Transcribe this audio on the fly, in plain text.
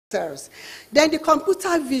cells. Then the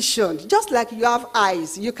computer vision, just like you have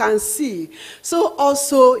eyes, you can see. So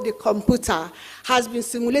also the computer has been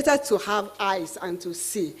simulated to have eyes and to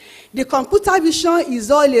see. The computer vision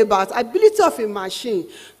is all about ability of a machine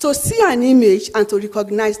to see an image and to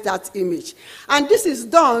recognize that image. And this is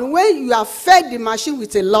done when you have fed the machine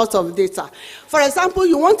with a lot of data. For example,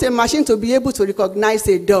 you want a machine to be able to recognize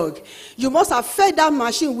a dog. You must have fed that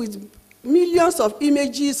machine with millions of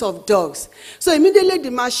images of dogs. So immediately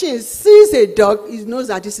the machine sees a dog, it knows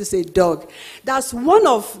that this is a dog. That's one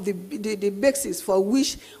of the basis for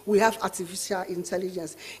which we have artificial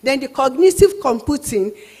intelligence. Then the cognitive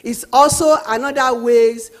computing is also another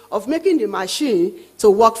ways of making the machine to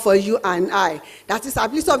work for you and I. That is the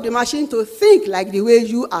ability of the machine to think like the way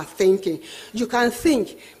you are thinking. You can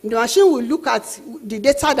think. The machine will look at the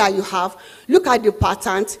data that you have, look at the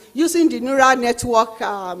patterns, using the neural network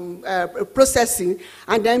processing,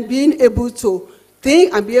 and then being able to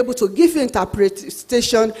think and be able to give you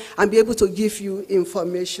interpretation and be able to give you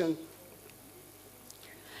information.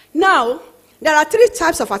 Now, there are three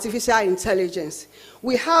types of artificial intelligence.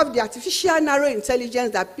 We have the artificial narrow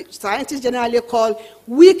intelligence that scientists generally call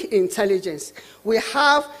weak intelligence. We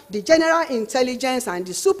have the general intelligence and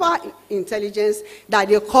the super intelligence that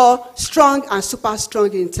they call strong and super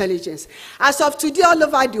strong intelligence. As of today, all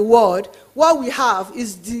over the world, what we have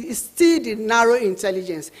is still the narrow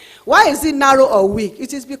intelligence. Why is it narrow or weak?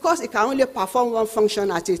 It is because it can only perform one function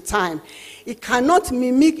at a time. It cannot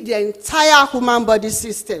mimic the entire human body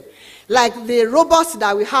system. Like the robots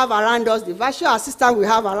that we have around us, the virtual assistant we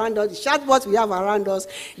have around us, the chatbots we have around us,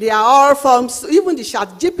 they are all forms, even the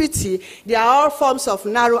ChatGPT, they are all forms of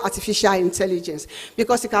narrow artificial intelligence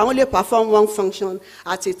because it can only perform one function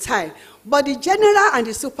at a time. But the general and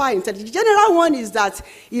the super intelligence, the general one is that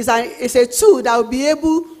it's a tool that will be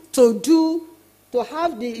able to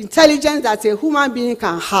have the intelligence that a human being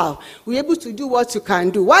can have. We're able to do what you can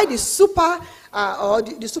do. Why the super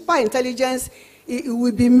the super intelligence, it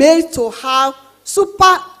will be made to have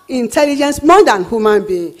super intelligence more than human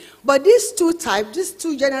being. But these two types, these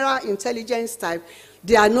two general intelligence types,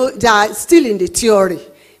 they are still in the theory.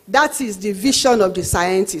 That is the vision of the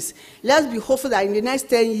scientists. Let's be hopeful that in the next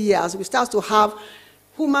 10 years, we start to have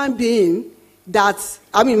human beings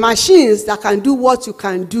machines that can do what you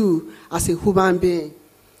can do as a human being.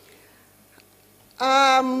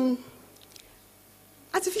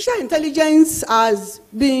 Artificial intelligence has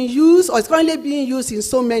been used, or is currently being used in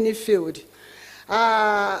so many fields.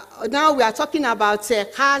 Now we are talking about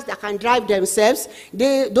cars that can drive themselves.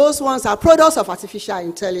 Those ones are products of artificial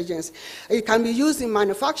intelligence. It can be used in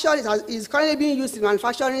manufacturing. It's currently being used in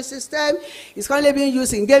manufacturing system. It's currently being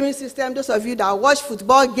used in gaming system. Those of you that watch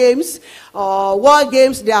football games or war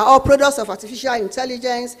games, they are all products of artificial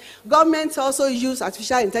intelligence. Governments also use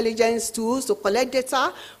artificial intelligence tools to collect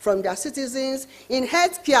data from their citizens. In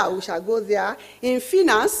healthcare, we shall go there. In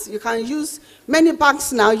finance, you can use, many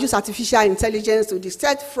banks now use artificial intelligence to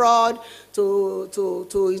detect fraud, to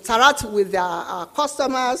interact with their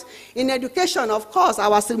customers. In education, of course,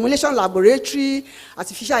 our simulation laboratory,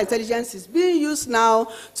 artificial intelligence is being used now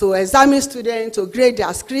to examine students, to grade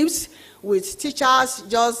their scripts, with teachers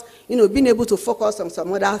just being able to focus on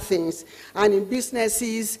some other things. And in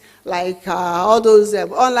businesses, like all those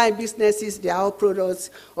online businesses, they are all products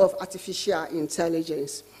of artificial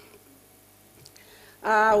intelligence.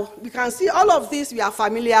 We can see all of this we are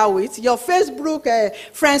familiar with. Your Facebook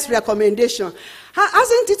friends recommendation.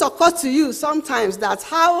 Hasn't it occurred to you sometimes that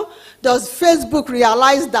how does Facebook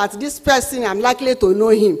realize that this person, I'm likely to know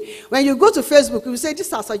him? When you go to Facebook, you say,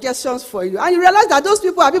 these are suggestions for you. And you realize that those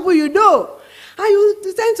people are people you know. And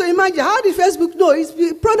you tend to imagine, how did Facebook know? It's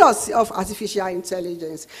the products of artificial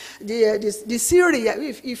intelligence. The Siri,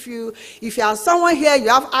 if you are someone here, you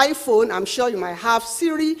have iPhone, I'm sure you might have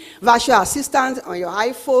Siri, virtual assistant on your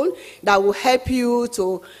iPhone that will help you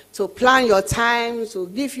to plan your time, to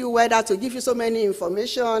give you weather, to give you so many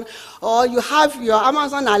information. Or you have your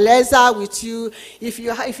Amazon Alexa with you. If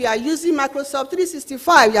you are using Microsoft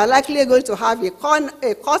 365, you are likely going to have a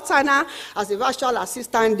Cortana as a virtual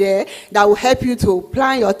assistant there that will help you to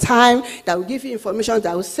plan your time, that will give you information,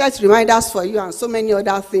 that will set reminders for you, and so many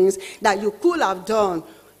other things that you could have done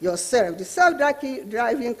yourself. The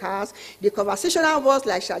self-driving cars, the conversational words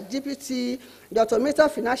like ChatGPT, the automated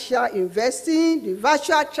financial investing, the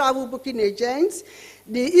virtual travel booking agents,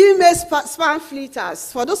 the email spam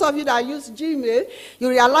filters. For those of you that use Gmail, you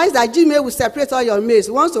realize that Gmail will separate all your mails.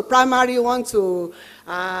 One to primary, one to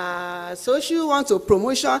social, one to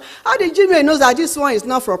promotion. How the Gmail knows that this one is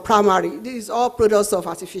not for primary? These are all products of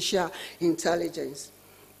artificial intelligence.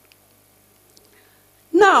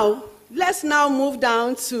 Now, let's now move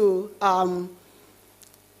down to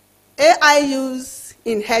AI use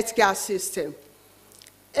in healthcare system.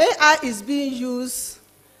 AI is being used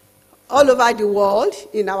all over the world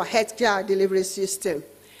in our healthcare delivery system.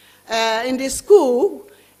 In the school,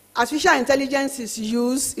 artificial intelligence is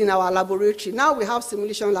used in our laboratory. Now we have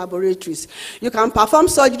simulation laboratories. You can perform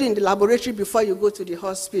surgery in the laboratory before you go to the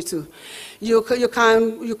hospital. You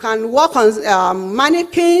can work on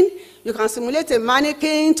mannequin. You can simulate a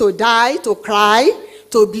mannequin to die, to cry,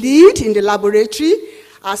 to bleed in the laboratory,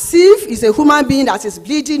 as if it's a human being that is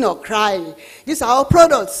bleeding or crying. These are all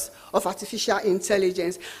products of artificial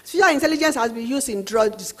intelligence. Artificial intelligence has been used in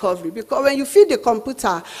drug discovery because when you feed a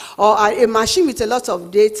computer or a machine with a lot of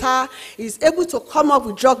data, it's able to come up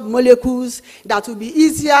with drug molecules that will be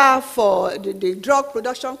easier for the drug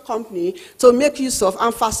production company to make use of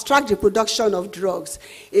and fast-track the production of drugs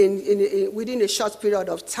within a short period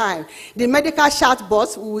of time. The medical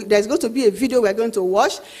chatbots, there's going to be a video we're going to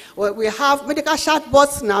watch. We have medical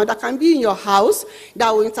chatbots now that can be in your house that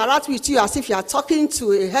will interact with you as if you are talking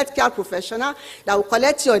to a healthcare professional that will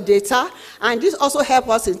collect your data, and this also helps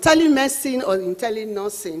us in telemedicine or in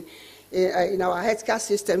telenursing in our healthcare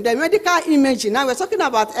system. The medical imaging, now we're talking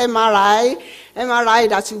about MRI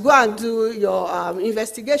that you go and do your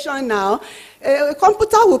investigation now. A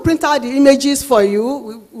computer will print out the images for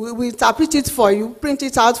you, we interpret it for you, print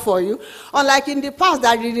it out for you. Unlike in the past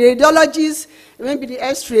that the radiologists, maybe the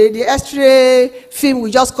X-ray film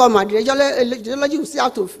will just come and the radiology will see how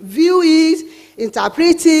to view it,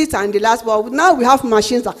 interpret it, and the last, but now we have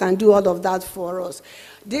machines that can do all of that for us.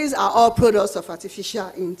 These are all products of artificial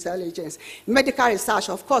intelligence. Medical research,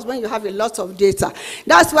 of course, when you have a lot of data.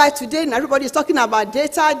 That's why today everybody is talking about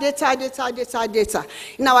data.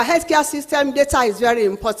 In our healthcare system, data is very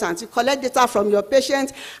important. You collect data from your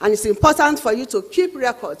patients, and it's important for you to keep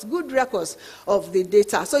records, good records of the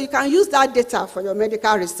data. So you can use that data for your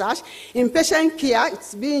medical research. In patient care,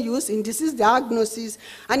 it's being used in disease diagnosis,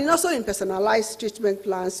 and also in personalized treatment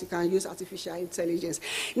plans, you can use artificial intelligence.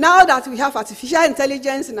 Now that we have artificial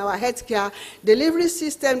intelligence in our healthcare delivery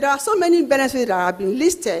system, there are so many benefits that have been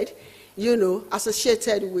listed,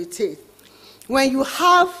 associated with it. When you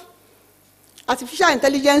have artificial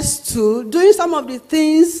intelligence tool doing some of the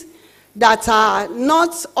things that are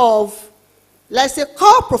not of, let's say,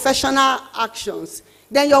 core professional actions,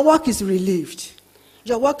 then your work is relieved.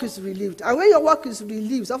 Your work is relieved. And when your work is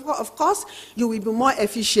relieved, of course, you will be more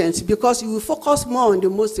efficient because you will focus more on the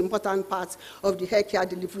most important parts of the healthcare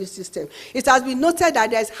delivery system. It has been noted that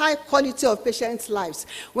there is high quality of patients' lives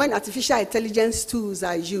when artificial intelligence tools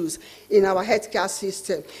are used in our healthcare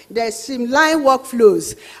system. There are streamlined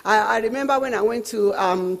workflows. I remember when I went to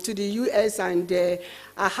the US and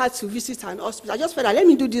I had to visit an hospital. I just felt, let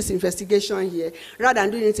me do this investigation here rather than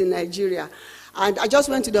doing it in Nigeria. And I just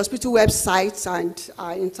went to the hospital website and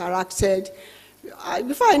I interacted.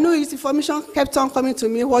 Before I knew it, information kept on coming to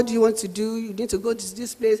me. What do you want to do? You need to go to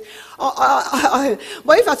this place.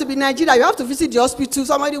 But if you have to be in Nigeria, you have to visit the hospital.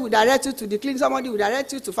 Somebody will direct you to the clinic. Somebody will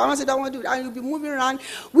direct you to pharmacy. And you'll be moving around,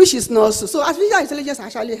 which is not so. So artificial intelligence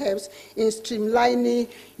actually helps in streamlining,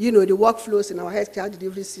 the workflows in our healthcare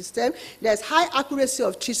delivery system. There's high accuracy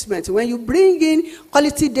of treatment. When you bring in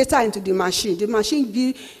quality data into the machine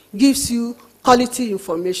gives you quality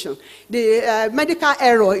information. The medical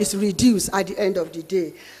error is reduced at the end of the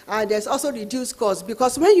day. And there's also reduced cost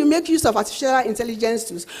because when you make use of artificial intelligence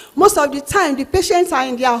tools, most of the time the patients are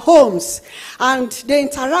in their homes and they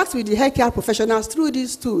interact with the healthcare professionals through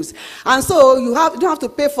these tools. And so you don't have to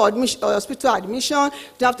pay for hospital admission,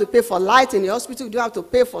 you don't have to pay for light in the hospital, you don't have to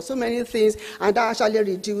pay for so many things, and that actually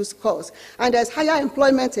reduces costs. And there's higher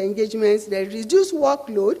employment engagements, there's reduced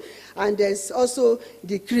workload, and there's also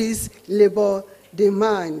decreased labor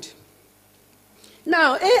demand.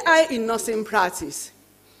 Now, AI in nursing practice.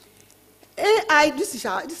 AI, this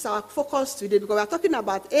is our focus today because we are talking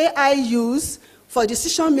about AI use for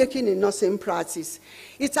decision-making in nursing practice.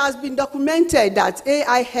 It has been documented that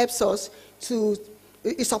AI helps us to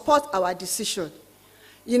support our decision.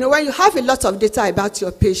 When you have a lot of data about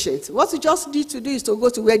your patient, what you just need to do is to go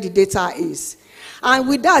to where the data is. And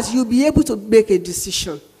with that, you'll be able to make a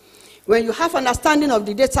decision. When you have understanding of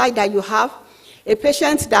the data that you have, a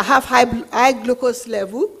patient that have high glucose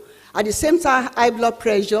level, at the same time high blood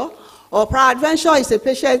pressure, or peradventure is a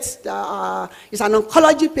patient, is an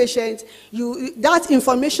oncology patient, that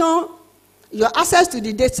information, your access to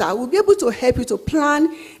the data will be able to help you to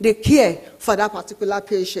plan the care for that particular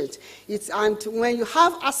patient. And when you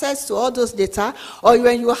have access to all those data, or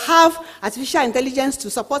when you have artificial intelligence to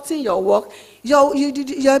supporting your work, your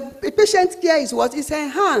patient care is what is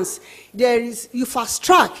enhanced. You fast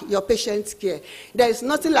track your patient care. There is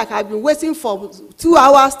nothing like I've been waiting for 2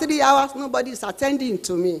 hours, 3 hours, nobody is attending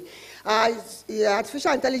to me.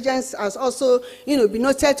 Artificial intelligence has also, been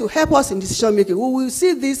noted to help us in decision making. We will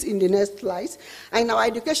see this in the next slides. And in our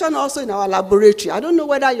education, also in our laboratory. I don't know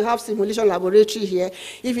whether you have simulation laboratory here.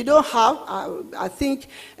 If you don't have, I think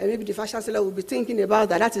maybe the Vice Chancellor will be thinking about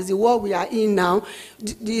that. That is the world we are in now.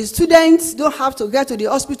 The students don't have to get to the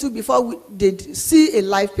hospital before they see a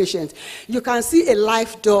live patient. You can see a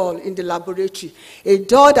live doll in the laboratory. A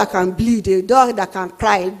doll that can bleed, a doll that can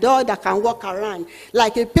cry, a doll that can walk around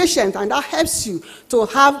like a patient. And that helps you to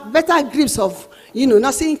have better grips of,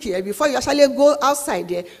 nursing care before you actually go outside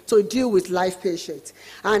there to deal with live patients.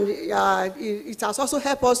 And it has also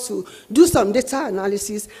helped us to do some data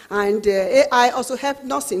analysis, and AI also helped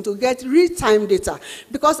nursing to get real-time data.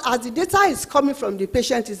 Because as the data is coming from the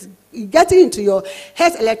patient, it's getting into your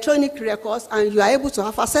health electronic records, and you are able to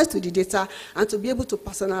have access to the data and to be able to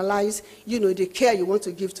personalize, the care you want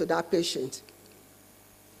to give to that patient.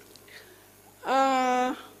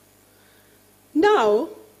 Now,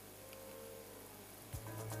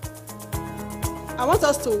 I want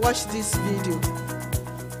us to watch this video.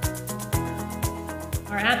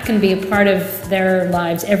 Our app can be a part of their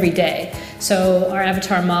lives every day. So our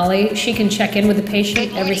avatar Molly, she can check in with the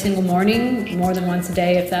patient every single morning, more than once a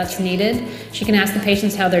day if that's needed. She can ask the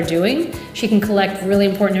patients how they're doing. She can collect really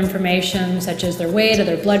important information such as their weight or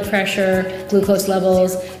their blood pressure, glucose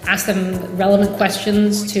levels, ask them relevant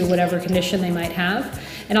questions to whatever condition they might have.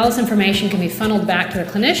 And all this information can be funneled back to the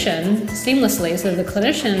clinician seamlessly, so the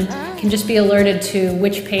clinician can just be alerted to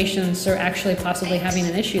which patients are actually possibly having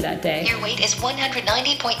an issue that day. Your weight is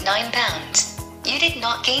 190.9 pounds. You did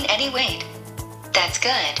not gain any weight. That's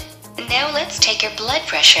good. Now let's take your blood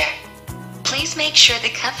pressure. Please make sure the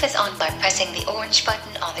cuff is on by pressing the orange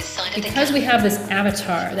button on the side of the cuff. Because we have this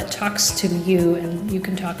avatar that talks to you and you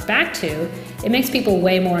can talk back to, it makes people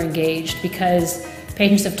way more engaged, because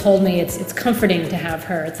patients have told me it's comforting to have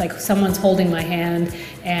her. It's like someone's holding my hand,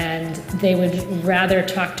 and they would rather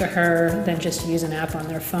talk to her than just use an app on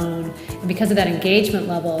their phone. And because of that engagement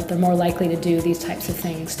level, they're more likely to do these types of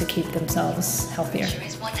things to keep themselves healthier. Pressure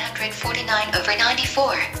is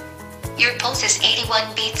 149/94. Your pulse is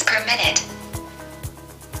 81 beats per minute.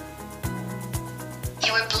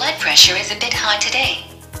 Your blood pressure is a bit high today.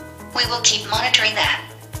 We will keep monitoring that.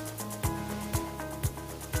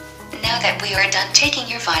 Now that we are done taking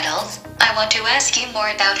your vitals, I want to ask you more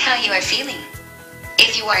about how you are feeling.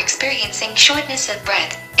 If you are experiencing shortness of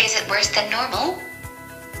breath, is it worse than normal?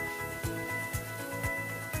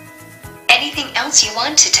 Anything else you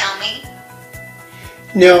want to tell me?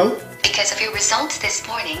 No. Because of your results this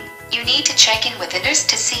morning, you need to check in with the nurse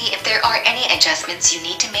to see if there are any adjustments you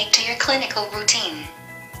need to make to your clinical routine.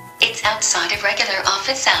 It's outside of regular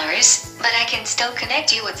office hours, but I can still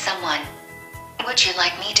connect you with someone. Would you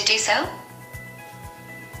like me to do so?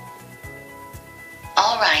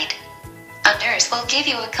 Alright. A nurse will give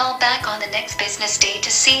you a call back on the next business day to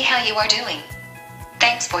see how you are doing.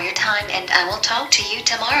 Thanks for your time, and I will talk to you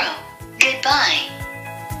tomorrow. Goodbye.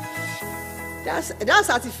 That's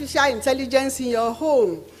artificial intelligence in your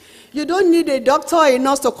home. You don't need a doctor or a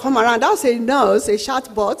nurse to come around. That's a nurse, a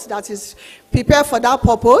chatbot that is prepared for that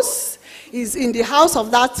purpose, is in the house of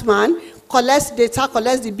that man, collects data,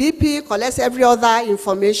 collects the BP, collects every other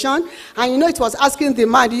information. And it was asking the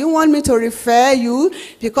man, do you want me to refer you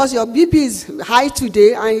because your BP is high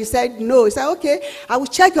today? And he said, no. He said, okay, I will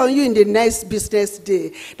check on you in the next business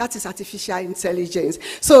day. That is artificial intelligence.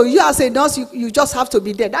 So you as a nurse, you just have to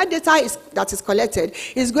be there. That data that is collected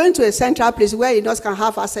is going to a central place where a nurse can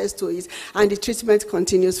have access to it, and the treatment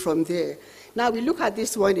continues from there. Now we look at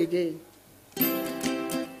this one again.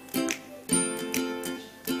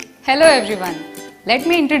 Hello everyone. Let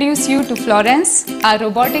me introduce you to Florence, our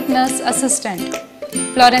robotic nurse assistant.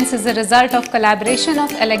 Florence is the result of collaboration of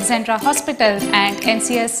Alexandra Hospital and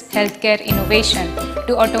NCS Healthcare Innovation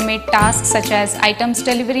to automate tasks such as items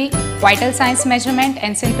delivery, vital signs measurement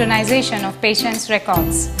and synchronization of patients'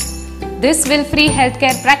 records. This will free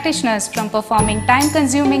healthcare practitioners from performing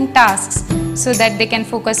time-consuming tasks so that they can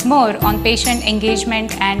focus more on patient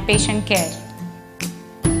engagement and patient care.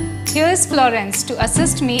 Here is Florence to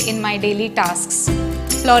assist me in my daily tasks.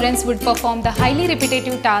 Florence would perform the highly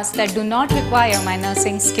repetitive tasks that do not require my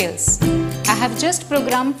nursing skills. I have just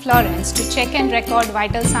programmed Florence to check and record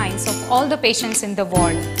vital signs of all the patients in the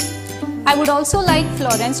ward. I would also like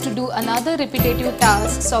Florence to do another repetitive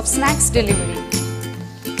task of snacks delivery.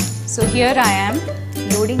 So here I am,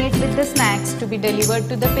 loading it with the snacks to be delivered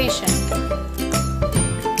to the patient.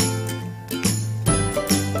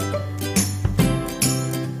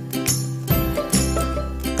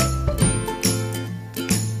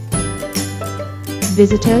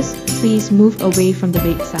 Visitors, please move away from the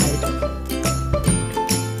bedside.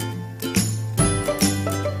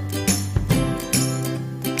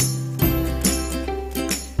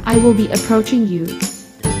 I will be approaching you.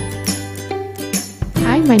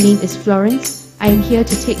 Hi, my name is Florence. I am here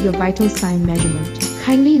to take your vital sign measurement.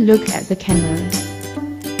 Kindly look at the camera.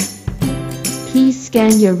 Please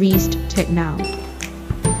scan your wrist tag now.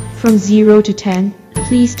 From 0 to 10,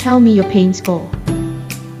 please tell me your pain score.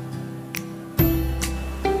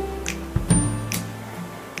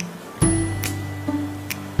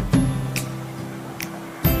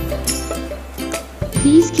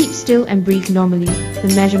 Please keep still and breathe normally.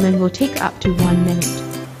 The measurement will take up to 1 minute.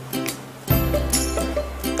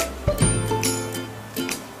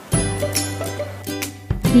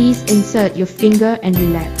 Please insert your finger and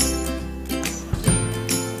relax.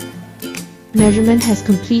 Measurement has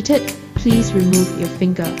completed. Please remove your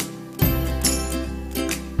finger.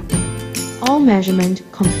 All measurement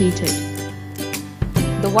completed.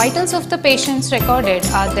 The vitals of the patients recorded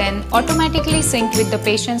are then automatically synced with the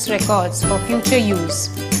patient's records for future use.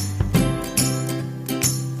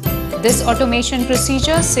 This automation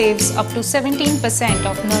procedure saves up to 17%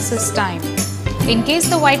 of nurses' time. In case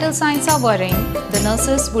the vital signs are worrying, the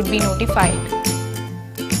nurses would be notified.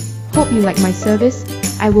 Hope you like my service.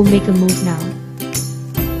 I will make a move now.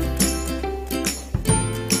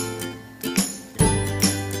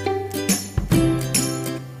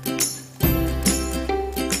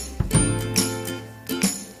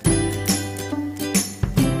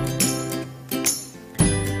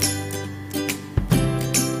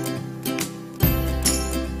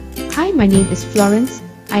 Hi, my name is Florence.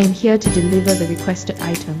 I am here to deliver the requested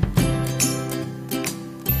item.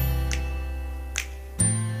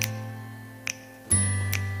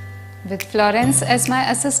 With Florence as my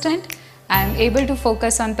assistant, I am able to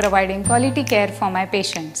focus on providing quality care for my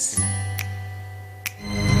patients.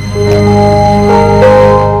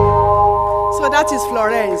 So that is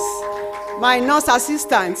Florence, my nurse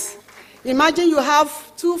assistant. Imagine you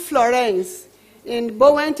have 2 Florence in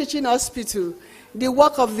Bowen Teaching Hospital. The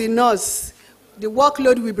work of the nurse, the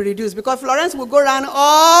workload will be reduced because Florence will go around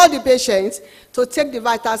all the patients to take the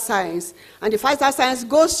vital signs, and the vital signs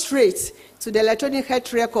go straight to the electronic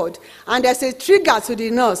health record, and there's a trigger to the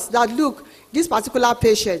nurse that, look, this particular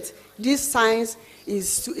patient, this signs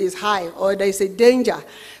is high, or there is a danger.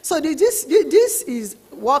 So this is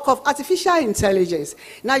work of artificial intelligence.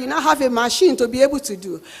 Now you now have a machine to be able to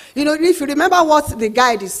do. You know, if you remember what the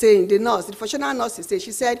guide is saying, the nurse, the professional nurse is saying,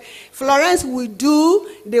 she said, Florence will do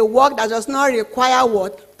the work that does not require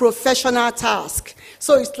what? Professional task.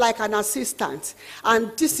 So it's like an assistant.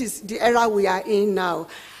 And this is the era we are in now.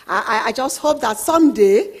 I just hope that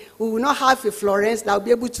someday we will not have a Florence that will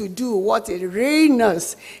be able to do what a real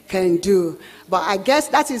nurse can do. But I guess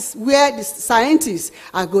that is where the scientists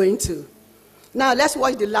are going to. Now let's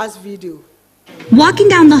watch the last video. Walking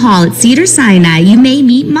down the hall at Cedars-Sinai, you may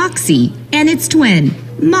meet Moxie and its twin,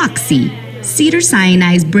 Moxie,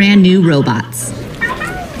 Cedars-Sinai's brand new robots.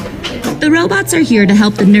 The robots are here to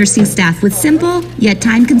help the nursing staff with simple yet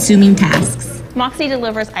time-consuming tasks. Moxie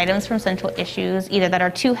delivers items from central issues, either that are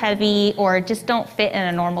too heavy or just don't fit in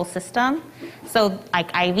a normal system. So like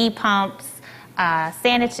IV pumps,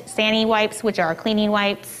 Sani wipes, which are cleaning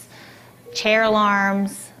wipes, chair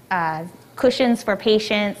alarms, cushions for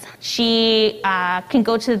patients. She can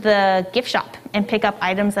go to the gift shop and pick up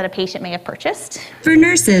items that a patient may have purchased. For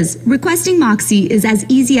nurses, requesting Moxie is as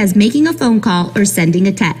easy as making a phone call or sending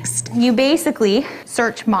a text. You basically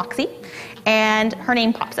search Moxie and her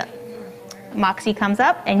name pops up. Moxie comes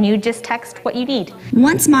up and you just text what you need.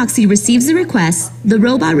 Once Moxie receives a request, the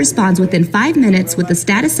robot responds within 5 minutes with a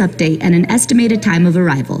status update and an estimated time of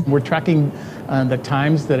arrival. We're tracking the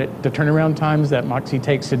turnaround times that Moxie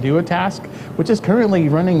takes to do a task, which is currently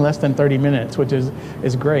running less than 30 minutes, which is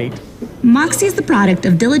great. Moxie is the product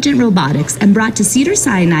of Diligent Robotics and brought to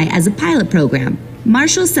Cedars-Sinai as a pilot program.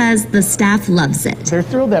 Marshall says the staff loves it. They're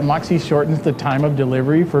thrilled that Moxie shortens the time of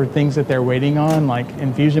delivery for things that they're waiting on, like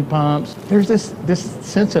infusion pumps. There's this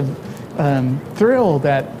sense of thrill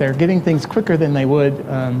that they're getting things quicker than they would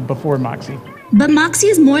before Moxie. But Moxie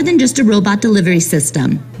is more than just a robot delivery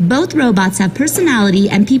system. Both robots have personality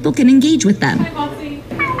and people can engage with them. Hi, Moxie.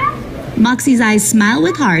 Moxie's eyes smile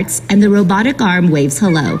with hearts and the robotic arm waves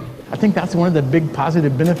hello. I think that's one of the big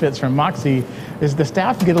positive benefits from Moxie is the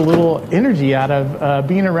staff get a little energy out of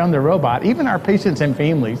being around the robot, even our patients and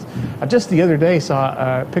families. Just the other day saw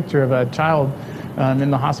a picture of a child in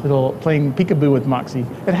the hospital playing peekaboo with Moxie.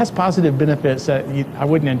 It has positive benefits that I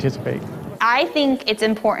wouldn't anticipate. I think it's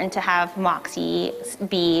important to have Moxie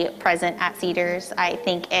be present at Cedars. I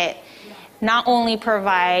think it not only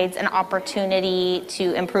provides an opportunity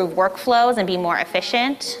to improve workflows and be more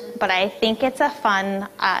efficient, but I think it's a fun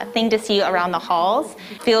thing to see around the halls.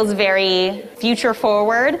 Feels very future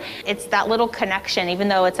forward. It's that little connection, even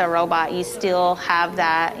though it's a robot, you still have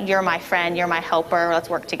that, you're my friend, you're my helper, let's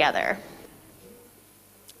work together.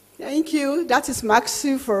 Thank you. That is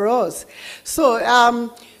Moxie for us. So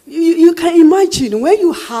you can imagine when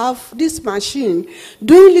you have this machine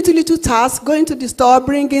doing little tasks, going to the store,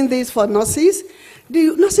 bringing this for nurses,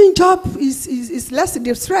 the nursing job is less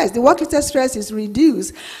the stress, the work-related stress is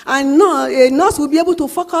reduced, and a nurse will be able to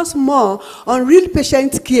focus more on real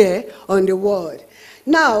patient care on the ward.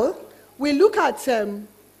 Now, we look at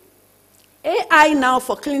AI now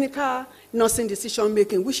for clinical nursing decision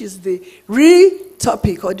making, which is the real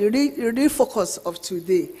topic or the real focus of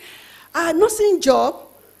today. Our nursing job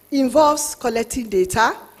involves collecting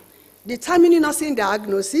data, determining nursing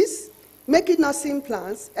diagnosis, making nursing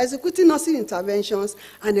plans, executing nursing interventions,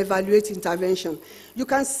 and evaluating intervention. You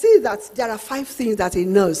can see that there are 5 things that a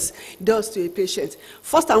nurse does to a patient.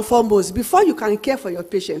 First and foremost, before you can care for your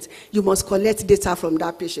patient, you must collect data from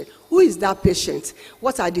that patient. Who is that patient?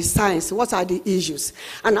 What are the signs? What are the issues?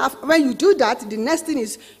 And when you do that, the next thing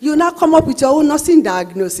is you now come up with your own nursing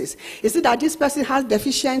diagnosis. Is it that this person has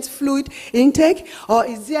deficient fluid intake? Or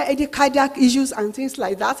is there any cardiac issues and things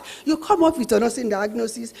like that? You come up with your nursing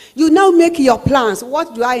diagnosis. You now make your plans.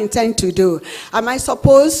 What do I intend to do? Am I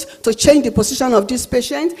supposed to change the position of this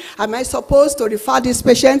patient? Am I supposed to refer this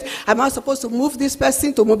patient? Am I supposed to move this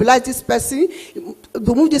person, to mobilize this person,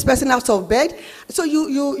 to move this person out of bed? So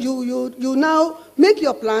you now make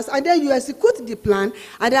your plans, and then you execute the plan,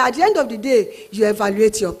 and then at the end of the day, you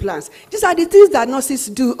evaluate your plans. These are the things that nurses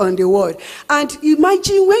do on the ward. And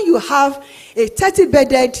imagine when you have a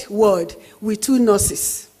 30-bedded ward with 2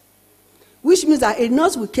 nurses, which means that a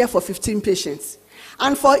nurse will care for 15 patients.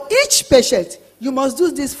 And for each patient, you must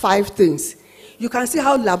do these 5 things. You can see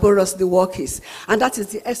how laborious the work is. And that is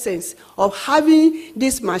the essence of having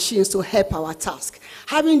these machines to help our task,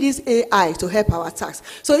 having this AI to help our task.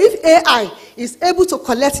 So if AI is able to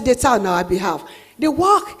collect data on our behalf, the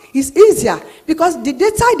work is easier because the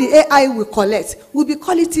data the AI will collect will be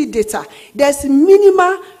quality data. There's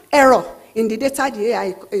minimal error in the data the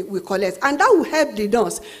AI will collect. And that will help the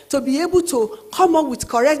nurse to be able to come up with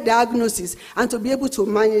correct diagnosis and to be able to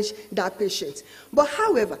manage that patient. But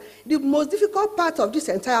however, the most difficult part of this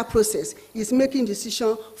entire process is making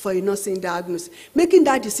decision for a nursing diagnosis. Making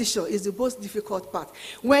that decision is the most difficult part.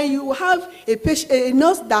 When you have a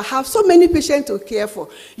nurse that have so many patients to care for,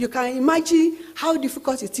 you can imagine how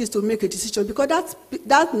difficult it is to make a decision because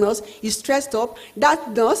that nurse is stressed up,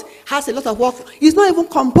 that nurse has a lot of work, it's not even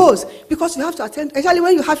composed because you have to attend, especially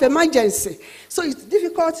when you have emergency. So it's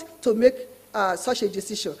difficult to make such a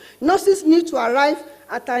decision. Nurses need to arrive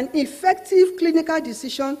at an effective clinical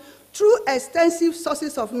decision through extensive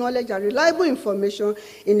sources of knowledge and reliable information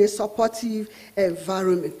in a supportive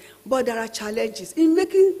environment. But there are challenges. In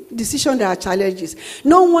making decisions, there are challenges.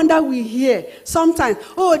 No wonder we hear sometimes,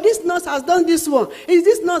 oh, this nurse has done this one. Is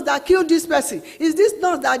this nurse that killed this person? Is this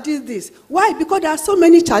nurse that did this? Why? Because there are so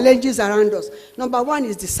many challenges around us. Number 1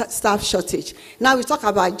 is the staff shortage. Now we talk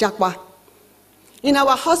about JAPA. In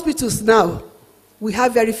our hospitals now, we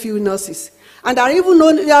have very few nurses. And there are even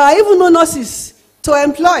no nurses to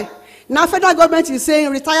employ. Now federal government is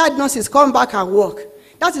saying retired nurses come back and work.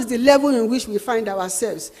 That is the level in which we find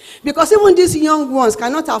ourselves. Because even these young ones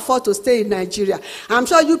cannot afford to stay in Nigeria. I'm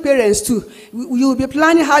sure you parents too. You will be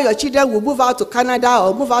planning how your children will move out to Canada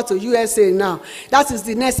or move out to USA now. That is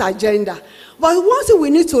the next agenda. But one thing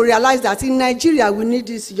we need to realize that in Nigeria, we need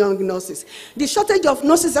these young nurses. The shortage of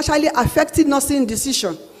nurses actually affecting nursing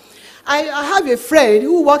decision. I have a friend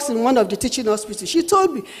who works in one of the teaching hospitals. She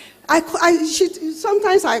told me,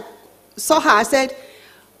 sometimes I saw her, I said,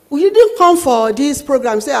 well, you didn't come for this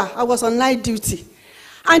program. Say, I was on night duty.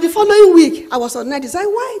 And the following week, I was on night duty. I said,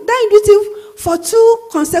 why? Night duty for 2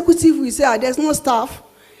 consecutive weeks. Say, there's no staff.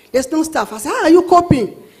 There's no staff. I said, how are you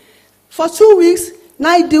coping? For 2 weeks,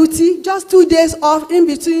 night duty, just 2 days off in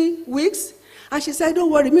between weeks. And she said,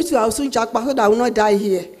 don't worry, me too, I'll soon jack back so that I will not die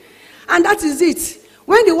here. And that is it.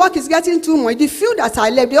 When the work is getting too much, the few that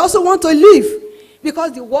are left, they also want to leave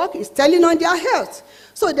because the work is telling on their health.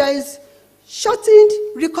 So there is shortened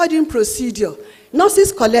recording procedure.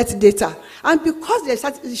 Nurses collect data, and because there's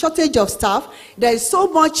a shortage of staff, there is so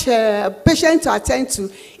much patient to attend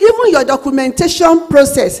to. Even your documentation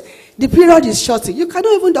process, the period is shorting. You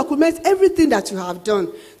cannot even document everything that you have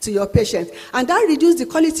done to your patient, and that reduces the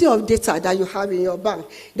quality of data that you have in your bank.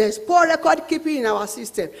 There's poor record keeping in our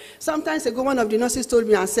system. Sometimes ago, one of the nurses told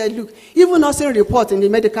me and said, look, even nursing report in the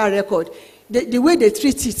medical record, the way they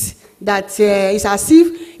treat it, that it's as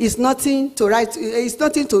if it's nothing to write, it's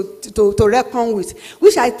nothing to reckon with,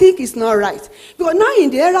 which I think is not right. Because now in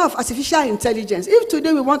the era of artificial intelligence, if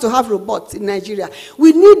today we want to have robots in Nigeria,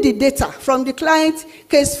 we need the data from the client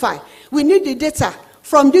case file. We need the data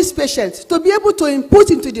from this patient to be able to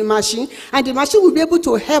input into the machine, and the machine will be able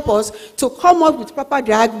to help us to come up with proper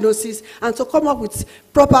diagnosis and to come up with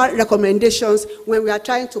proper recommendations when we are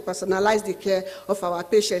trying to personalize the care of our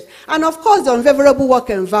patients. And of course, the unfavorable work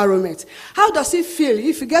environment. How does it feel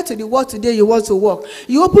if you get to the work today you want to work?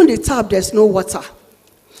 You open the tap, there's no water.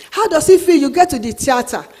 How does it feel you get to the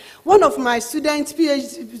theater? One of my students,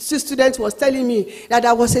 PhD students, was telling me that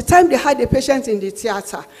there was a time they had a patient in the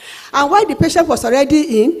theater. And while the patient was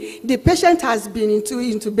already in, the patient has been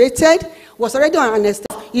intubated, was already on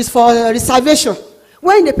anesthesia, is for reservation.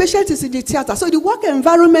 When the patient is in the theater, so the work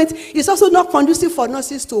environment is also not conducive for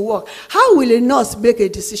nurses to work. How will a nurse make a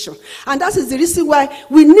decision? And that is the reason why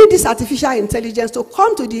we need this artificial intelligence to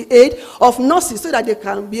come to the aid of nurses so that they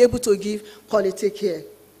can be able to give quality care.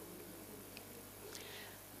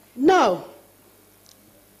 Now,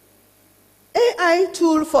 AI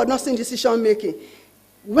tool for nursing decision making.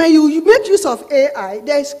 When you make use of AI,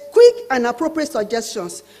 there is quick and appropriate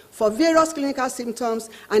suggestions for various clinical symptoms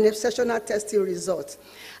and exceptional testing results.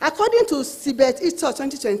 According to CBET ITO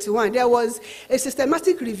 2021, there was a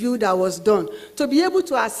systematic review that was done to be able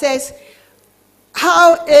to assess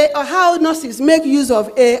how nurses make use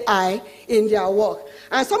of AI in their work.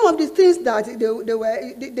 And some of the things that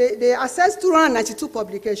they assessed 292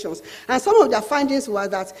 publications. And some of their findings were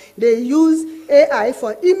that they use AI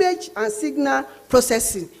for image and signal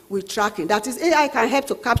processing with tracking. That is, AI can help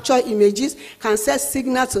to capture images, can send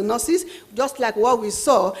signals to nurses, just like what we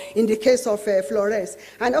saw in the case of Florence.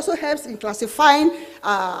 And also helps in classifying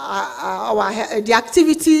the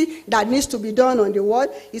activity that needs to be done on the ward.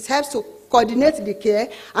 It helps to coordinate the care,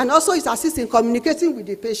 and also it assists in communicating with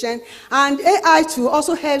the patient. And AI too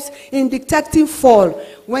also helps in detecting fall.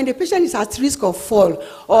 When the patient is at risk of fall,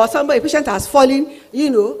 or a patient has fallen,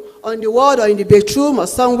 on the ward or in the bedroom or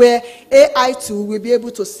somewhere, AI too will be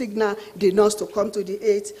able to signal the nurse to come to the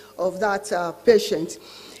aid of that patient.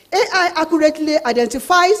 AI accurately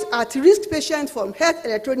identifies at-risk patients from health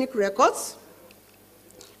electronic records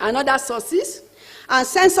and other sources, and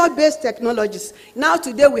sensor-based technologies. Now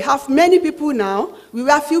today we have many people now, we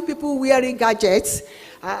have few people wearing gadgets,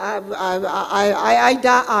 all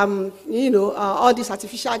these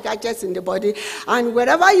artificial gadgets in the body, and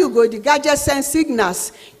wherever you go, the gadget sends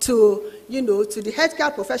signals to the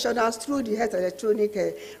healthcare professionals through the health electronic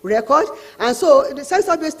record. And so the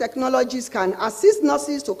sensor-based technologies can assist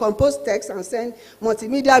nurses to compose text and send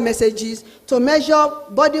multimedia messages, to measure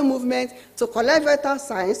body movement, to collect vital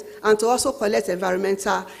signs, and to also collect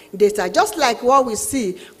environmental data, just like what we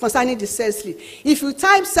see concerning the Sensely. If you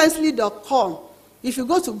type sensely.com, if you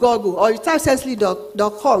go to Google or you type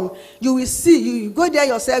sensely.com, you will see, you go there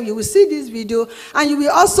yourself, you will see this video, and you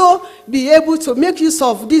will also be able to make use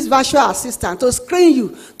of this virtual assistant to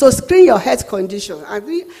screen your health condition. I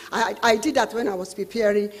did that when I was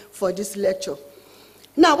preparing for this lecture.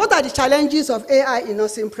 Now, what are the challenges of AI in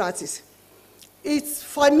nursing practice?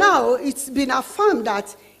 For now, it's been affirmed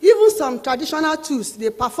that even some traditional tools,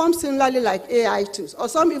 they perform similarly like AI tools, or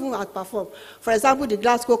some even outperform. For example, the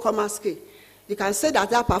Glasgow Coma Scale. You can say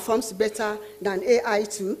that performs better than AI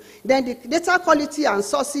too. Then the data quality and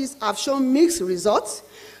sources have shown mixed results.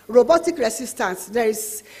 Robotic resistance, there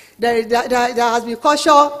has been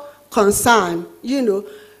cautious concern.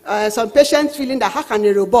 Some patients feeling that how can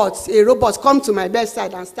a robot come to my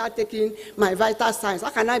bedside and start taking my vital signs? How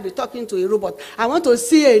can I be talking to a robot? I want to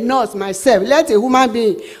see a nurse myself. Let a human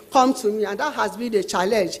being come to me, and that has been a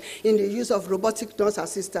challenge in the use of robotic nurse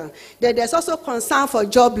assistants. Then there's also concern for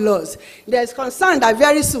job loss. There's concern that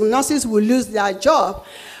very soon nurses will lose their job.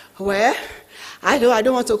 Well, I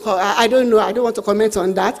don't want to comment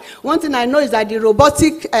on that. One thing I know is that the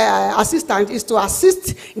robotic assistant is to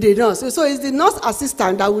assist the nurse. So it's the nurse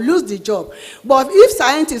assistant that will lose the job. But if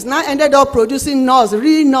scientists now ended up producing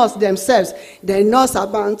real nurse themselves, then nurses are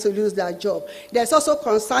bound to lose their job. There's also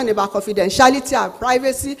concern about confidentiality and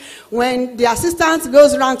privacy. When the assistant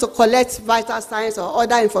goes around to collect vital signs or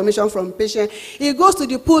other information from patients, it goes to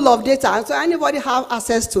the pool of data, and so anybody have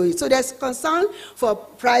access to it. So there's concern for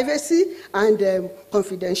privacy and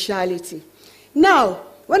confidentiality. Now,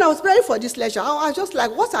 when I was preparing for this lecture, I was just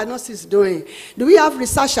like, what are nurses doing? Do we have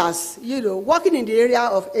researchers, working in the area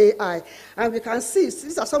of AI? And we can see,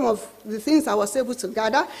 these are some of the things I was able to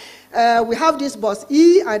gather. We have this boss,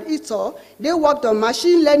 E and Ito. They worked on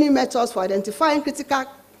machine learning methods for identifying critical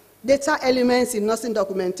data elements in nursing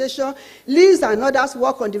documentation. Liz and others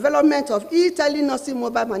work on development of e-telenursing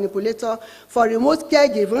mobile manipulator for remote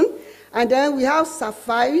caregiving. And then we have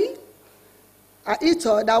Safari,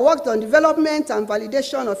 Ito, that worked on development and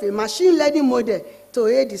validation of a machine learning model to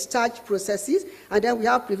aid discharge processes. And then we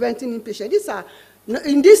have preventing inpatient.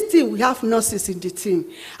 In this team, we have nurses in the team.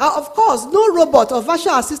 Of course, no robot or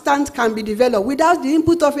virtual assistant can be developed without the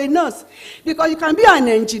input of a nurse. Because you can be an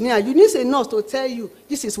engineer, you need a nurse to tell you,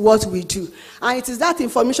 this is what we do. And it is that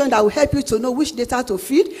information that will help you to know which data to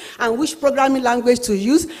feed, and which programming language to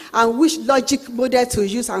use, and which logic model to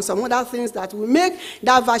use, and some other things that will make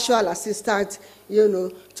that virtual assistant,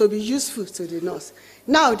 to be useful to the nurse.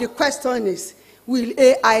 Now, the question is, will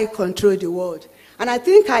AI control the world? And I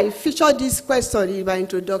think I featured this question in my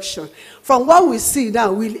introduction. From what we see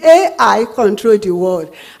now, will AI control the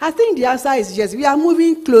world? I think the answer is yes. We are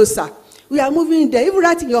moving closer. We are moving there. Even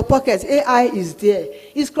right in your pocket, AI is there.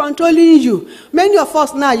 It's controlling you. Many of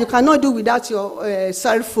us now, you cannot do without your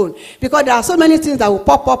cell phone, because there are so many things that will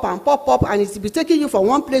pop up, and it will be taking you from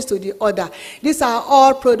one place to the other. These are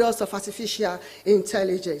all products of artificial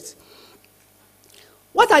intelligence.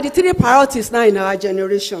 What are the 3 priorities now in our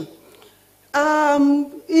generation?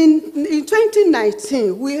 In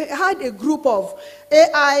 2019, we had a group of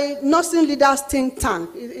AI nursing leaders think tank.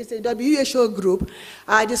 It's a WHO group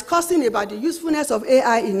discussing about the usefulness of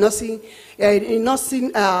AI in nursing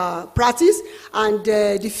practice, and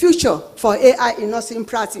the future for AI in nursing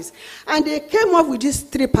practice. And they came up with these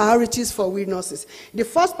 3 priorities for we nurses. The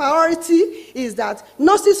first priority is that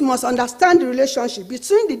nurses must understand the relationship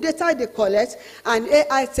between the data they collect and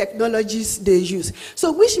AI technologies they use.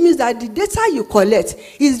 So which means that the data you collect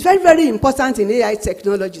is very, very important in AI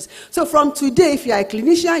technologies. So from today, if you are a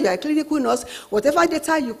clinician, you are a clinical nurse, whatever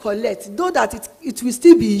data you collect, know that it will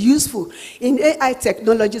still be useful in AI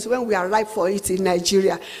technologies when we are ripe for it in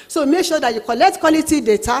Nigeria. So make sure that you collect quality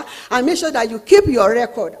data, and make sure that you keep your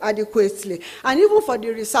record adequately. And even for the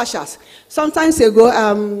researchers, sometimes ago,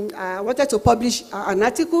 I wanted to publish an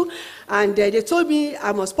article, and they told me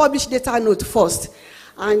I must publish data note first.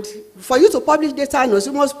 And for you to publish data notes,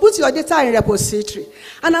 you must put your data in repository.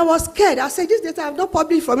 And I was scared. I said, this data I have not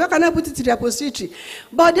published from, how can I put it in repository?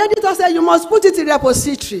 But the editor said, you must put it in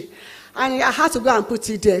repository. And I had to go and put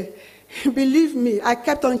it there. Believe me, I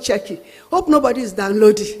kept on checking. Hope nobody is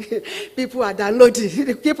downloading. People are downloading.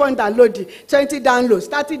 They keep on downloading. 20 downloads,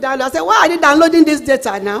 30 downloads. I said, why are they downloading this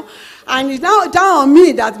data now? And it's now down on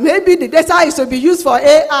me that maybe the data is to be used for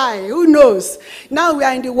AI. Who knows? Now we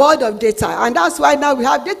are in the world of data. And that's why now we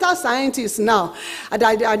have data scientists now. And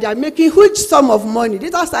they are making huge sum of money.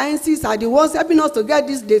 Data scientists are the ones helping us to get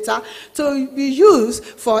this data to be used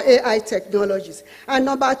for AI technologies. And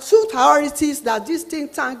number 2 priorities that this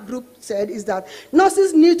think tank group said is that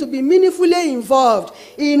nurses need to be meaningfully involved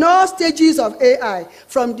in all stages of AI,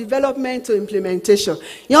 from development to implementation.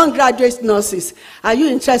 Young graduate nurses, are you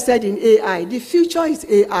interested in AI? The future is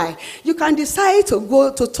AI. You can decide to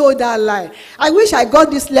go to toe that line. I wish I got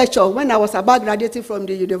this lecture when I was about graduating from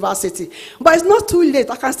the university, but it's not too late.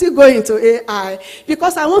 I can still go into AI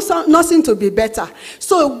because I want nursing to be better.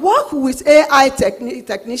 So work with AI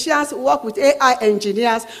technicians, work with AI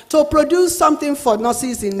engineers to produce something for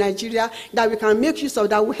nurses in Nigeria that we can make use of,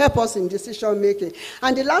 that will help us in decision making.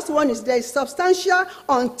 And the last one is there is substantial,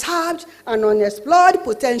 untapped, and unexplored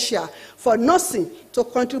potential for nursing to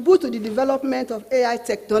contribute to the development of AI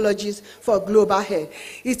technologies for global health.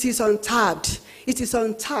 It is untapped. It is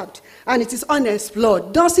untapped, and it is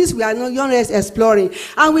unexplored. Nurses, we are not exploring,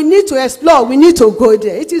 and we need to explore. We need to go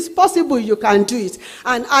there. It is possible. You can do it,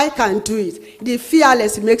 and I can do it. The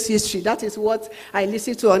fearless makes history. That is what I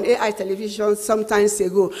listened to on AI television some time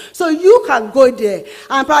ago. So you can go there,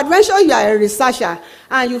 and peradventure you are a researcher,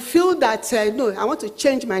 and you feel that, no, I want to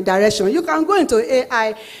change my direction. You can go into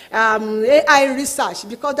AI research,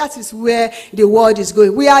 because that is where the world is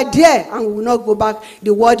going. We are there, and we will not go back.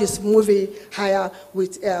 The world is moving higher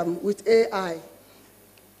with AI.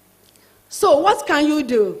 So what can you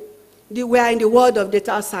do? We are in the world of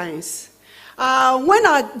data science. When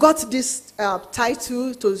I got this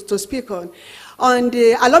title to speak on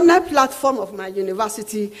the alumni platform of my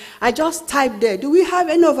university, I just typed there, do we have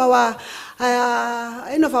any of our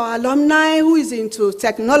alumni who is into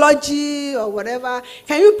technology or whatever?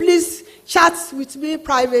 Can you please chat with me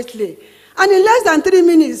privately? And in less than 3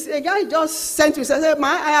 minutes, a guy just sent me, said, "Ma,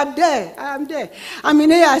 I am there. I'm in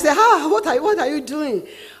here." I said, what are you doing?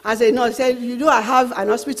 I said, no. He said, "You know, I have an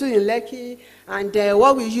hospital in Lekki, and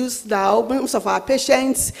what we use now, most of our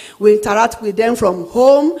patients, we interact with them from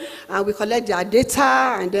home, and we collect their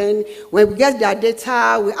data, and then when we get their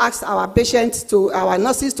data, we ask our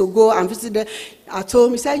nurses to go and visit them at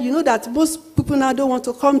home." He said, "You know that most people now don't want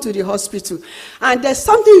to come to the hospital." And there's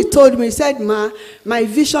something he told me. He said, "Ma, my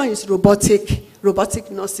vision is robotic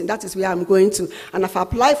nursing. That is where I'm going to. And if I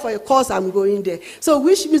apply for a course, I'm going there." So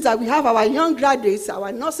which means that we have our young graduates,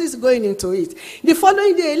 our nurses going into it. The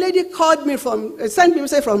following day, a lady called me sent me a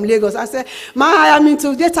message from Lagos. I said, "Ma, I am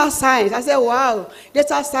into data science." I said, "Wow,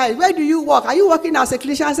 data science. Where do you work? Are you working as a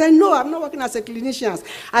clinician?" I said, "No, I'm not working as a clinician.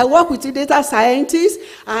 I work with the data scientists,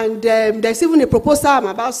 and there's even a proposal I'm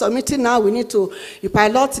about submitting now. We need to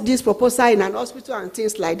pilot this proposal in an hospital and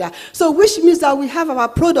things like that." So which means that we have our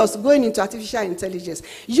products going into artificial intelligence.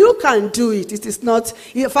 You can do it. It is not,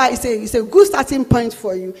 it's a good starting point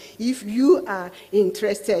for you if you are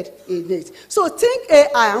interested in it. So think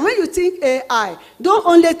AI, and when you think AI, don't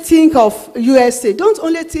only think of USA, don't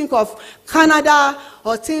only think of Canada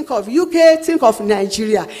or think of UK, think of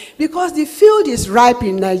Nigeria, because the field is ripe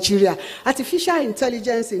in Nigeria. Artificial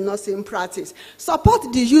intelligence in nursing practice.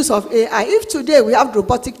 Support the use of AI. If today we have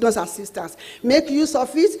robotic nurse assistants, make use of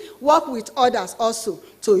it, work with others also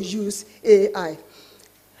to use AI.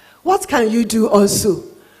 What can you do also?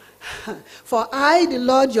 "For I, the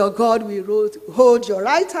Lord your God, will hold your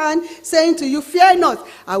right hand, saying to you, fear not,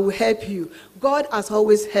 I will help you." God has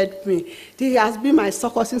always helped me. He has been my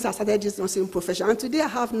succor since I started this nursing profession. And today I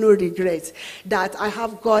have no regret that I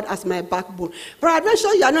have God as my backbone. But I'm not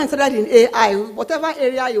sure you are not interested in AI, whatever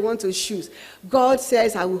area you want to choose. God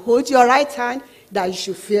says, "I will hold your right hand, that you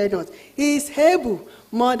should fear not." He is able,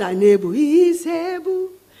 more than able. He is able,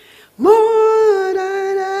 more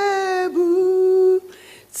than able,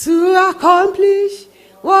 to accomplish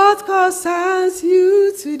what concerns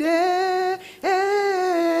you today.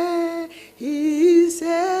 He is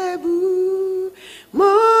able,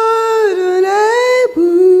 more than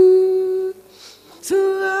able,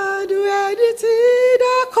 to do anything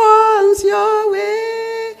that comes your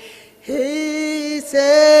way. He is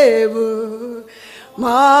able,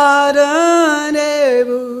 more than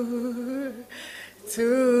able,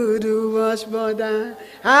 to do much more than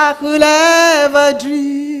I could ever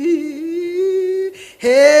dream. He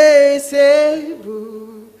is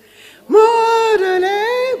able, more than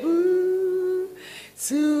able,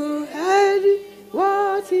 to end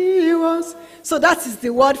what he wants. So that is the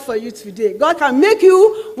word for you today. God can make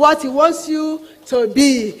you what he wants you to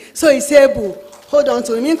be. So he's able. Hold on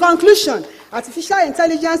to him. In conclusion, artificial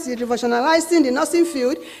intelligence is revolutionizing the nursing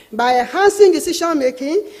field by enhancing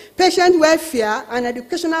decision-making, patient welfare, and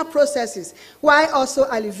educational processes, while also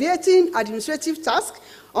alleviating administrative tasks,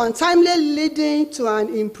 untimely leading to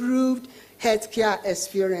an improved healthcare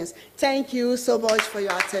experience. Thank you so much for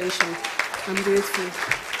your attention. I'm grateful.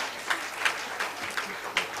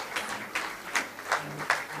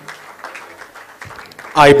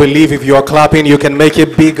 I believe if you are clapping, you can make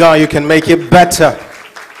it bigger, you can make it better.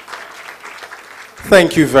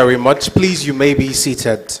 Thank you very much. Please, you may be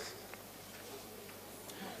seated.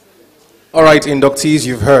 All right, inductees,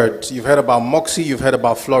 you've heard about Moxie, you've heard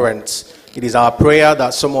about Florence. It is our prayer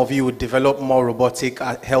that some of you would develop more robotic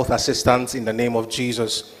health assistants in the name of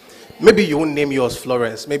Jesus. Maybe you won't name yours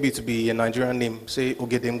Florence. Maybe it will be a Nigerian name, say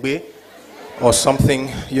Ogedengbe, or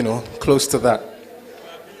something, close to that.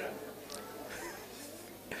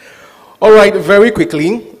 All right, very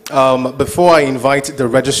quickly, before I invite the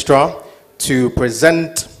registrar to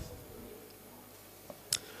present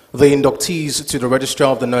the inductees to the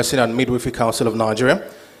Registrar of the Nursing and Midwifery Council of Nigeria,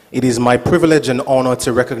 it is my privilege and honor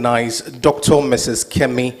to recognize Dr. Mrs.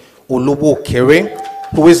 Kemi Oluwo-Kere,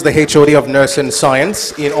 who is the HOD of Nursing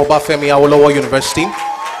Science in Obafemi Awolowo University.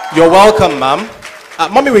 You're welcome, ma'am.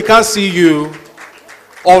 Mommy, we can't see you.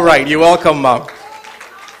 All right, you're welcome, ma'am.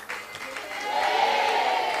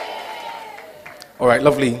 All right,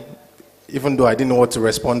 lovely. Even though I didn't know what to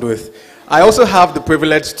respond with. I also have the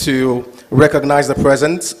privilege to recognize the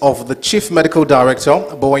presence of the Chief Medical Director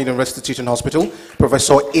of Bowen University Teaching Hospital,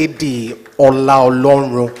 Professor A.D.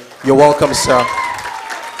 Olaolonru. You're welcome, sir.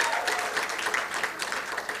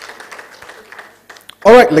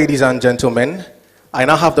 All right, ladies and gentlemen, I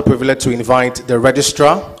now have the privilege to invite the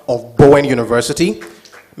Registrar of Bowen University,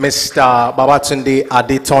 Mr. Babatunde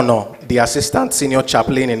Adetono, the Assistant Senior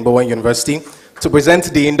Chaplain in Bowen University, to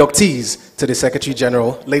present the inductees to the Secretary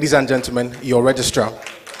General. Ladies and gentlemen, your Registrar.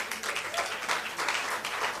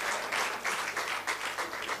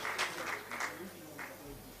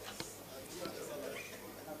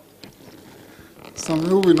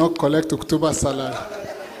 not collect October salary.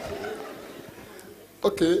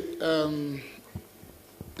 Okay,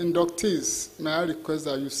 inductees, may I request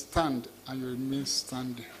that you stand and you remain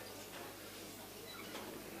standing.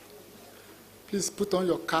 Please put on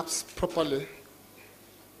your caps properly.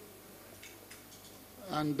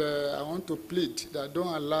 And I want to plead that don't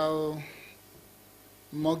allow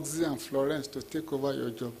Moxie and Florence to take over your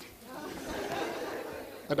job.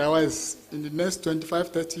 Otherwise, in the next 25,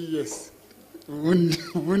 30 years, we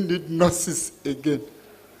won't need nurses again.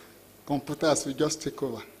 Computers will just take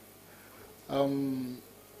over.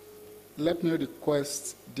 Let me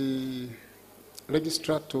request the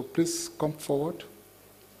registrar to please come forward.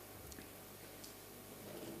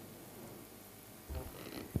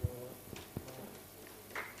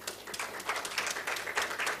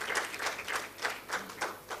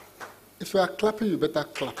 If you are clapping, you better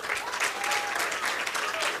clap.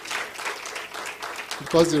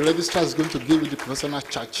 Because the registrar is going to give you the personal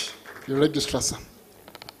charge. The registrar, sir. I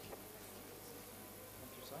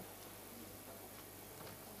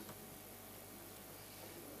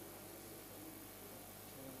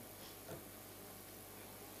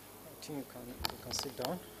think you can sit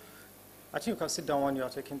down. I think you can sit down when you are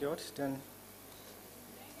taking the oath. Then,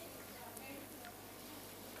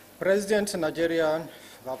 President Nigerian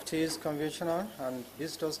Baptist Conventional and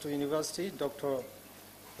visitors to university, Dr.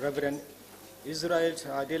 Reverend Israel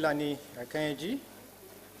Adelani Akanyeji,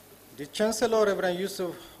 the Chancellor Reverend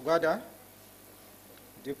Yusuf Wada,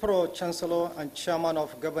 the Pro-Chancellor and Chairman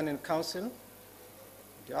of Governing Council,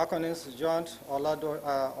 the Akonins Joint Ola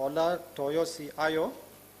Toyosi Ayo,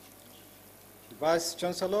 the Vice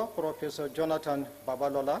Chancellor, Professor Jonathan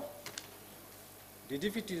Babalola, the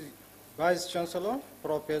Deputy Vice Chancellor,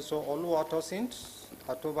 Professor Oluwatosint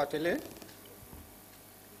Atobatele,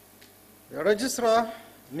 the Registrar,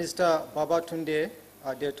 Mr. Babatunde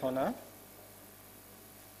Adetona,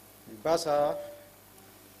 the Bursar,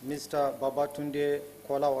 Mr. Babatunde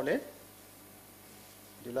Kolawole,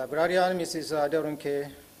 the Librarian, Mrs. Aderunke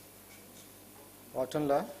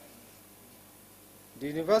Watunla, the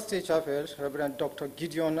University Chapel, Reverend Dr.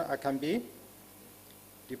 Gideon Akambi,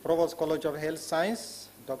 the Provost College of Health Science,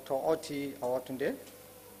 Dr. Oti Awatunde,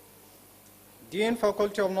 Dean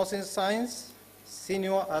Faculty of Nursing Science,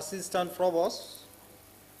 Senior Assistant Provost,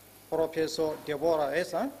 Professor Deborah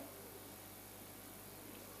Esa,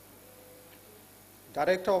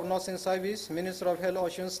 Director of Nursing Service, Minister of Health,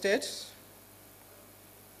 Ocean State,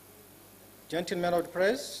 gentlemen of the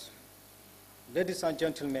press, ladies and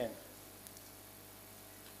gentlemen.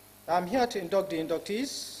 I'm here to induct the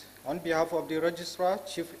inductees on behalf of the Registrar,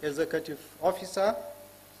 Chief Executive Officer,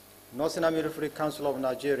 Nursing and Midwifery Council of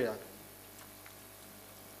Nigeria.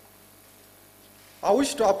 I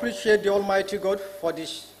wish to appreciate the Almighty God for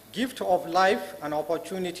this gift of life and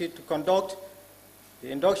opportunity to conduct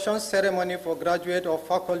the induction ceremony for graduate of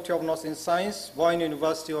Faculty of Nursing Science, Boyne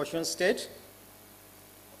University, Ocean State.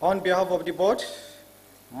 On behalf of the board,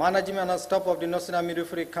 management and staff of the Nursing and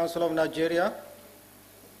Midwifery Council of Nigeria,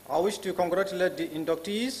 I wish to congratulate the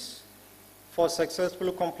inductees for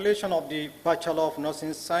successful completion of the Bachelor of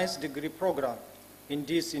Nursing Science degree program in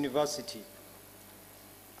this university,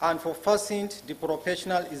 and for passing the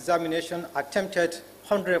professional examination attempted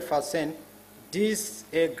 100%. This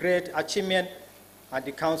is a great achievement, and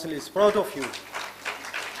the council is proud of you.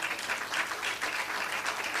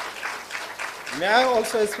 May I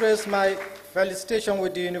also express my felicitation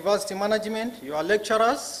with the university management, your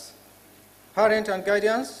lecturers, parents and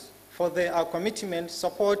guardians for their commitment,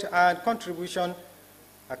 support, and contribution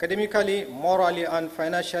academically, morally, and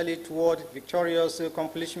financially toward victorious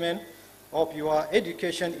accomplishment of your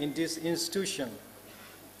education in this institution.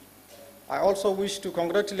 I also wish to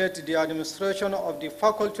congratulate the administration of the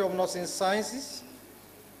Faculty of Nursing Sciences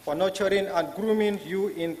for nurturing and grooming you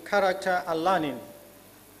in character and learning.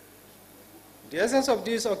 The essence of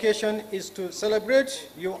this occasion is to celebrate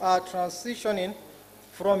you are transitioning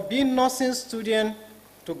from being nursing student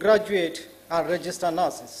to graduate and registered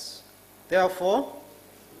nurses. Therefore,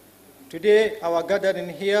 today our gathering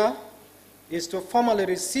here is to formally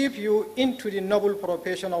receive you into the noble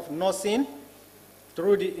profession of nursing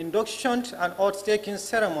through the induction and oath-taking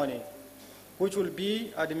ceremony, which will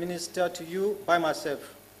be administered to you by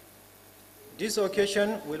myself. This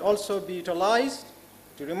occasion will also be utilized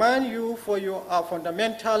to remind you for your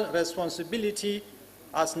fundamental responsibility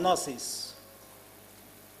as nurses.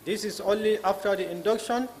 This is only after the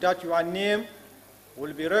induction that your name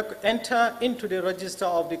will be entered into the register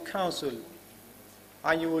of the council,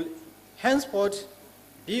 and you will henceforth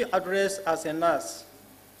be addressed as a nurse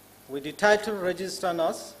with the title register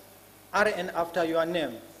nurse, RN after your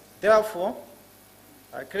name. Therefore,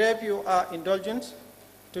 I crave you are indulgent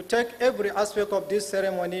to take every aspect of this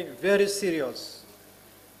ceremony very serious,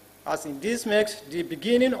 as in this makes the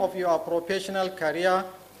beginning of your professional career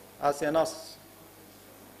as a nurse.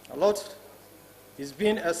 A lot is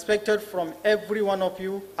being expected from every one of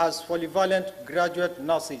you as polyvalent graduate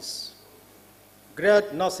nurses.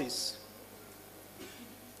 Grad nurses.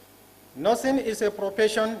 Nursing is a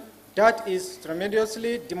profession that is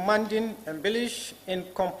tremendously demanding, embellished in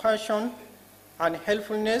compassion and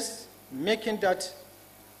helpfulness, meaning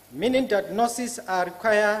that nurses are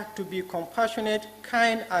required to be compassionate,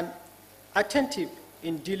 kind, and attentive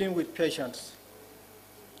in dealing with patients.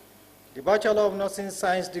 The Bachelor of Nursing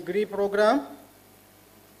Science degree program,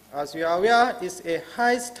 as you are aware, is a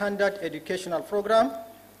high-standard educational program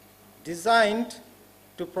designed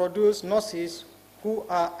to produce nurses who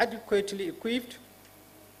are adequately equipped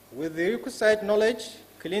with the requisite knowledge,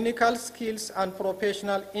 clinical skills, and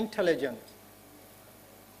professional intelligence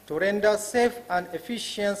to render safe and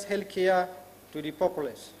efficient healthcare to the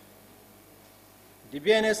populace. The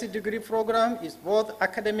BNSC degree program is both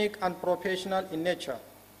academic and professional in nature,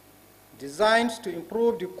 designed to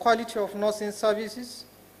improve the quality of nursing services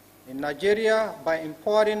in Nigeria by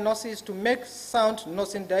empowering nurses to make sound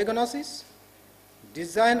nursing diagnosis,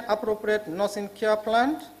 design appropriate nursing care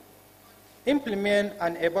plans, implement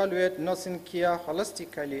and evaluate nursing care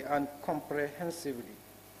holistically and comprehensively.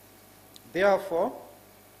 Therefore,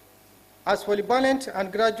 as polyvalent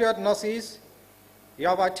and graduate nurses, you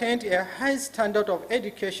have attained a high standard of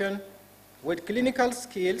education with clinical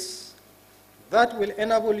skills that will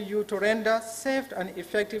enable you to render safe and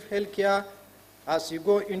effective healthcare as you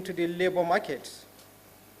go into the labor market.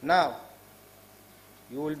 Now,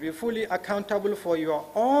 you will be fully accountable for your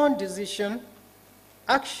own decision,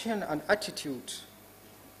 action, and attitude.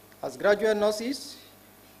 As graduate nurses,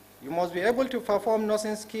 you must be able to perform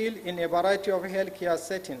nursing skill in a variety of healthcare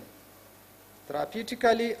settings,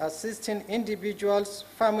 therapeutically assisting individuals,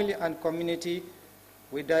 family, and community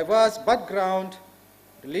with diverse background,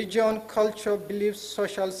 religion, culture, beliefs,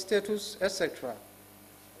 social status, etc.,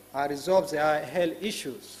 and resolve their health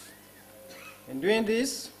issues. In doing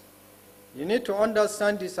this, you need to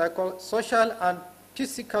understand the social and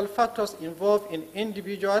physical factors involved in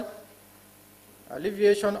individual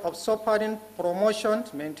alleviation of suffering, promotion,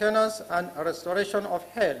 maintenance, and restoration of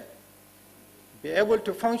health. Be able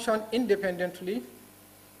to function independently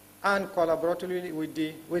and collaboratively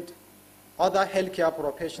with other healthcare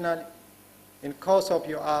professionals in course of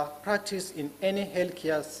your practice in any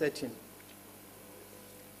healthcare setting.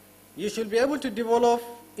 You should be able to develop,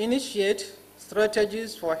 initiate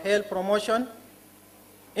strategies for health promotion,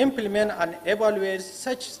 implement and evaluate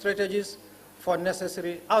such strategies for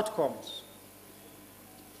necessary outcomes.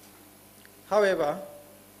 However,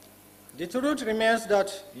 the truth remains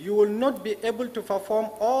that you will not be able to perform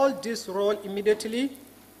all this role immediately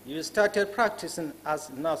you started practicing as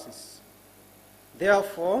nurses.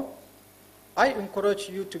 Therefore, I encourage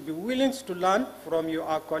you to be willing to learn from your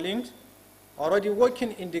colleagues already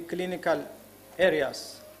working in the clinical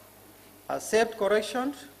areas, accept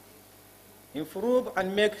corrections, improve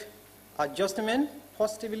and make adjustments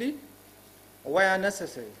positively where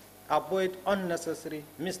necessary, avoid unnecessary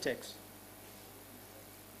mistakes.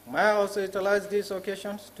 May I also utilize these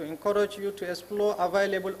occasions to encourage you to explore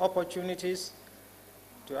available opportunities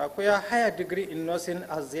to acquire a higher degree in nursing,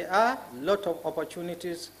 as there are a lot of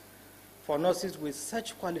opportunities for nurses with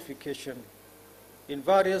such qualification in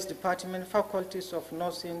various departments, faculties of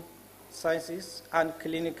nursing sciences, and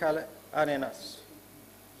clinical arenas.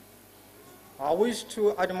 I wish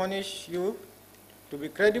to admonish you to be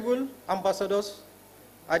credible ambassadors,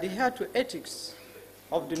 adhere to ethics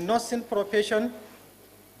of the nursing profession,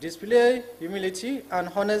 display humility and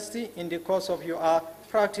honesty in the course of your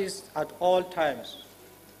practice at all times.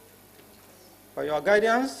 For your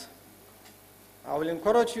guidance, I will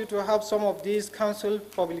encourage you to have some of these council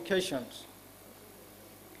publications.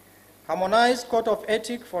 Harmonized Code of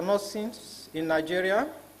Ethics for Nursing in Nigeria,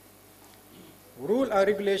 Rule and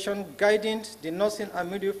Regulation Guiding the Nursing and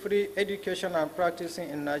Midwifery Education and Practicing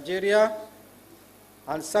in Nigeria,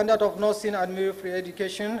 and Standard of Nursing and Midwifery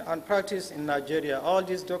Education and Practice in Nigeria. All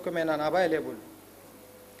these documents are available.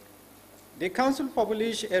 The Council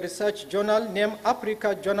published a research journal named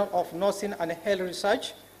Africa Journal of Nursing and Health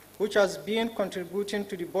Research, which has been contributing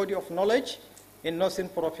to the body of knowledge in nursing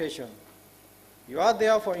profession. You are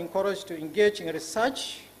therefore encouraged to engage in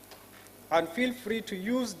research and feel free to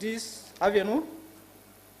use this avenue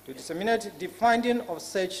to disseminate the finding of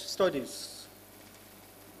such studies.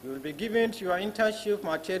 You will be given your internship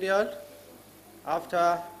material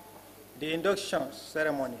after the induction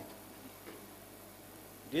ceremony.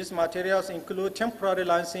 These materials include temporary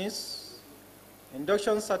license,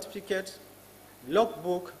 induction certificate,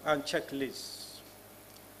 logbook, and checklist.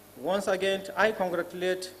 Once again, I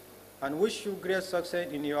congratulate and wish you great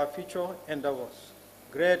success in your future endeavors.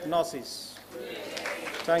 Great nurses.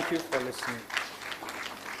 Thank you for listening.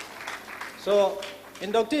 So,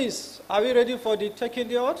 inductees, are we ready for the taking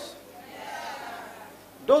the oath?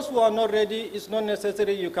 Those who are not ready, it's not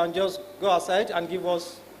necessary. You can just go aside and give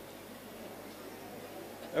us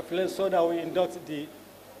a place so that we induct the.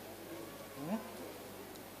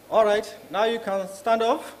 All right, now you can stand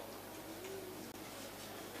up.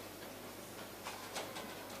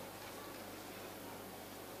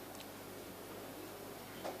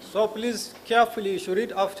 So please carefully, you should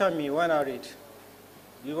read after me when I read.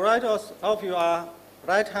 You write off your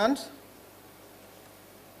right hand,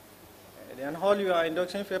 and then hold your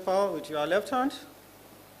induction paper with your left hand.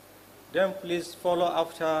 Then please follow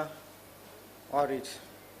after or read.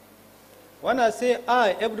 When I say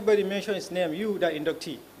I, everybody mention his name, you the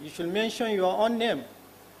inductee. You should mention your own name,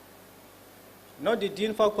 not the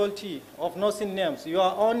Dean Faculty of Nursing names,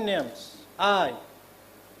 your own names. I,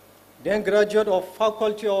 then graduate of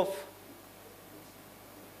Faculty of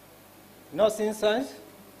Nursing Science,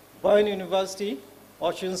 Bowen University,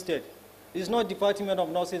 Ocean State. It's not Department of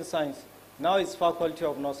Nursing Science. Now it's Faculty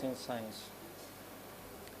of Nursing Science.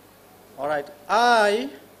 All right.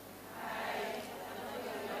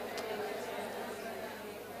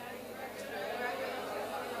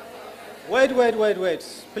 Wait,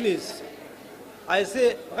 please.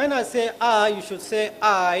 When I say I, you should say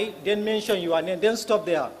I, then mention your name, then stop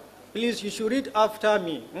there. Please, you should read after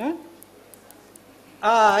me.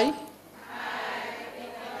 I,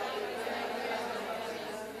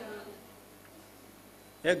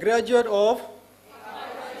 a graduate of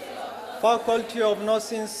Faculty of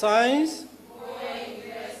Nursing Science,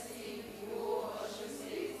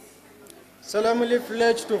 solemnly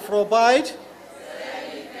pledge to provide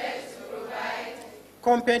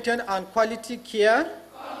competent and quality care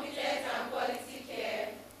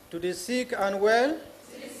to the sick and well,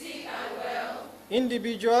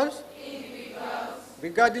 individuals,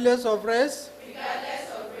 regardless of race,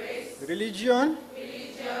 religion,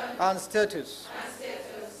 and status,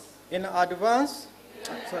 in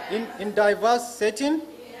diverse setting,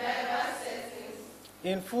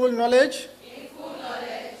 in full knowledge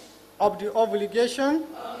of the obligation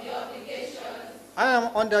I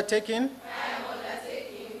am undertaking.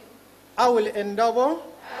 I will endeavor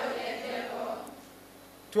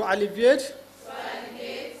to alleviate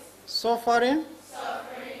suffering,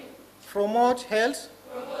 promote health,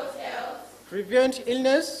 prevent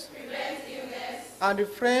illness, and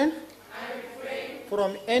refrain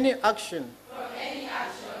from any action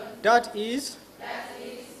that is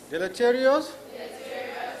deleterious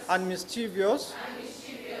and mischievous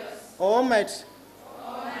or might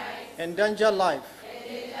endanger life.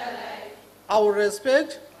 I will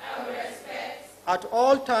respect at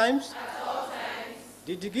all times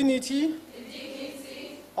the dignity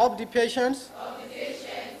of the patients,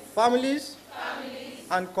 families,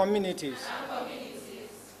 and communities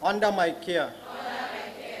under my care,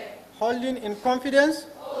 holding in confidence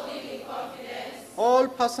all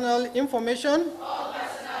personal information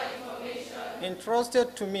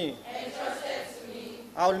entrusted to me.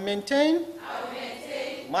 I will maintain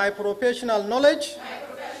my professional knowledge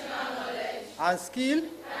and skill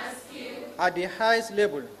at the highest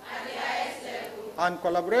level and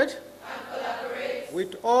collaborate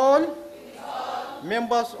with all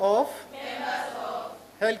members of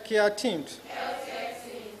healthcare teams.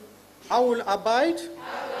 I will abide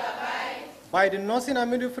by the Nursing and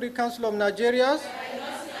Midwifery Council of Nigeria's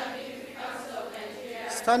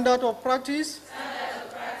standard of practice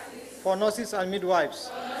for nurses and midwives.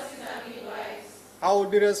 I will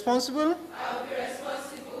be responsible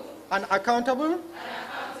and accountable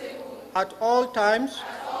at all times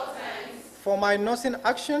for my nursing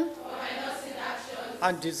action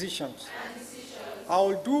and decisions. I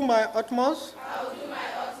will do my utmost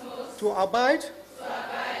to abide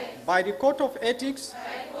by the code of ethics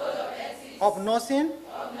of nursing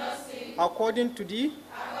according to the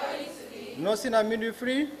Nursing and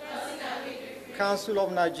Midwifery Council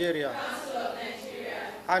of Nigeria,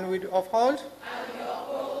 and will uphold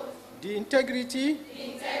the integrity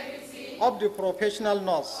of the professional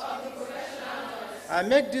nurse. I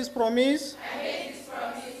make this promise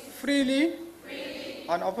freely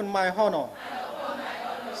and upon my honor.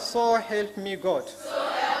 So help me God.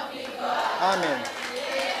 Amen.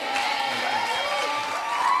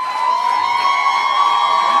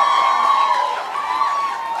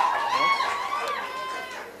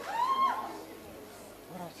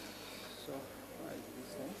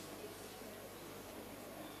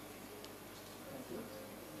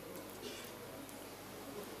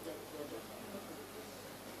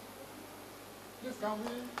 Can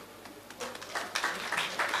we?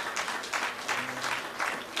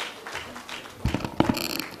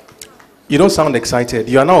 You don't sound excited.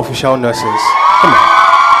 You are now official nurses. Come on.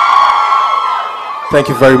 Thank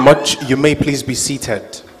you very much. You may please be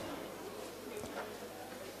seated.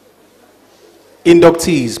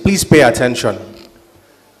 Inductees, please pay attention.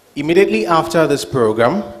 Immediately after this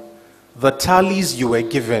program, the tallies you were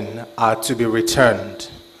given are to be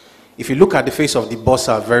returned. If you look at the face of the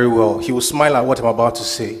bursar very well, he will smile at what I'm about to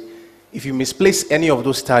say. If you misplace any of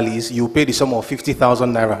those tallies, you will pay the sum of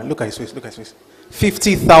 50,000 naira. Look at his face, look at his face.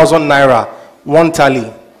 50,000 naira, one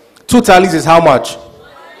tally. Two tallies is how much?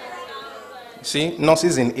 See,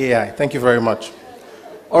 nurses in AI. Thank you very much.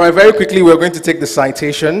 All right, very quickly, we're going to take the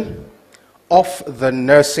citation of the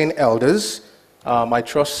nursing elders. I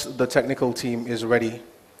trust the technical team is ready.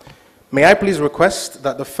 May I please request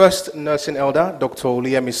that the first nursing elder, Dr.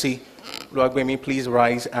 Oluyemisi Oluwagbemi, please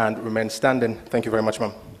rise and remain standing. Thank you very much,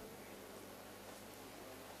 ma'am.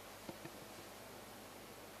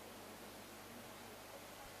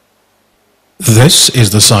 This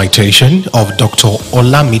is the citation of Dr.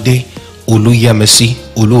 Olamide Oluyemisi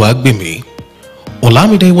Oluwagbemi.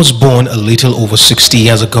 Olamide was born a little over 60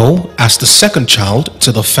 years ago as the second child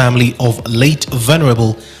to the family of late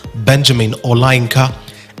Venerable Benjamin Olainka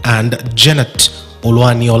and Janet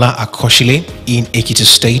Oluwaniola Akoshile in Ekiti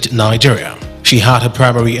State, Nigeria. She had her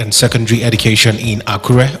primary and secondary education in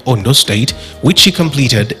Akure, Ondo State, which she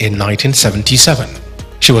completed in 1977.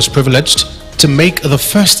 She was privileged to make the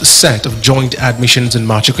first set of joint admissions and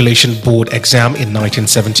matriculation board exam in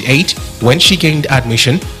 1978 when she gained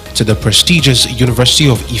admission to the prestigious University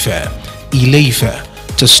of Ife,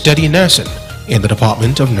 Ile-Ife, to study nursing in the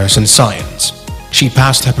Department of Nursing Science. She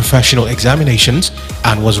passed her professional examinations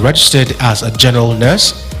and was registered as a general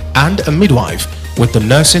nurse and a midwife with the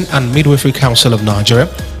Nursing and Midwifery Council of Nigeria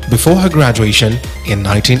before her graduation in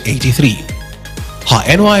 1983. Her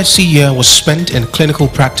NYSC year was spent in clinical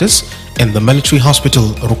practice in the military hospital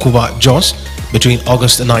Rukuba, Jos between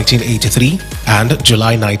August 1983 and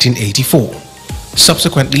July 1984.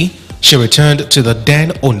 Subsequently, she returned to the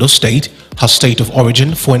then Ondo State, her state of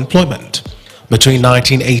origin, for employment. Between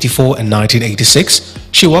 1984 and 1986,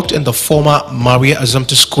 she worked in the former Maria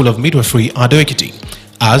Azumta School of Midwifery, Ado-Ekiti,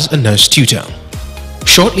 as a nurse tutor.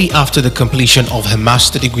 Shortly after the completion of her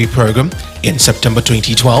master degree program in September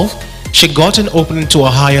 2012, she got an opening to a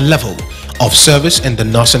higher level of service in the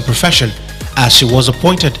nursing profession as she was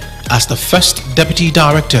appointed as the first Deputy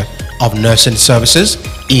Director of Nursing Services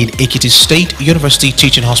in Ekiti State University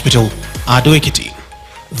Teaching Hospital, Ado-Ekiti.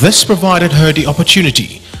 This provided her the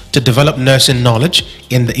opportunity to develop nursing knowledge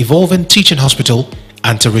in the evolving teaching hospital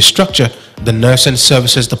and to restructure the Nursing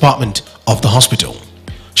Services Department of the hospital.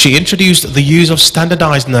 She introduced the use of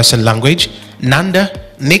standardized nursing language,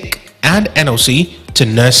 NANDA, NIC, and NOC to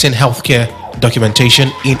nursing healthcare documentation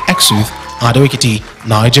in Exuth, Ado-Ekiti,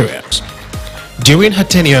 Nigeria. During her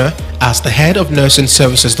tenure as the head of Nursing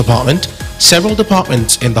Services Department, several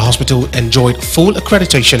departments in the hospital enjoyed full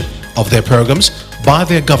accreditation of their programs by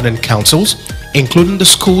their governing councils, including the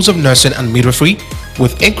schools of nursing and midwifery,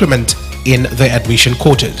 with increment in their admission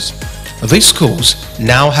quotas. These schools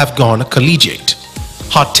now have gone collegiate.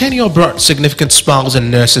 Her tenure brought significant smiles on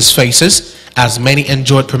nurses' faces as many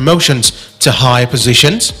enjoyed promotions to higher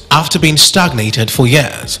positions after being stagnated for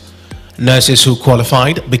years. Nurses who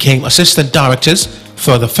qualified became assistant directors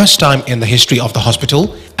for the first time in the history of the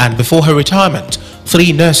hospital, and before her retirement,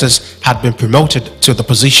 3 nurses had been promoted to the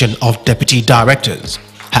position of deputy directors.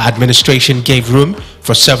 Her administration gave room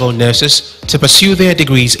for several nurses to pursue their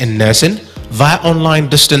degrees in nursing via online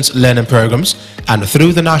distance learning programs and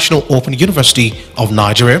through the National Open University of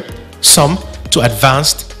Nigeria, some to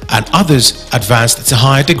advanced and others advanced to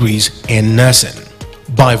higher degrees in nursing.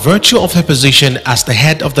 By virtue of her position as the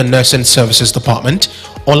head of the Nursing Services Department,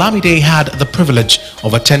 Olamide had the privilege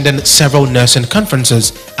of attending several nursing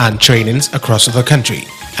conferences and trainings across the country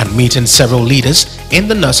and meeting several leaders in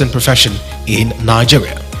the nursing profession in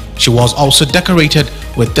Nigeria. She was also decorated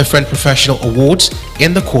with different professional awards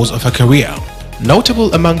in the course of her career.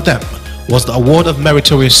 Notable among them was the Award of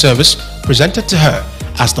Meritorious Service presented to her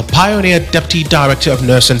as the Pioneer Deputy Director of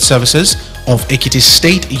Nursing Services of Ekiti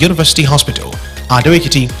State University Hospital,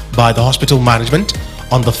 Ado-Ekiti, by the hospital management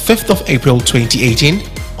on the 5th of April 2018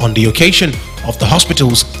 on the occasion of the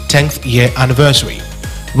hospital's 10th year anniversary.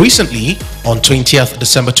 Recently, on 20th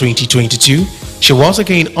December 2022, she was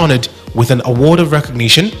again honored with an award of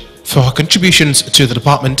recognition for her contributions to the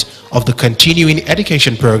Department of the Continuing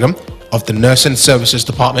Education Program of the Nursing Services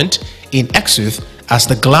Department in Exuth as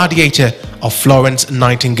the Gladiator of Florence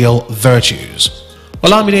Nightingale Virtues.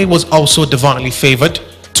 Olamide was also divinely favored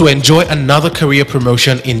to enjoy another career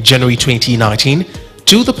promotion in January 2019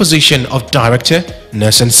 to the position of Director,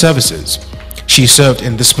 Nursing Services. She served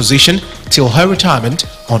in this position till her retirement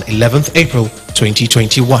on 11th April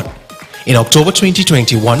 2021. In October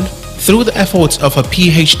 2021, through the efforts of her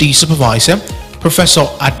PhD supervisor, Professor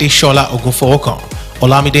Adeshola Ogunfowoko,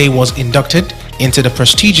 Olamide was inducted into the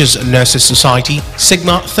prestigious Nurses Society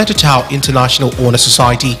Sigma Theta Tau International Honor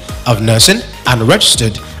Society of Nursing and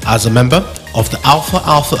registered as a member of the Alpha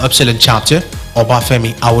Alpha Epsilon chapter of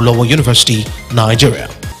Obafemi Awolowo University, Nigeria.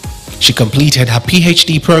 She completed her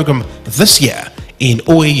PhD program this year in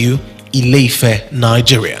OAU, Ile-Ife,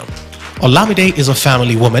 Nigeria. Olamide is a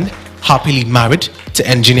family woman, happily married to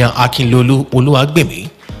engineer Akinlolu Oluwagbemi.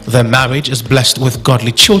 Their marriage is blessed with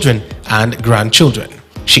godly children and grandchildren.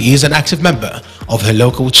 She is an active member of her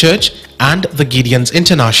local church and the Gideons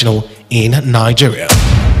International in Nigeria.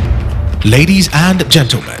 Ladies and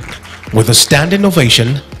gentlemen, with a standing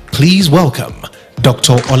ovation, please welcome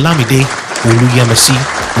Dr. Olamide Oluyemisi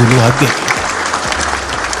Oluwagbemi.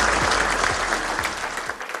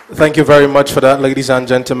 Thank you very much for that, ladies and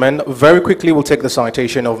gentlemen. Very quickly, we'll take the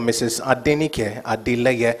citation of Mrs. Adenike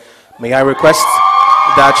Adeleye. May I request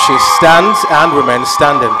that she stands and remains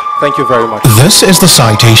standing. Thank you very much. This is the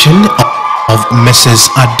citation of Mrs.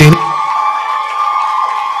 Adenike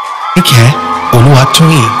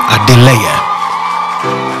Oluwatoyin Adeleye.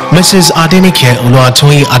 Mrs. Adenike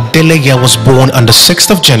Oluwatoyin Adeleye was born on the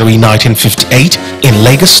 6th of January 1958 in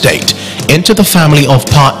Lagos State into the family of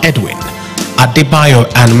Pa Edwin Adebayo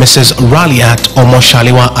and Mrs. Raliat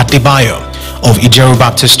Omoshaliwa Adebayo of Ijeru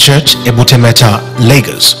Baptist Church, Ebutemeta,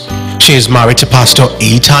 Lagos. She is married to Pastor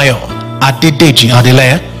Eitayo Adedeji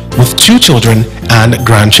Adeleye with 2 children and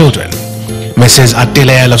grandchildren. Mrs.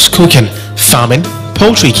 Adeleye loves cooking, farming,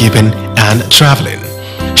 poultry keeping and traveling.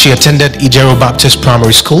 She attended Ijeru Baptist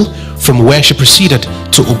Primary School, from where she proceeded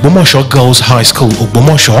to Ogbomosho Girls High School,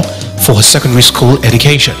 Ogbomosho, for her secondary school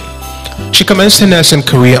education. She commenced her nursing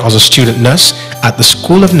career as a student nurse at the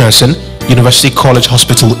School of Nursing, University College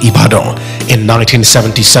Hospital, Ibadan in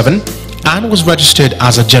 1977 and was registered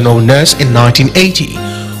as a general nurse in 1980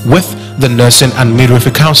 with the Nursing and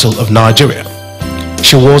Midwifery Council of Nigeria.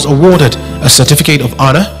 She was awarded a Certificate of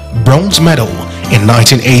Honor Bronze Medal in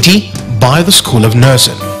 1980 by the School of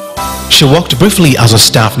Nursing. She worked briefly as a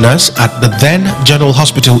staff nurse at the then General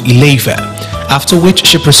Hospital Ile-Ife, after which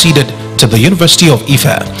she proceeded to the University of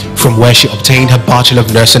Ife, from where she obtained her Bachelor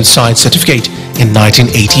of Nursing Science certificate in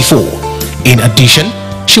 1984. In addition,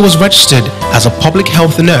 she was registered as a public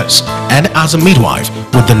health nurse and as a midwife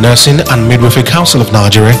with the Nursing and Midwifery Council of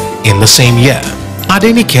Nigeria in the same year.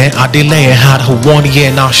 Adenike Adeleye had her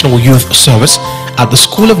 1-year National Youth Service at the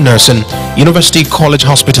School of Nursing, University College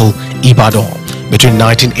Hospital, Ibadan between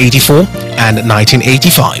 1984 and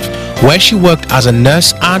 1985, where she worked as a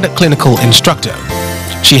nurse and a clinical instructor.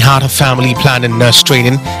 She had her family planning nurse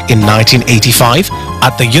training in 1985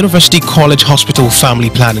 at the University College Hospital Family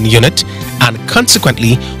Planning Unit and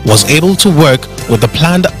consequently was able to work with the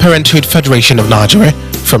Planned Parenthood Federation of Nigeria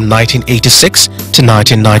from 1986 to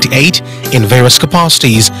 1998 in various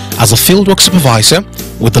capacities as a fieldwork supervisor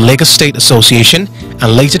with the Lagos State Association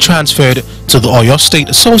and later transferred to the Oyo State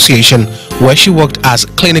Association, where she worked as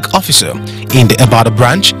clinic officer in the Ibadan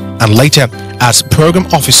branch and later as program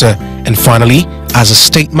officer and finally as a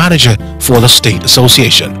state manager for the State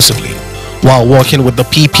Association. While working with the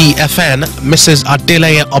PPFN, Mrs.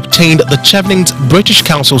 Adeleye obtained the Chevenings British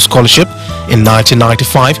Council Scholarship in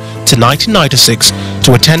 1995 to 1996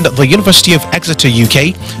 to attend the University of Exeter,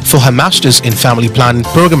 UK for her Masters in Family Planning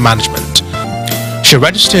Program Management. She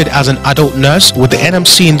registered as an adult nurse with the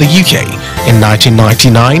NMC in the UK in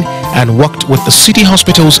 1999 and worked with the City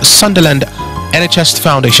Hospitals Sunderland NHS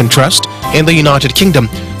Foundation Trust in the United Kingdom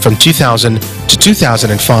from 2000 to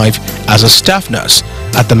 2005 as a staff nurse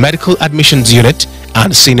at the Medical Admissions Unit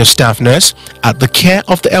and senior staff nurse at the Care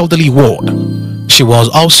of the Elderly Ward. She was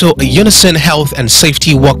also a Unison Health and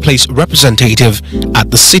Safety Workplace representative at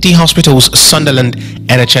the City Hospitals Sunderland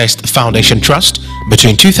NHS Foundation Trust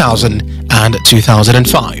between 2000 and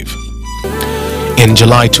 2005. In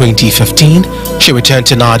July 2015, she returned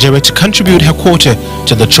to Nigeria to contribute her quota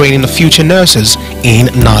to the training of future nurses in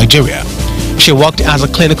Nigeria. She worked as a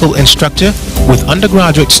clinical instructor with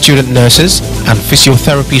undergraduate student nurses and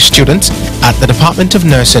physiotherapy students at the Department of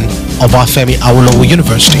Nursing of Obafemi Awolowo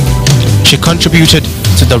University. She contributed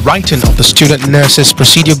to the writing of the Student Nurses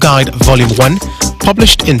Procedure Guide Volume 1,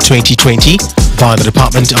 published in 2020 by the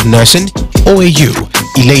Department of Nursing, OAU,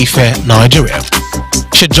 Ile-Ife, Nigeria.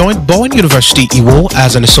 She joined Bowen University Iwo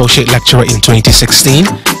as an associate lecturer in 2016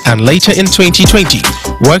 and later in 2020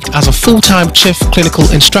 worked as a full-time chief clinical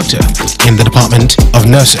instructor in the Department of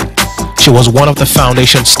Nursing. She was one of the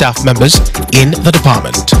foundation staff members in the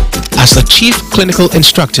department. As the chief clinical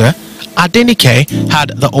instructor, Adenike had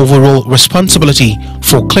the overall responsibility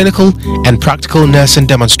for clinical and practical nursing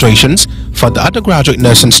demonstrations for the undergraduate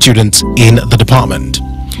nursing students in the department.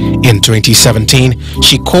 In 2017,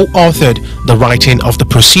 she co-authored the writing of the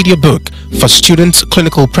procedure book for Students'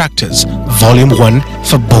 Clinical Practice, Volume 1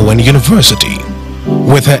 for Bowen University.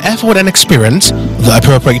 With her effort and experience, the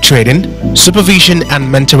appropriate training, supervision and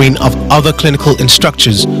mentoring of other clinical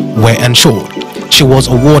instructors were ensured. She was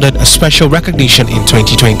awarded a special recognition in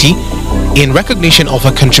 2020 in recognition of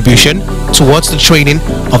her contribution towards the training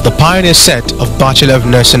of the pioneer set of Bachelor of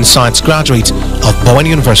Nursing Science graduates of Bowen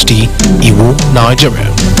University, Iwo, Nigeria.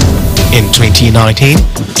 In 2019,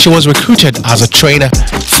 she was recruited as a trainer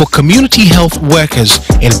for community health workers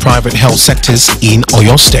in private health sectors in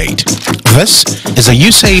Oyo State. This is a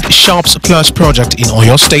USAID Sharps Plus project in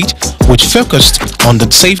Oyo State, which focused on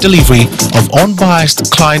the safe delivery of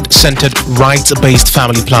unbiased, client-centered, rights-based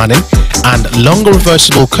family planning and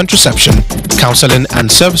longer-reversible contraception, counseling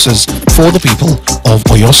and services for the people of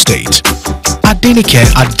Oyo State. Adenike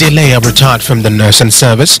Adeleye retired from the nursing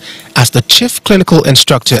service as the chief clinical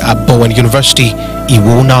instructor at Bowen University,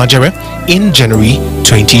 Iwo, Nigeria in January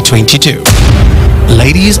 2022.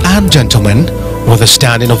 Ladies and gentlemen, with a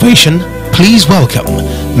standing ovation, please welcome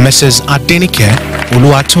Mrs. Adenike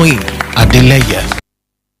Oluwatoyin Adeleye.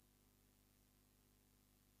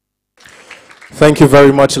 Thank you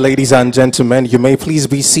very much, ladies and gentlemen. You may please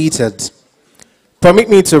be seated. Permit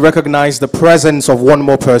me to recognize the presence of one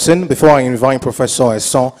more person before I invite Professor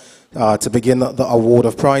Esson to begin the award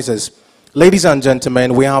of prizes. Ladies and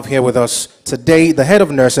gentlemen, we have here with us today the head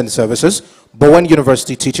of nursing services, Bowen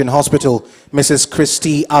University Teaching Hospital, Mrs.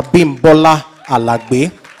 Christy Abimbola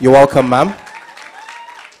Alagbe. You're welcome, ma'am.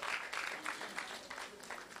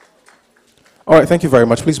 All right, thank you very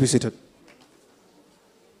much. Please be seated.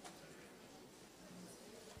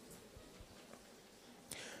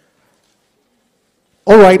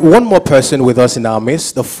 All right, one more person with us in our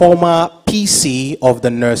midst, the former PC of the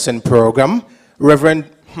nursing program, Reverend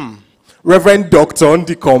Dr.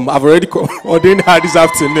 Ndicom. I've already ordained her this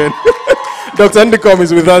afternoon. Dr. Ndicom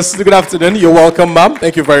is with us. Good afternoon. You're welcome, ma'am.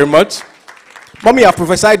 Thank you very much. Mommy, I've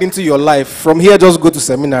prophesied into your life. From here, just go to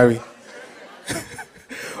seminary.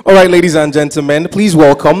 All right, ladies and gentlemen, please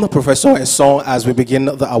welcome Professor Esson as we begin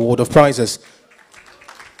the award of prizes.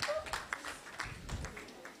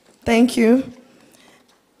 Thank you.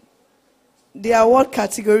 The award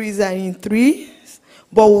categories are in 3,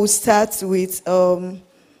 but we'll start with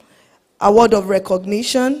award of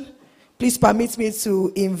recognition. Please permit me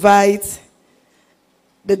to invite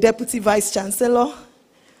the Deputy Vice Chancellor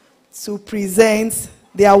to present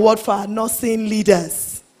the award for our nursing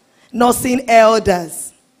leaders, nursing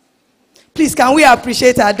elders. Please, can we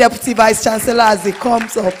appreciate our Deputy Vice Chancellor as he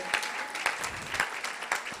comes up?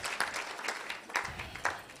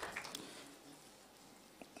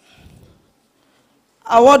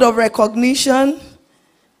 Award of recognition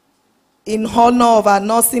in honor of our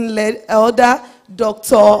nursing elder,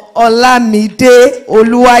 Dr. Olamide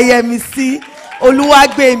Oluwayemisi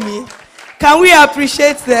Oluwagbemi. Can we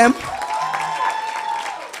appreciate them?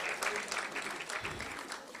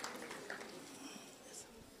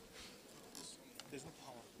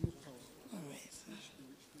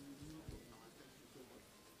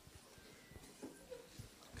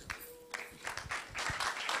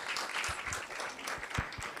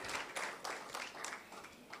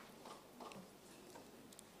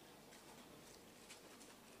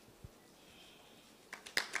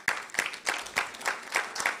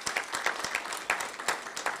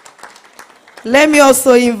 Let me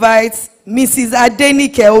also invite Mrs.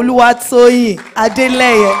 Adenike Oluwatoyin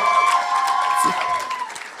Adeleye.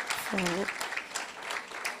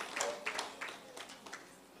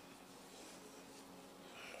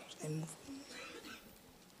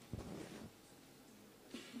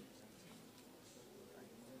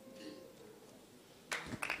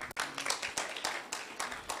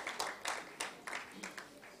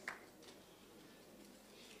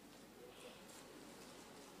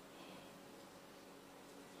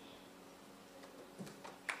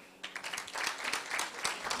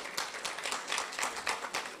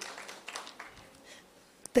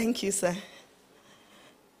 Thank you, sir.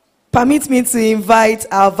 Permit me to invite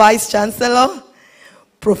our Vice Chancellor,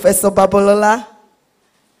 Professor Babalola,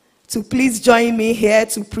 to please join me here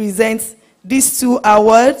to present these 2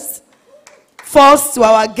 awards. First, to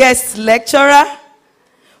our guest lecturer,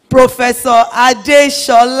 Professor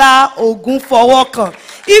Adeshola Ogunfowokan.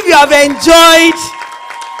 If you have enjoyed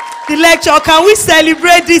the lecture, can we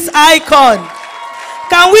celebrate this icon?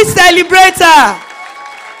 Can we celebrate her?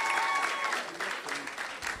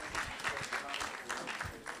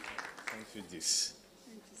 Thank you, this.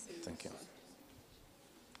 Thank you.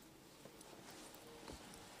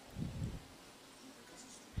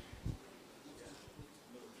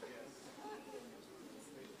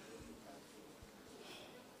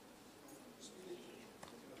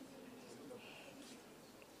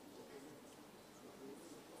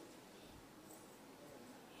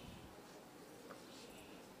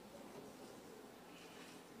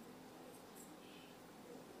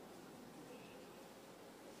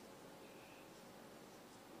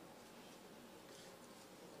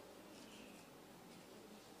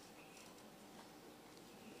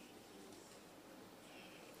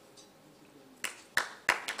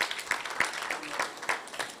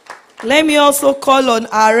 Let me also call on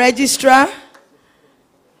our registrar,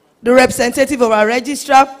 the representative of our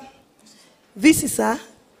registrar. This is her.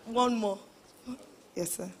 One more.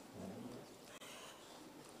 Yes, sir.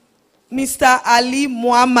 Mr. Ali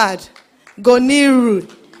Muhammad Goniri,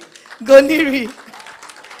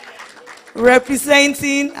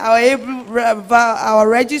 representing our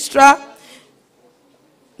registrar,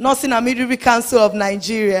 Nursing and Midwifery Council of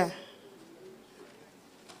Nigeria.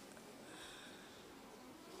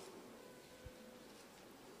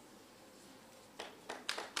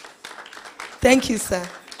 Thank you, sir.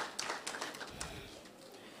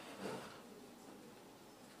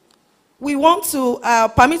 We want to,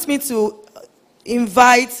 permit me to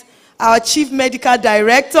invite our Chief Medical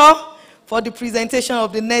Director for the presentation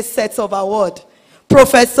of the next set of award,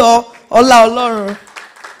 Professor Olaolorun.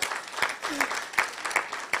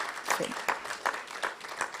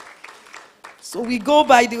 So we go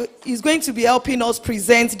by he's going to be helping us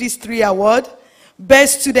present these 3 awards: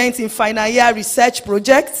 Best Student in Final Year Research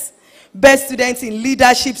Projects, Best Student in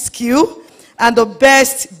Leadership Skill, and the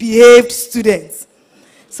Best Behaved Students.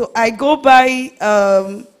 So I go by,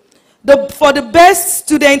 for the Best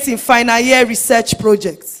Student in Final Year Research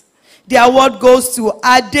Projects, the award goes to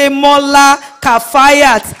Ademola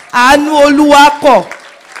Kafayat Anuoluwapo.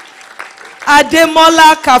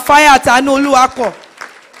 Ademola Kafayat Anuoluwapo.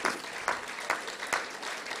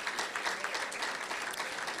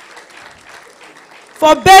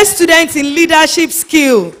 For Best Student in Leadership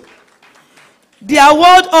Skill, the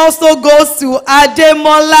award also goes to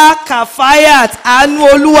Ademola Kafayat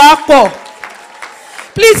Anuoluwapo.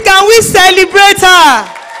 Please, can we celebrate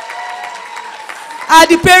her? Are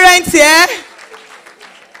the parents here?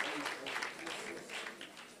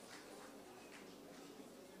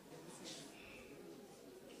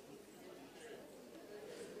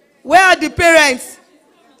 Where are the parents?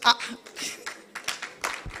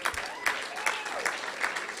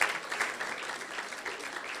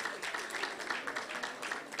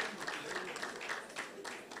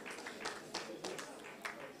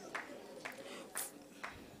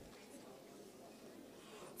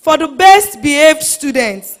 For the Best Behaved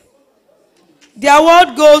Students, the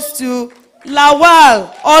award goes to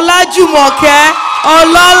Lawal Olajumoke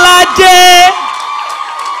Ololade,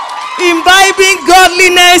 imbibing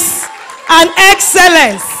godliness and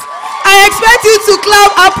excellence. I expect you to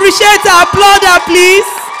clap, appreciate, applaud her,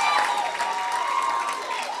 please.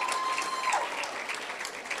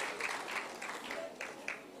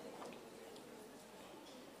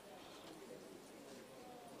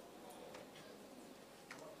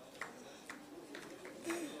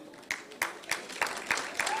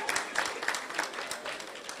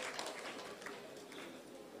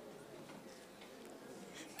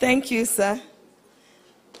 Thank you, sir.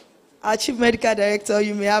 Our Chief Medical Director,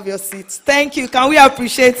 you may have your seats. Thank you. Can we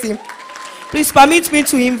appreciate him? Please permit me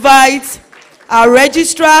to invite our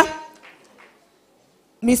registrar,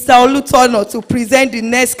 Mr. Olutono, to present the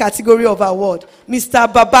next category of award.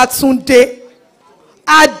 Mr. Babatunde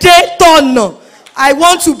Adetono. I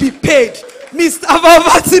want to be paid. Mr.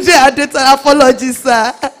 Babatunde Adetono. Apologies,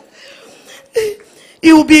 sir.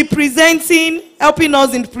 He will be helping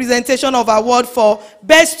us in the presentation of award for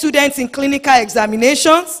Best Students in Clinical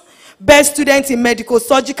Examinations, Best Students in Medical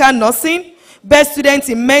Surgical Nursing, Best Students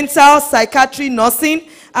in Mental Psychiatry Nursing,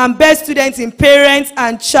 and Best Students in Parent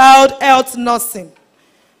and Child Health Nursing.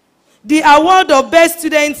 The award of Best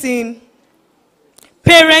Students in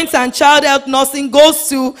Parent and Child Health Nursing goes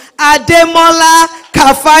to Ademola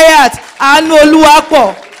Kafayat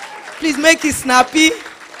Anuoluwapo. Please make it snappy.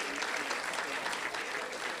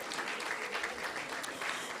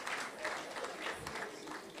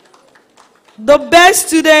 The Best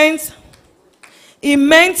Student In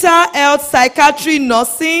mental health psychiatry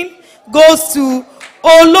nursing goes to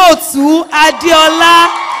Olotu Adeola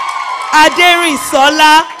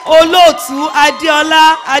Aderinsola. Olotu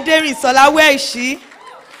Adeola Aderinsola, where is she?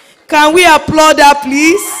 Can we applaud her,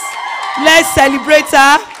 please? Let's celebrate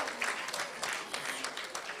her.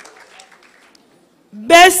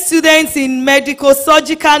 Best students in medical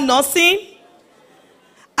surgical nursing,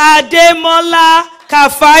 Ademola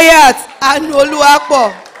Kafayat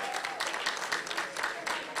Anoluapo.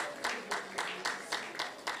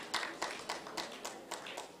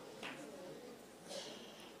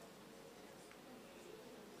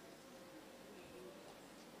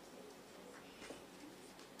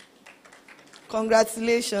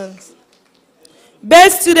 Congratulations.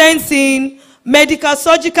 Best students in medical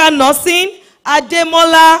surgical nursing,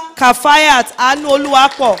 Ademola Kafayat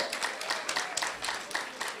Anoluapo.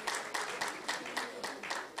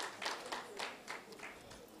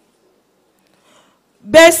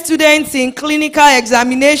 Best students in clinical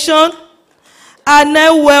examination,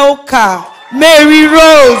 Anewelka Mary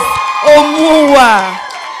Rose Omuwa.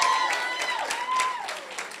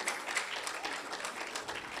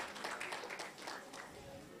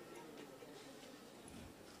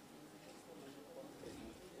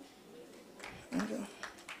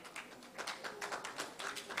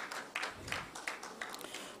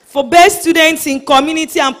 For best students in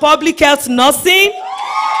community and public health nursing,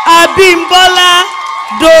 Abimbola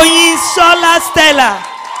Doyinsola Stella.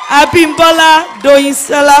 Abimbola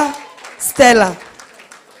Doyinsola Stella.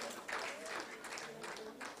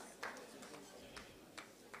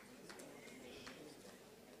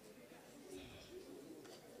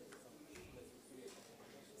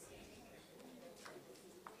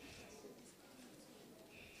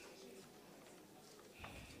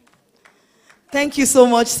 Thank you so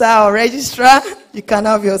much, sir. Our registrar, you can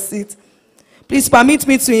have your seat. Please permit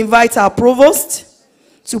me to invite our provost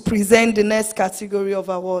to present the next category of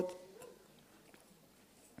award.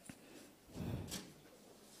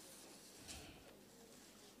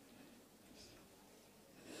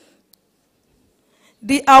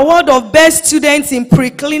 The award of Best Students in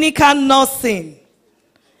Preclinical Nursing.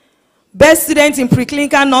 Best Students in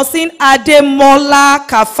Preclinical Nursing, Ademola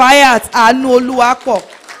Kafayat Anoluapo.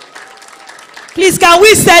 Please, can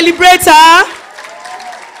we celebrate her?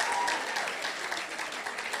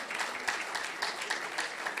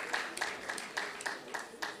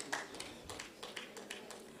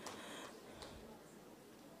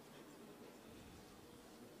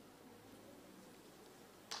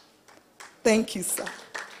 Thank you, sir.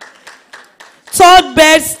 Third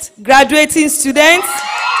best graduating student,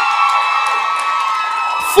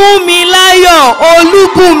 Fumilayo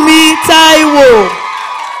Olubumi Taiwo.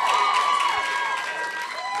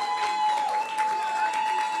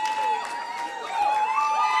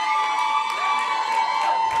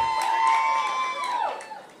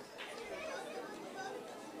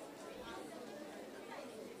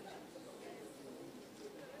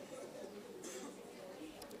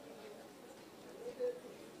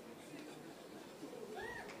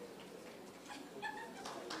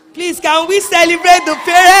 Please, can we celebrate the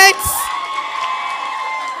parents?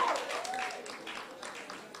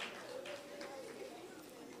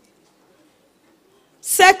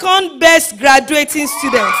 Second best graduating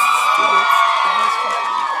students.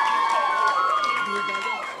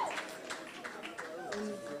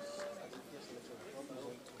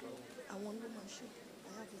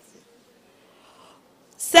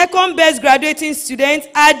 Second best graduating student,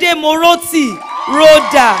 Ademoroti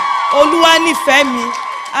Rhoda Oluwanifemi.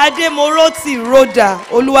 Ademoroti Rhoda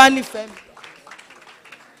Oluwanifemi.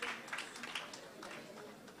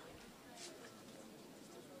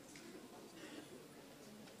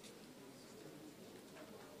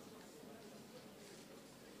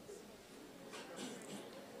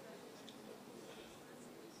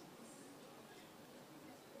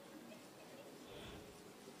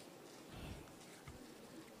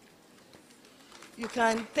 You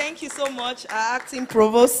can, thank you so much, our acting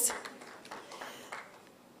provost.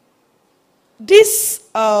 This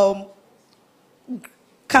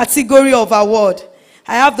category of award,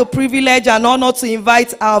 I have the privilege and honor to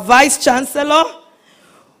invite our Vice Chancellor,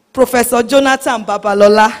 Professor Jonathan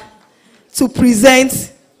Babalola, to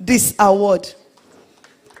present this award.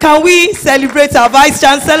 Can we celebrate our Vice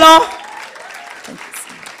Chancellor?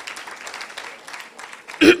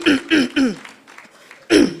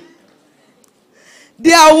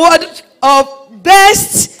 The award of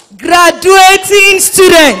Best Graduating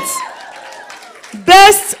Students.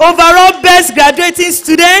 Best overall best graduating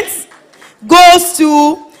students goes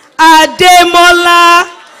to Ademola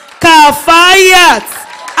Kafayat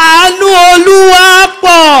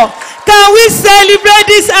Anoluapo. Can Can we celebrate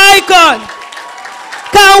this icon?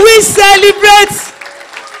 Can we celebrate?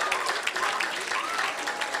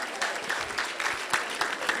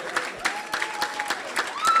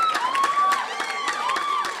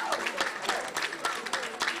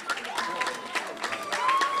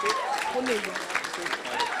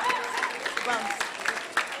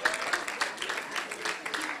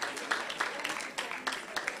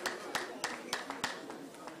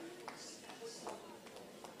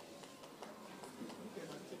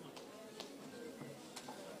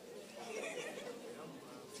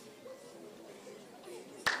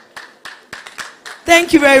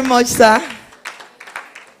 Thank you very much, sir.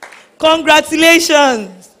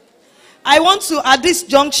 Congratulations. I want to, at this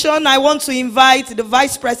junction, I want to invite the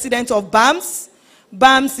Vice President of BAMS.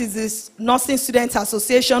 BAMS is the Nursing Students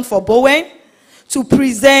Association for Bowen, to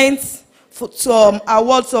present some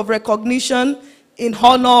awards of recognition in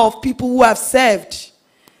honor of people who have served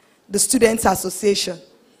the Students Association.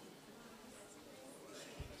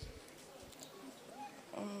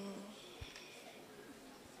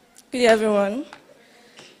 Good everyone.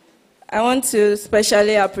 I want to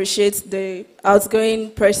especially appreciate the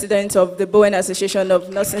outgoing president of the Bowen Association of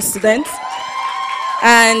Nursing Students.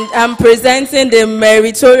 And I'm presenting the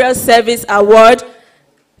Meritorious Service Award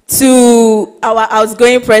to our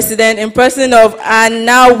outgoing president in person of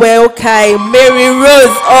Anna Welkai Mary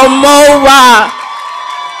Rose Omowa.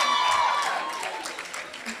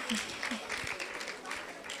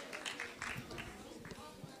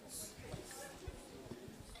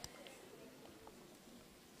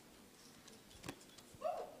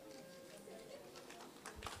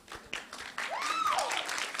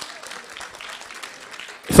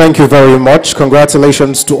 Thank you very much.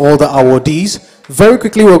 Congratulations to all the awardees. Very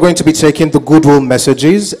quickly, we're going to be taking the goodwill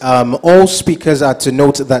messages. All speakers are to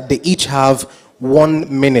note that they each have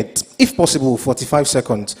 1 minute, if possible, 45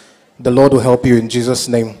 seconds. The Lord will help you in Jesus'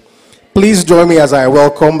 name. Please join me as I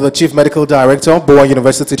welcome the Chief Medical Director, Bowen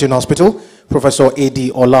University Teaching Hospital, Professor A.D.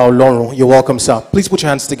 Olaolorun. You're welcome, sir. Please put your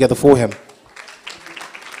hands together for him.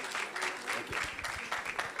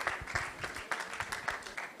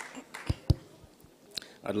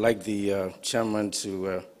 I'd like the chairman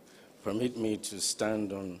to permit me to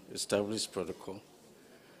stand on established protocol.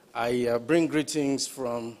 I bring greetings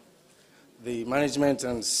from the management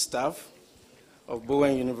and staff of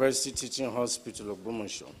Bowen University Teaching Hospital of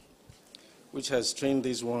Ogbomoso, which has trained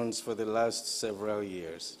these ones for the last several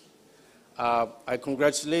years. I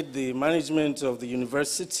congratulate the management of the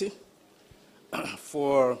university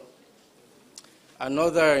for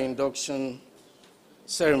another induction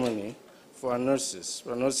ceremony for our nurses, for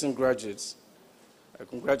our nursing graduates. I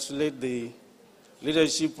congratulate the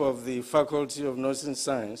leadership of the Faculty of Nursing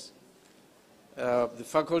Science, the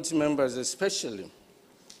faculty members especially,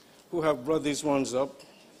 who have brought these ones up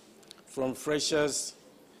from freshers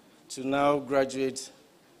to now graduate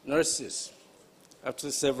nurses after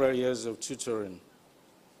several years of tutoring.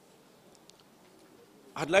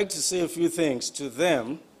 I'd like to say a few things to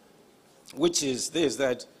them, which is this,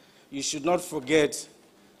 that you should not forget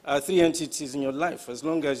 3 entities in your life as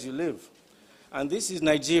long as you live. And this is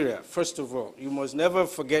Nigeria, first of all. You must never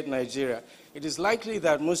forget Nigeria. It is likely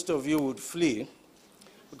that most of you would flee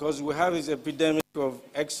because we have this epidemic of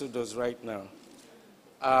exodus right now.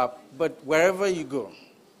 But wherever you go,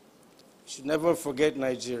 you should never forget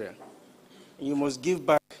Nigeria. And you must give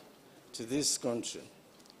back to this country.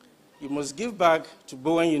 You must give back to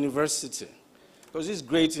Bowen University because this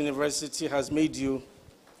great university has made you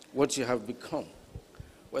what you have become.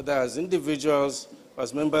 Whether as individuals or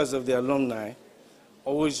as members of the alumni,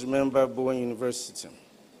 always remember Bowen University.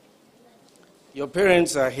 Your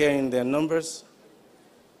parents are here in their numbers.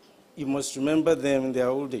 You must remember them in their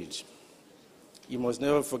old age. You must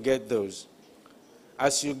never forget those.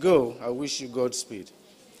 As you go, I wish you Godspeed.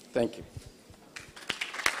 Thank you.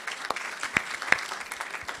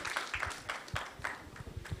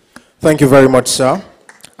 Thank you very much, sir.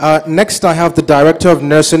 Next, I have the Director of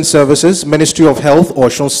Nursing Services, Ministry of Health,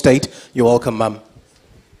 Osun State. You're welcome, ma'am.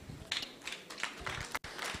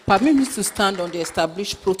 Permit me to stand on the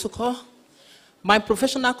established protocol. My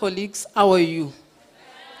professional colleagues, how are you?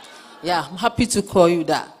 Yeah, I'm happy to call you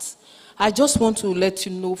that. I just want to let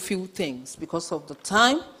you know a few things because of the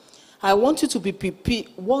time. I want you to be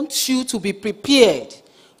prepared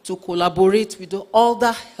to collaborate with the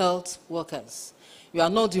other health workers. You are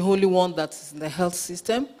not the only one that is in the health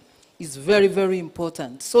system. It's very, very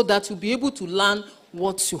important so that you'll be able to learn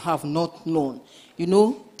what you have not known. You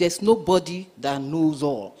know, there's nobody that knows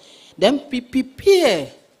all. Then be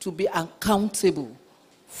prepared to be accountable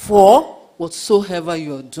for whatsoever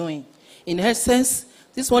you're doing. In essence,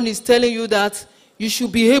 this one is telling you that You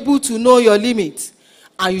should be able to know your limits,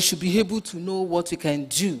 and you should be able to know what you can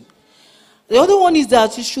do. The other one is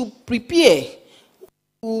that you should prepare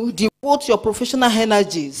to devote your professional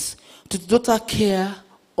energies to total care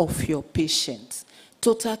of your patients.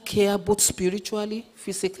 Total care, both spiritually,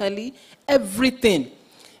 physically, everything.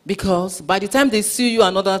 Because by the time they see you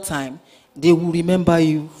another time, they will remember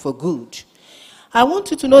you for good. I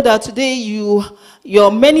want you to know that today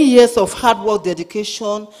your many years of hard work,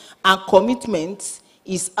 dedication, and commitment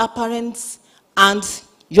is apparent, and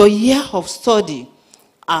your year of study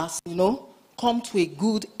has, come to a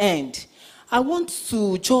good end. I want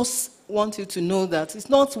you to know that it's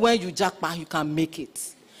not when you jackpot you can make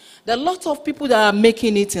it. There are lots of people that are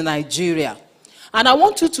making it in Nigeria. And I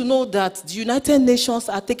want you to know that the United Nations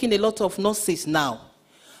are taking a lot of nurses now.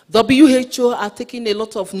 WHO are taking a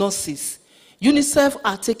lot of nurses. UNICEF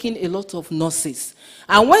are taking a lot of nurses.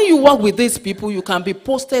 And when you work with these people, you can be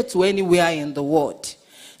posted to anywhere in the world.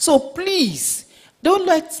 So please, don't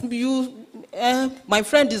let you, my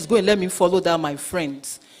friend is going, let me follow that, my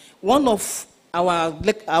friends. One of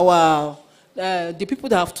the people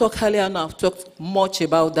that have talked earlier and have talked much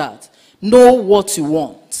about that. Know what you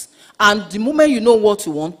want. And the moment you know what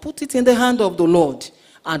you want, put it in the hand of the Lord,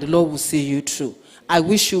 and the Lord will see you through. I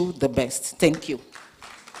wish you the best. Thank you.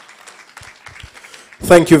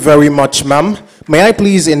 Thank you very much, ma'am. May I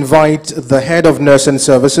please invite the head of nursing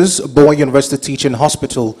services, Bowen University Teaching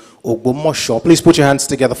Hospital, Ogbomoso. Please put your hands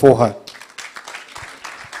together for her.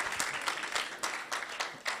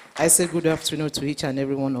 I say good afternoon to each and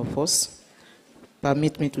every one of us.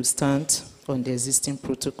 Permit me to stand on the existing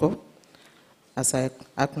protocol as I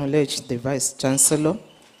acknowledge the Vice Chancellor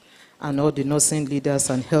and all the nursing leaders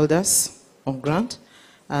and elders on ground,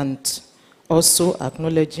 and also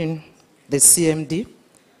acknowledging the CMD,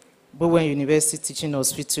 Bowen University Teaching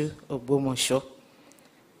Hospital of Ogbomoso.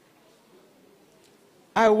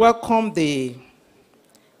 I welcome the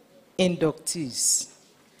inductees,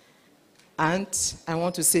 and I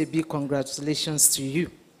want to say a big congratulations to you.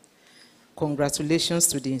 Congratulations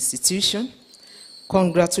to the institution.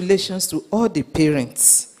 Congratulations to all the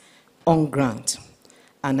parents on ground.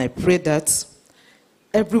 And I pray that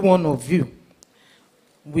every one of you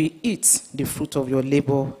will eat the fruit of your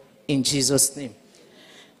labor in Jesus' name.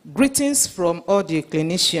 Greetings from all the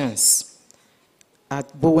clinicians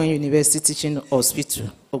at Bowen University Teaching Hospital,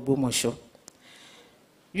 Ogbomoso.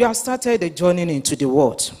 You have started a journey into the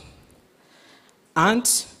world,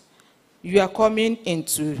 and you are coming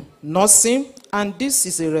into nursing, and this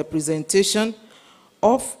is a representation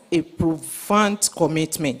of a profound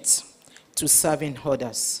commitment to serving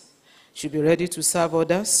others. You should be ready to serve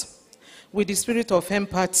others with the spirit of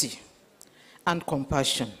empathy and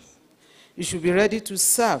compassion. You should be ready to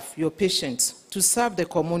serve your patients, to serve the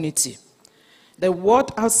community. The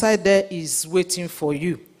world outside there is waiting for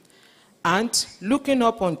you and looking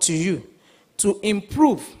up unto you to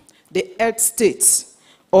improve the health state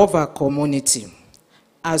of our community.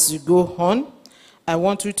 As you go on, I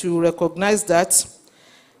want you to recognize that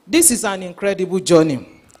this is an incredible journey.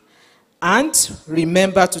 And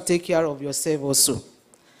remember to take care of yourself also.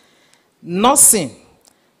 Nursing,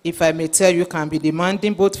 if I may tell you, can be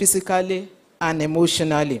demanding both physically and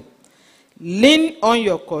emotionally. Lean on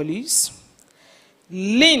your colleagues.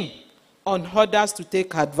 Lean on others to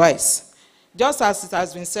take advice. Just as it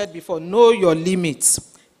has been said before, know your limits.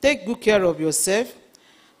 Take good care of yourself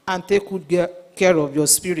and take good care of your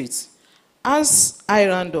spirit. As I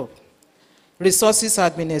round up, resources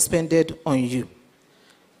have been expended on you.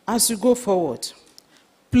 As you go forward,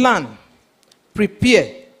 plan,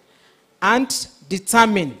 prepare, and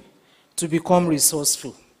determine to become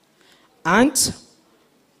resourceful. And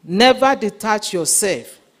never detach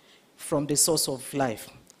yourself from the source of life.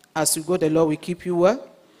 As you go, the Lord will keep you well.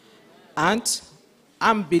 And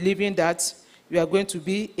I'm believing that you are going to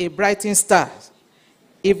be a brighting star,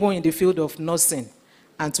 even in the field of nursing,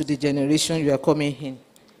 and to the generation you are coming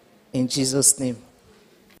in Jesus' name.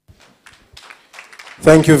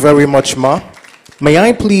 Thank you very much, Ma. May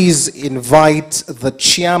I please invite the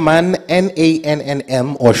chairman,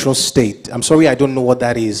 NANNM, Osun State. I'm sorry, I don't know what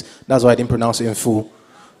that is. That's why I didn't pronounce it in full.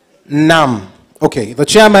 NAM. Okay, the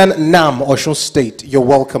chairman, NAM, Osun State. You're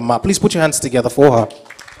welcome, Ma. Please put your hands together for her.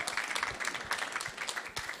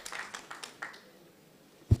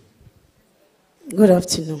 Good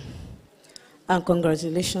afternoon, and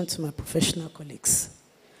congratulations to my professional colleagues.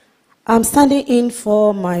 I'm standing in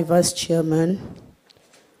for my vice chairman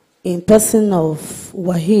in person of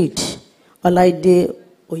Wahid Olaide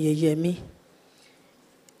Oyeyemi.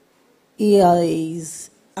 He is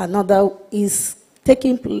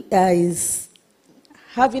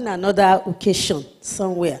having another occasion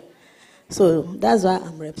somewhere. So that's why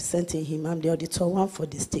I'm representing him. I'm the auditor one for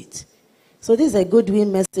the state. So this is a goodwill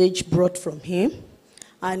message brought from him,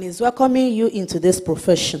 and he's welcoming you into this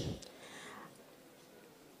profession.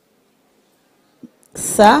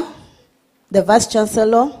 Sir, the Vice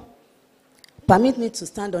Chancellor, permit me to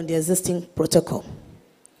stand on the existing protocol.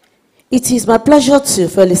 It is my pleasure to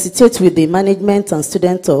felicitate with the management and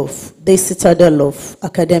students of the Citadel of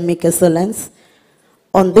Academic Excellence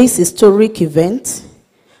on this historic event,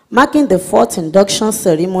 marking the 4th induction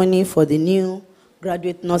ceremony for the new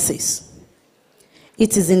graduate nurses.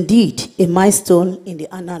 It is indeed a milestone in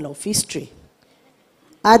the annal of history.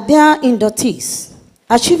 At their inductees,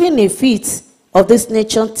 achieving a feat of this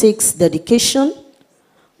nature takes dedication,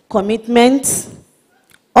 commitment,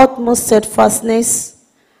 utmost steadfastness.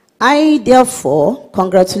 I therefore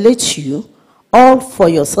congratulate you all for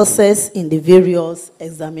your success in the various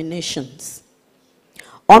examinations.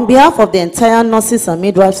 On behalf of the entire nurses and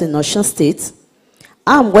midwives in Osun State,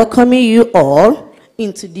 I am welcoming you all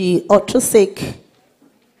into the ultra-sec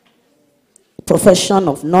profession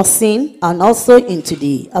of nursing and also into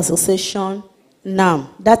the association NAM,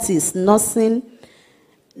 that is Nursing,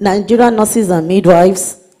 Nigerian Nurses and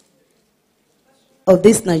Midwives of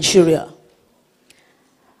this Nigeria.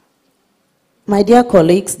 My dear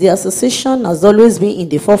colleagues, the association has always been in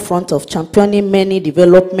the forefront of championing many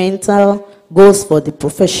developmental goals for the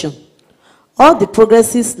profession. All the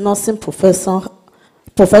progresses nursing profession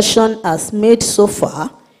has made so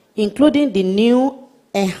far, including the new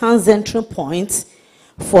enhanced entry points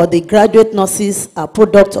for the graduate nurses, are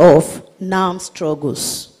product of NAM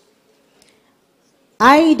struggles.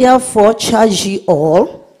 I therefore charge you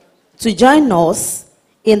all to join us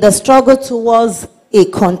in the struggle towards a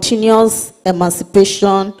continuous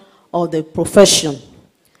emancipation of the profession.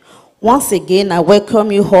 Once again, I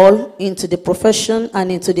welcome you all into the profession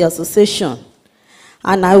and into the association.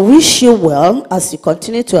 And I wish you well as you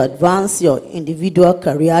continue to advance your individual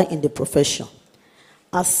career in the profession.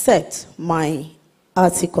 Accept my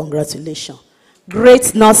hearty congratulations.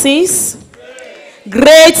 Great nurses,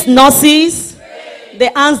 great nurses,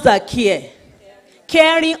 the hands that care.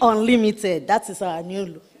 Caring Unlimited, that is our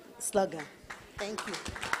new slogan. Thank you.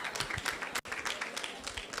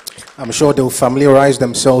 I'm sure they'll familiarize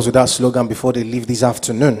themselves with that slogan before they leave this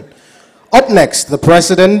afternoon. Up next, the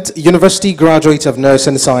President, University Graduate of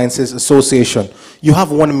Nursing Sciences Association. You have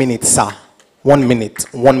 1 minute, sir. 1 minute.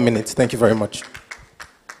 1 minute. Thank you very much.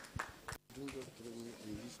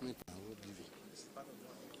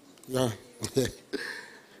 Yeah.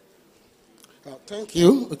 Thank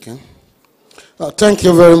you. Okay. Thank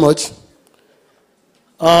you very much.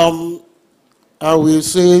 I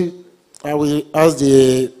will ask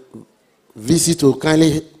the VC to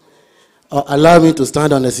kindly allow me to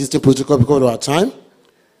stand on the existing protocol because of our time.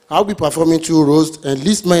 I'll be performing 2 roles,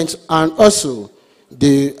 enlistment and also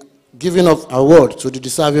the giving of award to the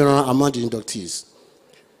deserving among the inductees.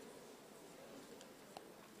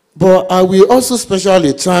 But I will also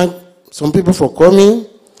specially thank some people for coming.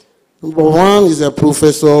 Number 1 is a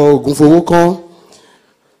Professor Gunfowokon.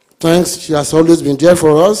 Thanks, she has always been there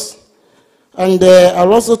for us. And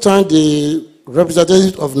I'll also thank the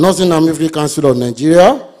representative of Nursing and Midwifery Council of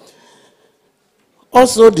Nigeria,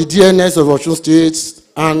 also the DNS of Osun State,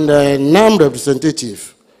 and NAM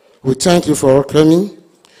representative. We thank you for coming.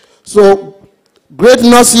 So, great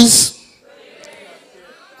nurses.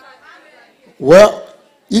 Well,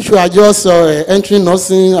 if you are just entering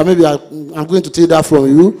nursing, or maybe I'm going to take that from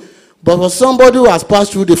you, but for somebody who has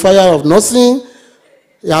passed through the fire of nursing,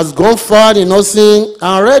 he has gone far in nursing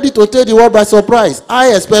and ready to take the world by surprise,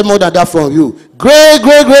 I expect more than that from you. Great,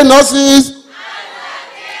 great, great nurses.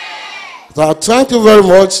 So thank you very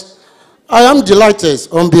much. I am delighted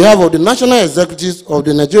on behalf of the National Executives of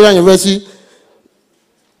the Nigerian University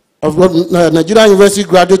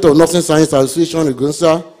Graduate of Nursing Science Association,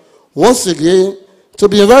 Ugunsa, once again to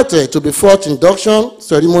be invited to the 4th induction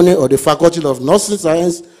ceremony of the Faculty of Nursing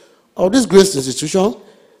Science of this great institution.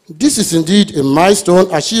 This is indeed a milestone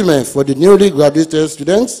achievement for the newly graduated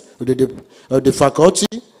students of the faculty.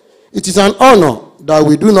 It is an honor that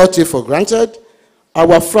we do not take for granted.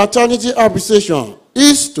 Our fraternity appreciation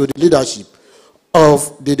is to the leadership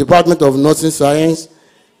of the Department of Nursing Science,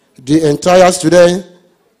 the entire student,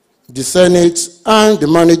 the Senate, and the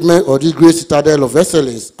management of this great citadel of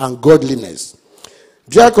excellence and godliness.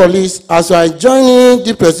 Dear colleagues, as you are joining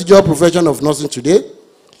the prestigious profession of nursing today,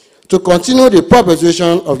 to continue the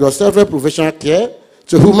perpetuation of your several professional care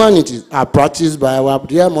to humanity are practiced by our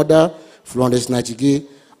dear mother, Florence Nightingale,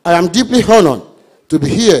 I am deeply honored to be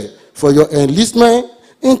here for your enlistment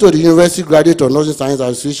into the University Graduate of Nursing Science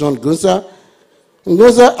Association, Gunsa.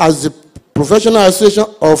 Gunsa, as the Professional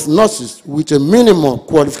Association of Nurses with a minimum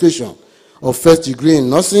qualification of first degree in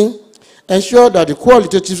nursing. Ensure that the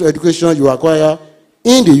qualitative education you acquire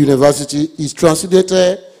in the university is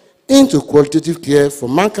translated into qualitative care for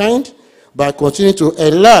mankind by continuing to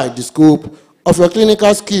enlarge the scope of your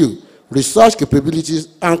clinical skill, research capabilities,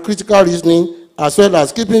 and critical reasoning, as well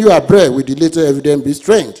as keeping you abreast with the latest evidence-based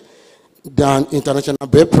trends than international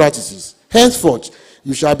best practices. Henceforth,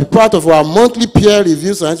 you shall be part of our monthly peer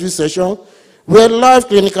review scientific session where live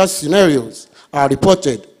clinical scenarios are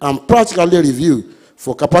reported and practically reviewed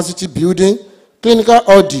for capacity building, clinical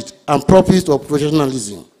audit, and purpose of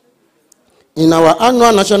professionalism. In our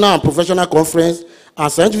annual national and professional conference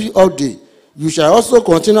and scientific update, you shall also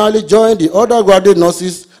continually join the other graduate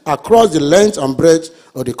nurses across the length and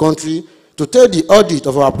breadth of the country to take the audit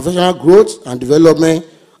of our professional growth and development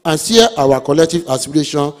and share our collective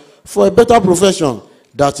aspiration for a better profession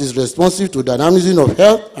that is responsive to dynamism of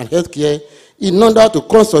health and healthcare in order to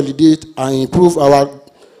consolidate and improve on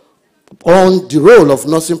the role of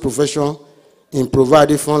nursing profession in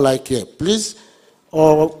providing frontline care. Please,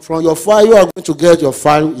 from your file, you are going to get your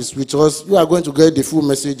file is with us. You are going to get the full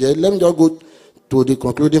message here. Let me just go to the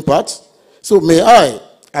concluding part. So may I,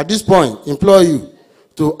 at this point, implore you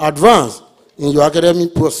to advance in your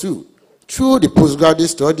academic pursuit through the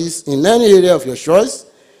postgraduate studies in any area of your choice,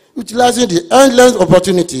 utilizing the endless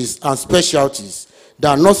opportunities and specialties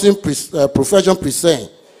that nursing profession presents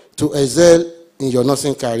to excel in your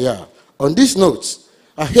nursing career. On this note,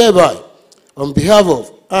 I hereby, on behalf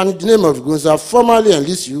of and in the name of Gunza, formally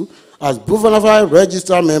enlist you as bona fide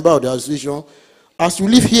registered member of the association as you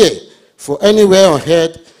live here for anywhere on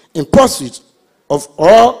earth in pursuit of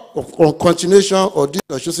on continuation of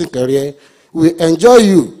this chosen career. We enjoy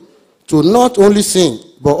you to not only sing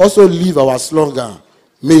but also live our slogan,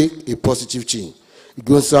 make a positive change.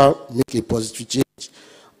 Gunza, make a positive change.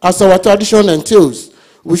 As our tradition entails,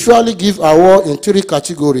 we surely give award in 3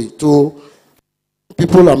 categories to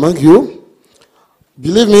people among you.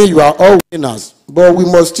 Believe me, you are all winners, but we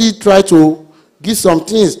must still try to give some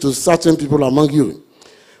things to certain people among you.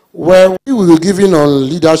 Well, we will be giving on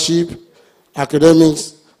leadership,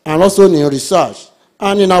 academics, and also in research.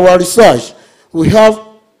 And in our research, we have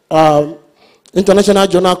international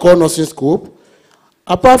journal called Nursing Scope.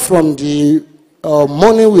 Apart from the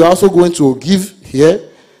money we are also going to give here,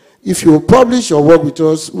 if you publish your work with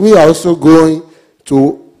us, we are also going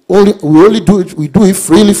to we do it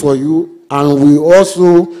freely for you, and we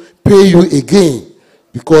also pay you again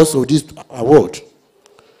because of this award.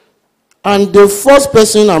 And the first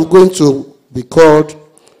person I'm going to be called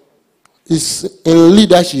is in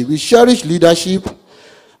leadership. We cherish leadership,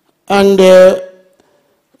 and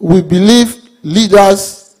we believe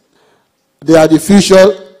leaders, they are the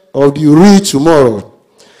future of the real tomorrow.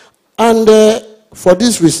 And for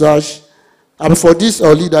this research, and for this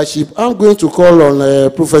leadership, I'm going to call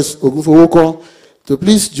on Professor Ogunfowoko to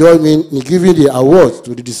please join me in giving the award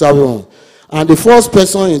to the deserving one. And the first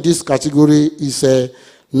person in this category is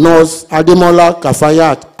Nurse Ademola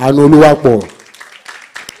Kafayat Anoluwapo.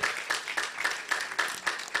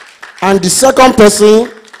 And the second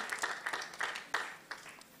person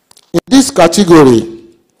in this category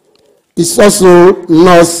is also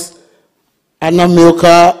Nurse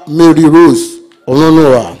Anamioka Mary Rose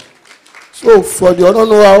Ononoa. So for the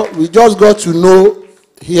Ononoa, we just got to know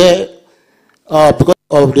here because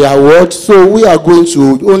of the award. So we are going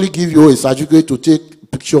to only give you a certificate to take a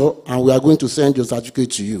picture, and we are going to send your certificate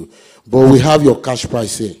to you. But we have your cash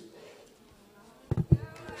prize here.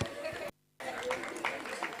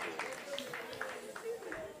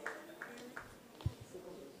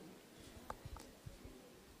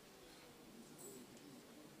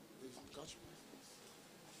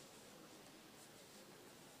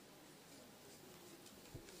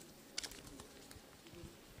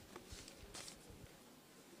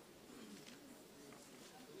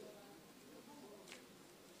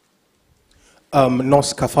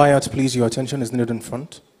 Nurse Kafayat, please, your attention is needed in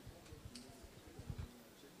front.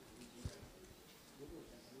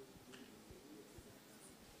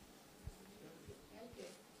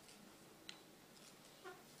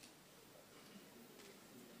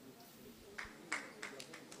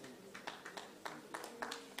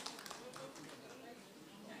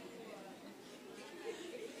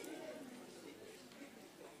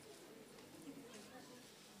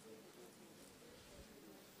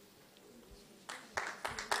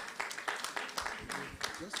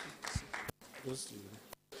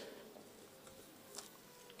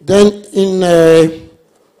 Then in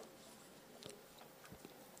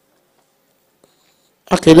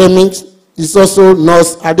academics, it's also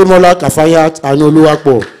Nurse Ademola Kafayat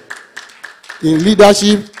Anoluwapo. In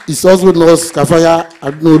leadership, is also Nurse Kafaya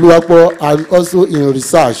Adnoluwapo, and also in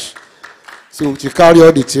research. So to carry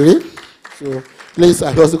out the theory. So please,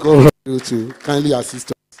 I also call you to kindly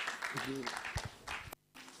assist us.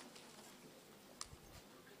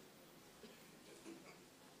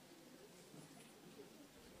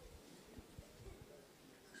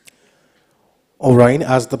 All right,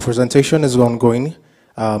 as the presentation is ongoing,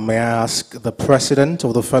 may I ask the President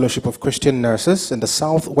of the Fellowship of Christian Nurses in the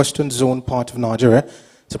Southwestern Zone part of Nigeria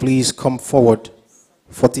to please come forward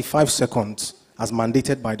 45 seconds as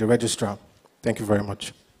mandated by the Registrar. Thank you very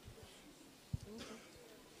much.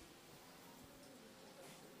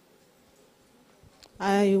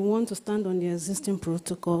 I want to stand on the existing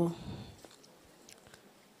protocol,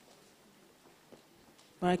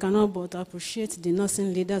 but I cannot but appreciate the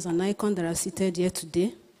nursing leaders and icons that are seated here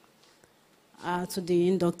today. To the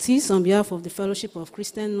inductees, on behalf of the Fellowship of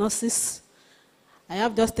Christian Nurses, I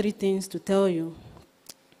have just 3 things to tell you,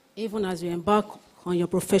 even as you embark on your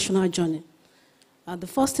professional journey. The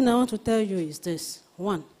first thing I want to tell you is this.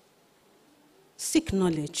 1, seek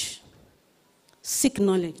knowledge. Seek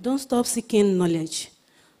knowledge. Don't stop seeking knowledge.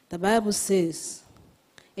 The Bible says,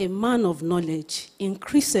 a man of knowledge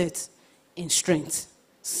increaseth in strength.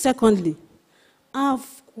 Secondly, have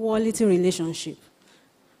quality relationship.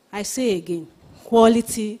 I say again,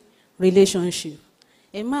 quality relationship.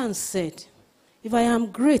 A man said, if I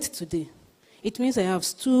am great today, it means I have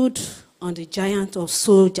stood on the giant of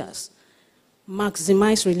soldiers.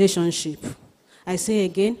 Maximize relationship. I say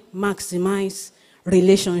again, maximize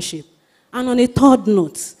relationship. And on a third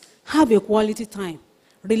note, have a quality time,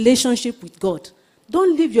 relationship with God.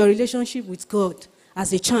 Don't leave your relationship with God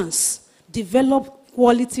as a chance. Develop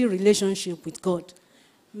quality relationship with God.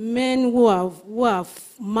 Men who have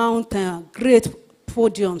mounted great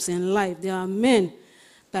podiums in life, they are men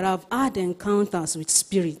that have had encounters with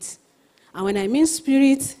spirit. And when I mean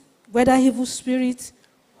spirit, whether evil spirit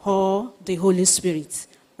or the Holy Spirit,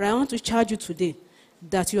 but I want to charge you today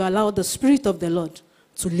that you allow the Spirit of the Lord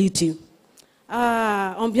to lead you.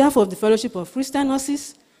 On behalf of the Fellowship of Christian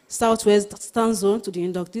Nurses, Southwestern Zone, to the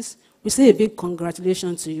inductees, we say a big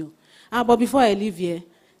congratulations to you. But before I leave here,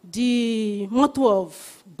 the motto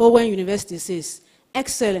of Bowen University says,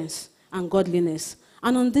 excellence and godliness.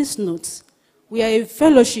 And on this note, we are a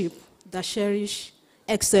fellowship that cherish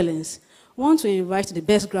excellence. We want to invite the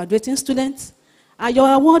best graduating students. Your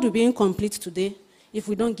award will be incomplete today if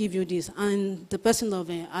we don't give you this. And the person of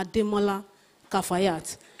Ademola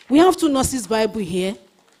Kafayat. We have 2 nurses' Bible here.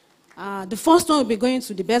 The first one will be going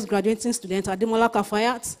to the best graduating student, Ademola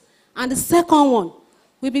Kafayat. And the second one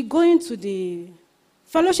will be going to the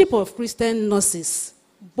Fellowship of Christian Nurses,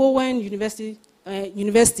 Bowen University,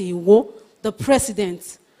 Iwo, the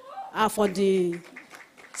president for the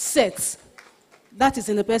set. That is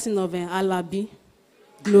in the person of Alabi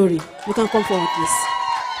Glory. You can come forward, please.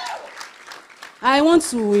 I want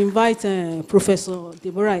to invite Professor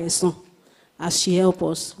Deborah Esson as she helps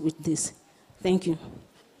us with this. Thank you.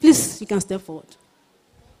 Please, you can step forward.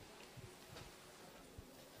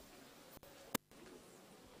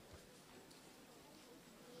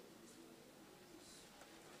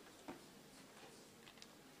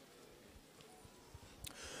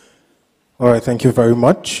 All right, thank you very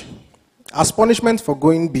much. As punishment for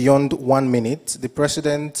going beyond 1 minute, the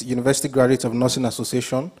President, University Graduates of Nursing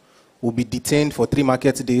Association, will be detained for 3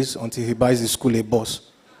 market days until he buys the school a bus.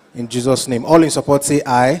 In Jesus' name. All in support say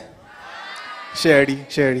aye.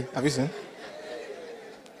 Sherry, have you seen?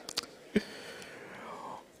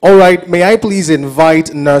 All right, may I please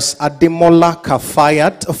invite Nurse Ademola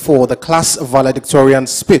Kafayat for the class valedictorian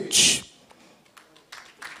speech.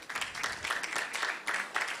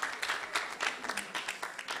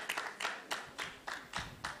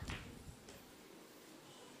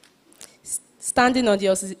 Standing on the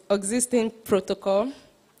existing protocol,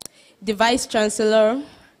 the Vice Chancellor,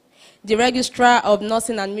 the Registrar of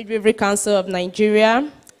Nursing and Midwifery Council of Nigeria,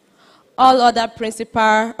 all other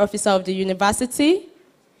principal officers of the university,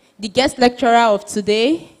 the guest lecturer of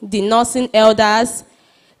today, the nursing elders,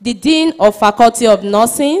 the Dean of Faculty of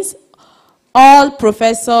Nursing, all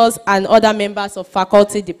professors and other members of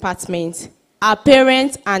faculty departments, our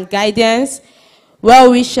parents and guardians,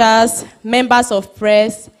 well-wishers, members of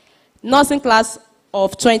press, nursing class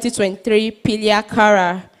of 2023, Pilia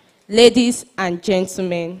Kara, ladies and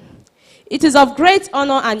gentlemen. It is of great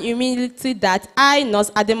honor and humility that I, Nurse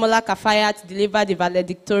Ademola Kafayat, deliver the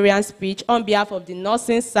valedictorian speech on behalf of the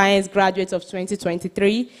nursing science graduates of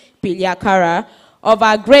 2023, Pilia Kara, of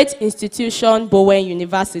our great institution, Bowen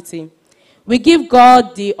University. We give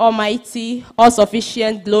God the Almighty,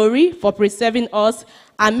 all-sufficient glory for preserving us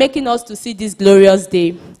and making us to see this glorious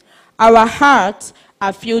day. Our heart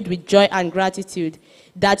are filled with joy and gratitude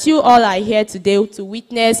that you all are here today to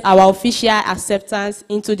witness our official acceptance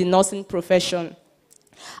into the nursing profession.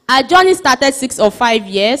 Our journey started 6 or 5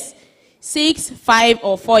 years, 6, 5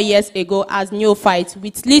 or 4 years ago as neophytes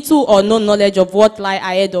with little or no knowledge of what lie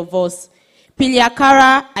ahead of us.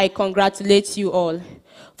 Piliakara, I congratulate you all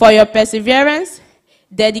for your perseverance,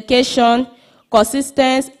 dedication,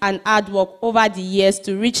 consistency, and hard work over the years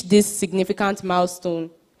to reach this significant milestone.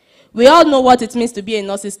 We all know what it means to be a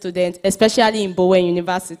nursing student, especially in Bowen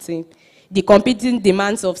University. The competing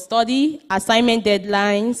demands of study, assignment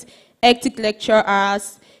deadlines, hectic lecture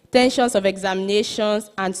hours, tensions of examinations,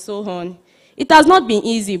 and so on. It has not been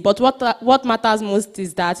easy, but what matters most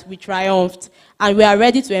is that we triumphed, and we are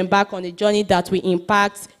ready to embark on a journey that will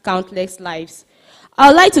impact countless lives. I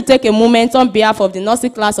would like to take a moment on behalf of the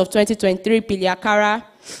nursing class of 2023 Piliakara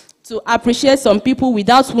to appreciate some people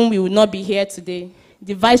without whom we would not be here today.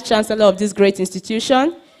 The Vice Chancellor of this great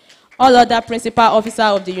institution, all other principal officers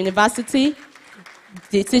of the university,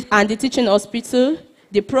 and the teaching hospital,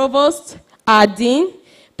 the provost, our dean,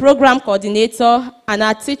 program coordinator, and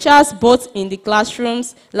our teachers both in the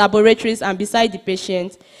classrooms, laboratories, and beside the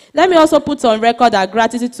patient. Let me also put on record our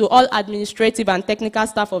gratitude to all administrative and technical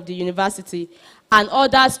staff of the university, and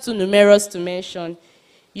others too numerous to mention.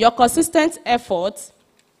 Your consistent efforts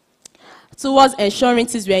towards ensuring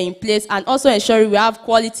things were in place and also ensuring we have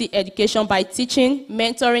quality education by teaching,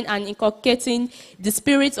 mentoring, and inculcating the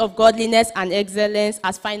spirit of godliness and excellence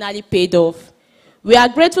has finally paid off. We are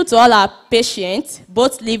grateful to all our patients,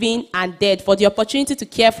 both living and dead, for the opportunity to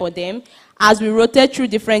care for them as we rotate through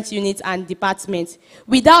different units and departments.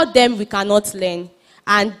 Without them, we cannot learn,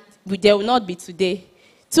 and they will not be today.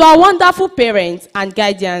 To our wonderful parents and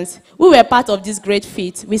guardians who were part of this great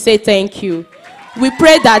feat, we say thank you. We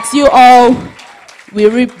pray that you all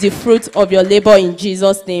will reap the fruit of your labor in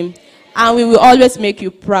Jesus' name, and we will always make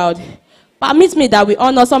you proud. Permit me that we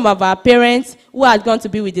honor some of our parents who had gone to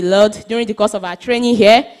be with the Lord during the course of our training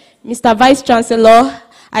here. Mr. Vice Chancellor,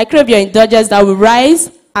 I crave your indulgence that we rise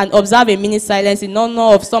and observe a minute silence in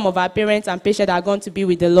honor of some of our parents and patients that are going to be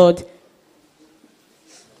with the Lord.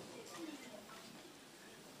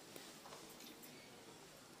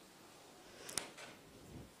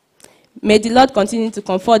 May the Lord continue to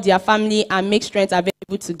comfort their family and make strength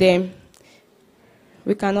available to them.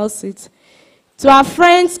 We can all sit. To our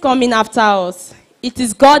friends coming after us, it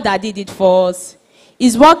is God that did it for us.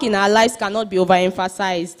 His work in our lives cannot be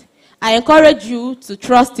overemphasized. I encourage you to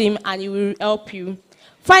trust him and he will help you.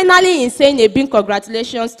 Finally, in saying a big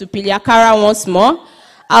congratulations to Piliakara once more,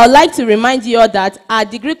 I would like to remind you all that our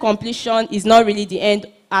degree completion is not really the end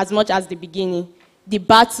as much as the beginning. The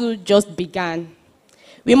battle just began.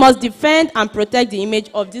 We must defend and protect the image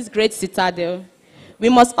of this great citadel. We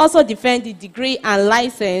must also defend the degree and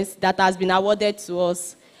license that has been awarded to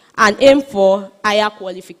us and aim for higher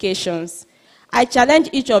qualifications. I challenge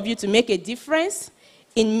each of you to make a difference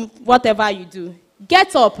in whatever you do.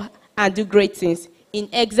 Get up and do great things in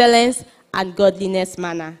excellence and godliness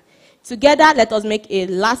manner. Together, let us make a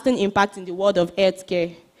lasting impact in the world of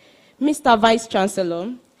healthcare. Mr. Vice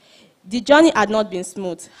Chancellor, the journey had not been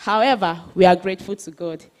smooth. However, we are grateful to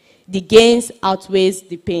God. The gains outweighs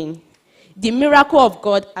the pain. The miracle of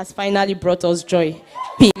God has finally brought us joy.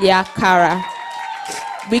 Piliakara.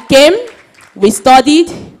 We came, we studied,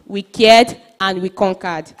 we cared, and we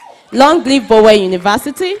conquered. Long live Bowen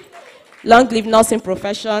University. Long live nursing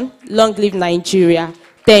profession. Long live Nigeria.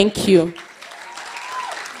 Thank you.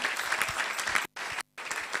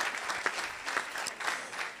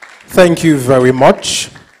 Thank you very much.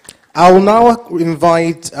 I will now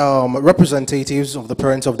invite representatives of the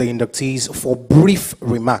parents of the inductees for brief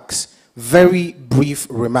remarks. Very brief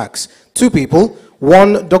remarks. Two people.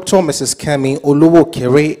 One, Dr. Mrs. Kemi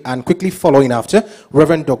Oluwo-Kere, and quickly following after,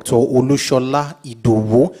 Reverend Dr. Olushola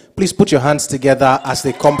Idowu. Please put your hands together as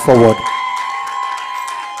they come forward.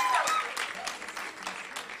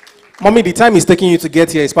 Mommy, the time is taking you to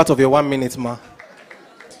get here is part of your 1 minute, ma.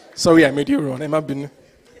 Sorry, I made you run.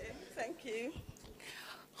 Thank you.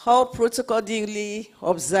 All protocol duly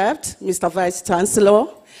observed, Mr. Vice Chancellor.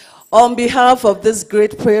 On behalf of this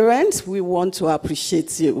great parent, we want to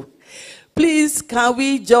appreciate you. Please, can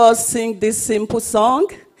we just sing this simple song?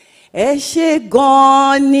 Ẹ ṣé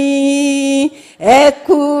gan ni, ẹ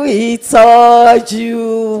kú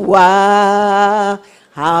ìtọ́jú wa,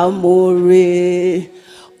 amore.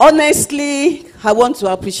 Honestly, I want to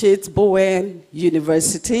appreciate Bowen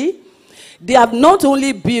University. They have not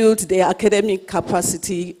only built the academic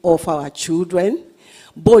capacity of our children,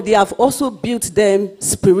 but they have also built them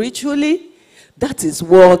spiritually. That is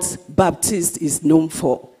what Baptist is known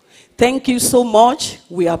for. Thank you so much.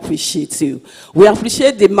 We appreciate you. We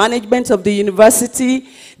appreciate the management of the university,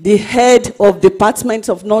 the head of Department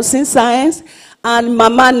of Nursing Science, and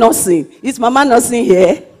Mama Nursing. Is Mama Nursing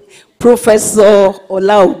here? Professor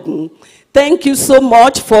Olaogun. Thank you so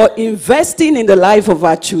much for investing in the life of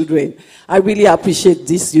our children. I really appreciate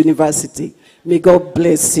this university. May God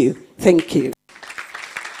bless you. Thank you.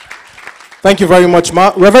 Thank you very much,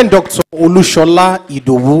 Ma. Reverend Dr. Olushola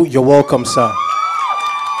Idowu, you're welcome, sir.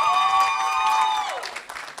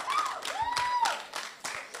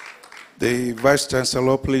 The Vice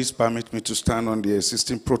Chancellor, please permit me to stand on the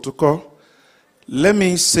existing protocol. Let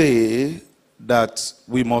me say that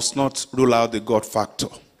we must not rule out the God factor.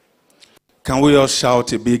 Can we all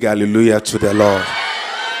shout a big hallelujah to the Lord?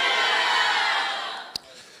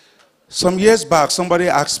 Some years back, somebody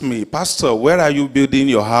asked me, Pastor, where are you building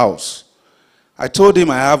your house? I told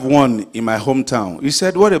him I have one in my hometown. He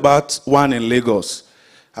said, what about one in Lagos?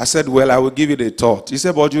 I said, well, I will give it a thought. He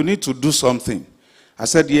said, but you need to do something. I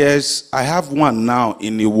said, yes, I have one now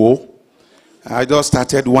in Iwo. I just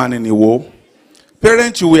started one in Iwo.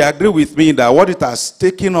 Parents, you will agree with me that what it has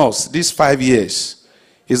taken us these 5 years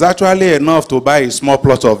is actually enough to buy a small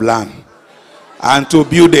plot of land and to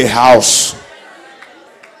build a house.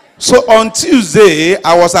 So on Tuesday,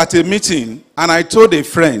 I was at a meeting and I told a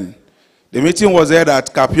friend, the meeting was held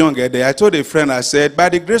at Kapyongede. I told a friend, I said, by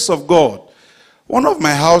the grace of God, one of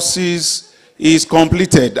my houses is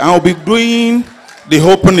completed. I'll be doing the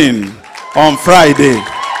opening on Friday.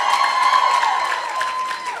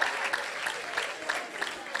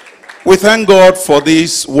 We thank God for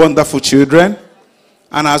these wonderful children.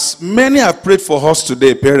 And as many have prayed for us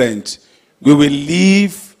today, parents, we will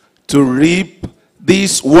live to reap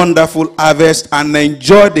this wonderful harvest and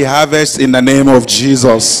enjoy the harvest in the name of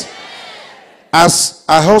Jesus. As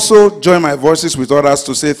I also join my voices with others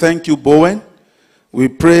to say thank you, Bowen. We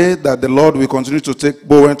pray that the Lord will continue to take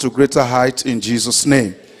Bowen to greater heights in Jesus'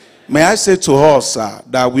 name. May I say to us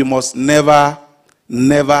that we must never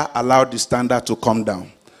allow the standard to come down.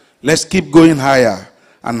 Let's keep going higher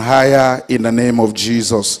and higher in the name of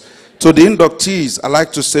Jesus. To the inductees, I'd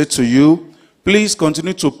like to say to you, please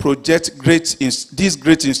continue to project this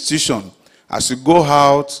great institution as you go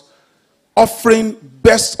out offering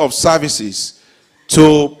best of services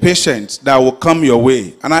to patients that will come your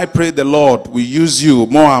way. And I pray the Lord will use you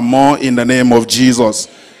more and more in the name of Jesus.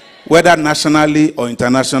 Whether nationally or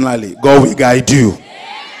internationally, God will guide you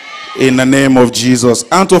in the name of Jesus.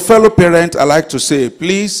 And to fellow parents, I like to say,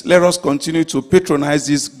 please let us continue to patronize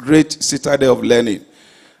this great citadel of learning.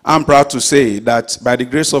 I'm proud to say that by the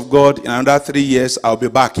grace of God, in another 3 years, I'll be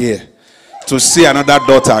back here to see another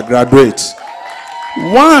daughter graduate.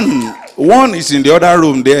 One is in the other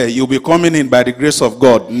room there. You'll be coming in by the grace of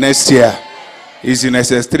God next year. He's in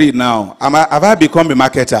SS3 now. Have I become a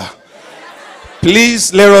marketer?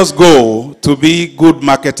 Please let us go to be good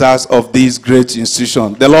marketers of this great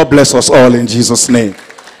institution. The Lord bless us all in Jesus' name.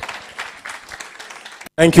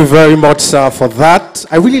 Thank you very much, sir, for that.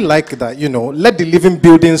 I really like that, let the living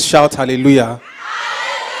buildings shout hallelujah.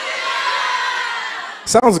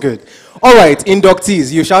 Sounds good. All right,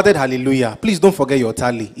 inductees, you shouted hallelujah. Please don't forget your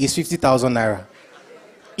tally. It's 50,000 naira.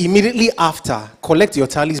 Immediately after, collect your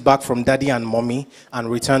tallies back from daddy and mommy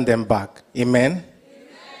and return them back. Amen?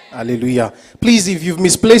 Hallelujah. Please, if you've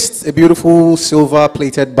misplaced a beautiful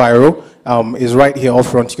silver-plated biro, is right here up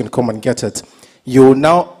front. You can come and get it. You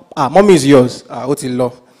now, mommy is yours.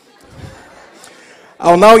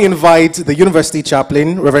 I'll now invite the university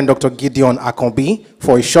chaplain, Reverend Dr. Gideon Akonbi,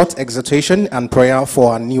 for a short exhortation and prayer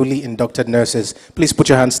for our newly inducted nurses. Please put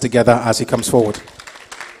your hands together as he comes forward.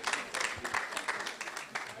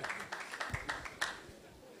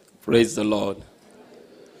 Praise the Lord.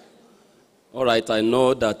 All right, I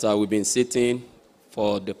know that we've been sitting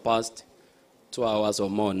for the past 2 hours or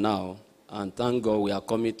more now, and thank God we are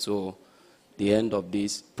coming to the end of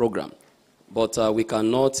this program. But we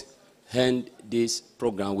cannot end this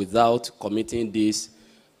program without committing these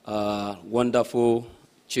wonderful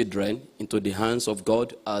children into the hands of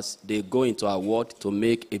God as they go into our world to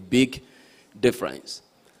make a big difference.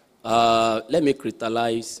 Let me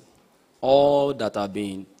crystallize all that have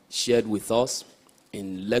been shared with us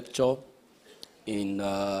in lecture, in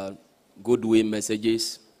goodwill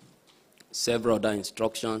messages, several other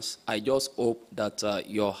instructions. I just hope that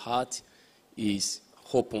your heart is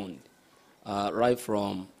opened right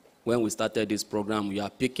from when we started this program. We are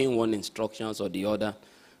picking one instructions or the other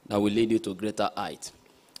that will lead you to greater height.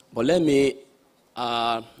 But let me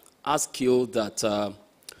ask you that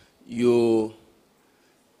you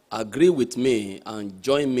agree with me and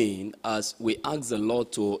join me as we ask the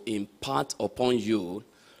Lord to impart upon you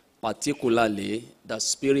particularly the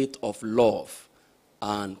spirit of love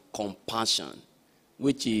and compassion,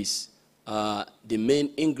 which is the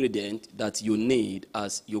main ingredient that you need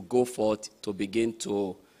as you go forth to begin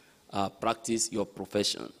to practice your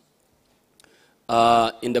profession.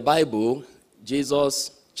 In the Bible,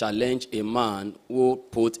 Jesus challenged a man who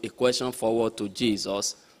put a question forward to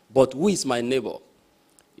Jesus, but who is my neighbor?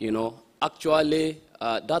 You know, actually,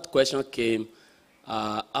 that question came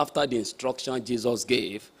after the instruction Jesus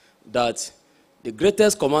gave that the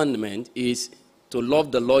greatest commandment is to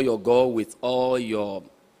love the Lord your God with all your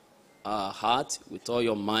heart, with all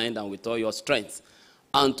your mind, and with all your strength,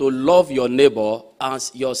 and to love your neighbor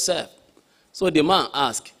as yourself. So the man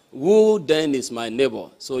asked, who then is my neighbor?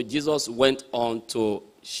 So Jesus went on to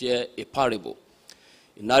share a parable.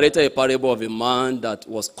 He narrated a parable of a man that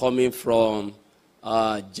was coming from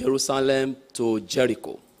Jerusalem to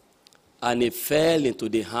Jericho. And he fell into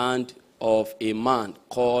the hand of a man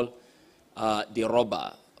called the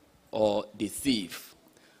robber or the thief.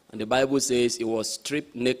 And the Bible says he was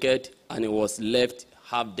stripped naked and he was left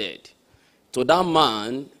half dead. To that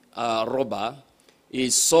man, robber, he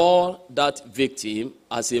saw that victim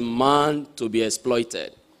as a man to be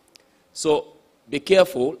exploited. So be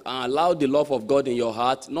careful and allow the love of God in your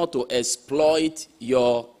heart not to exploit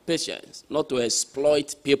your patients, not to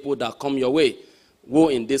exploit people that come your way, who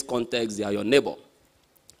in this context they are your neighbor.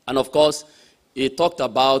 And of course, he talked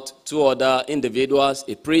about two other individuals,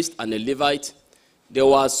 a priest and a Levite. They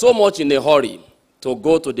were so much in a hurry to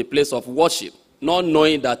go to the place of worship, not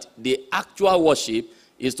knowing that the actual worship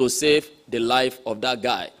is to save the life of that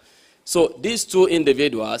guy. So these two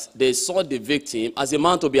individuals, they saw the victim as a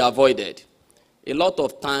man to be avoided. A lot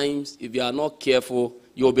of times, if you are not careful,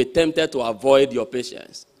 you'll be tempted to avoid your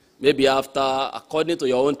patients. Maybe after, according to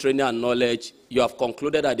your own training and knowledge, you have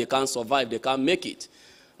concluded that they can't survive, they can't make it.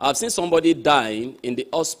 I've seen somebody dying in the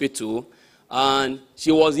hospital, and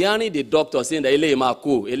she was hearing the doctor saying that,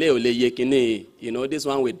 you know, this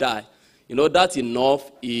one will die. You know, that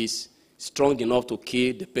enough is strong enough to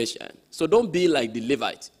kill the patient. So don't be like the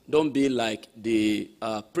Levite. Don't be like the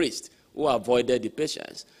priest who avoided the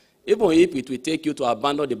patients. Even if it will take you to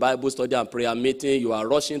abandon the Bible study and prayer meeting, you are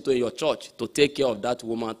rushing to your church to take care of that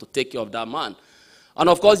woman, to take care of that man. And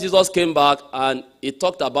of course, Jesus came back and he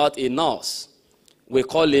talked about a nurse. We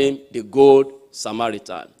call him the Good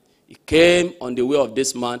Samaritan. He came on the way of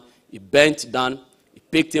this man. He bent down. He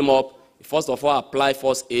picked him up. He first of all applied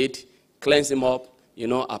first aid, cleansed him up, you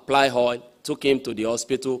know, apply oil, took him to the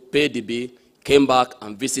hospital, paid the bill, came back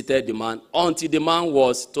and visited the man until the man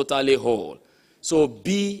was totally whole. So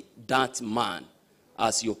be that man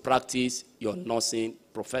as you practice your nursing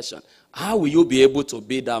profession. How will you be able to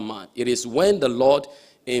be that man? It is when the Lord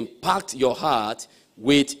impacts your heart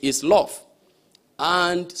with his love.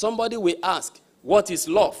 And somebody will ask, what is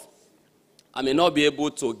love? I may not be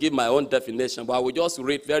able to give my own definition, but I will just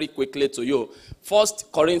read very quickly to you. 1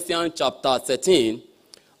 Corinthians chapter 13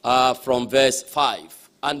 from verse 5.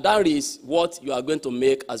 And that is what you are going to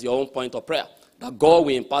make as your own point of prayer, that God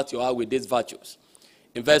will impart your heart with these virtues.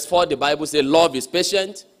 In verse 4, the Bible says, love is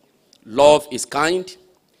patient, love is kind,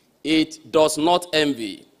 it does not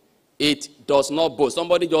envy, it does not boast.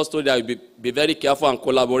 Somebody just told you be very careful and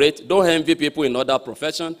collaborate. Don't envy people in other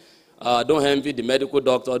professions. Don't envy the medical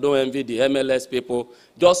doctor. Don't envy the MLS people.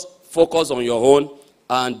 Just focus on your own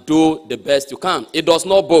and do the best you can. It does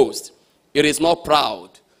not boast. It is not proud.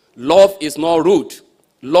 Love is not rude.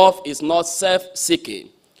 Love is not self-seeking.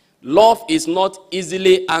 Love is not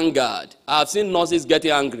easily angered. I've seen nurses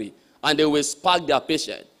getting angry, and they will spark their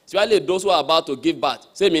patient. Especially those who are about to give birth.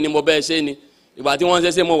 Say, minimo be sheni. If I want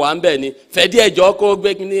to say, mo wambe ni. Fedi ejoko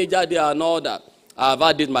gbekini jade and all that. I've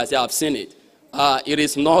had it myself. I've seen it. It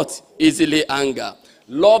is not easily angered.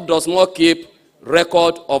 Love does not keep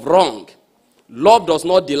record of wrong. Love does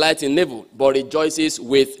not delight in evil, but rejoices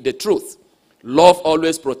with the truth. Love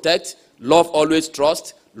always protects. Love always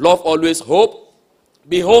trusts. Love always hope.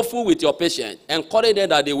 Be hopeful with your patient. Encourage them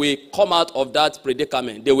that they will come out of that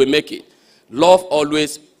predicament. They will make it. Love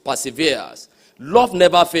always perseveres. Love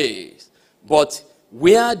never fails. But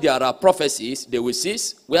where there are prophecies, they will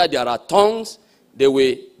cease. Where there are tongues, they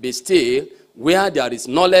will be still. Where there is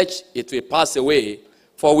knowledge, it will pass away.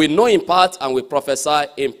 For we know in part and we prophesy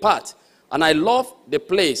in part. And I love the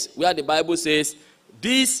place where the Bible says,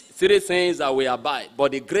 these three things that we abide,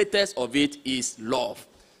 but the greatest of it is love.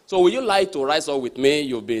 So would you like to rise up with me?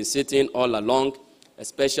 You've been sitting all along,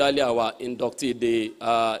 especially our inductee,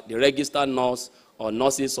 the registered nurse or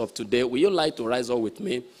nurses of today. Would you like to rise up with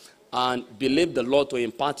me and believe the Lord to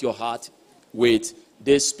impart your heart with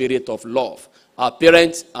this spirit of love? Our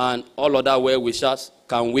parents and all other well-wishers,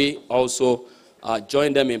 can we also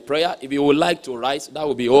join them in prayer. If you would like to rise, that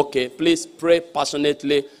would be okay. Please pray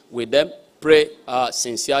passionately with them. Pray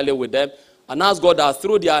sincerely with them. And ask God that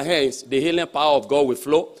through their hands, the healing power of God will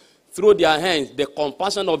flow. Through their hands, the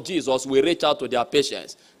compassion of Jesus will reach out to their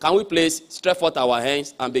patients. Can we please stretch forth our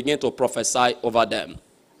hands and begin to prophesy over them?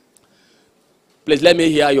 Please let me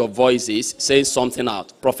hear your voices saying something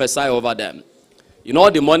out. Prophesy over them. You know,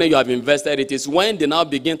 the money you have invested, it is when they now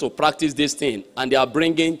begin to practice this thing and they are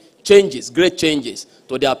bringing changes, great changes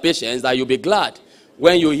to their patients, that you'll be glad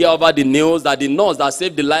when you hear over the news that the nurse that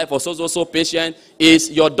saved the life of so patient is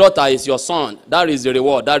your daughter, is your son. That is the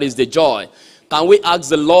reward. That is the joy. Can we ask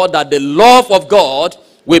the Lord that the love of God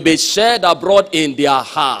will be shared abroad in their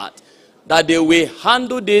heart, that they will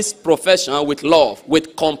handle this profession with love,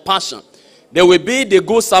 with compassion. They will be the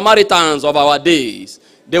good Samaritans of our days.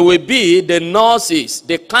 They will be the nurses,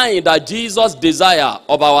 the kind that Jesus desires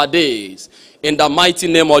of our days. In the mighty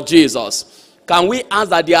name of Jesus. Can we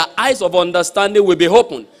ask that their eyes of understanding will be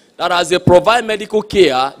opened? That as they provide medical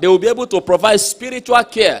care, they will be able to provide spiritual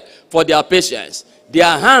care for their patients.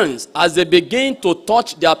 Their hands, as they begin to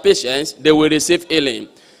touch their patients, they will receive healing.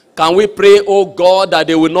 Can we pray, oh God, that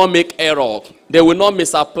they will not make error? They will not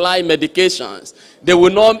misapply medications. They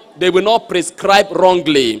will not prescribe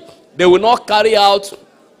wrongly. They will not carry out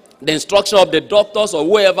the instruction of the doctors or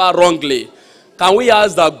whoever wrongly. Can we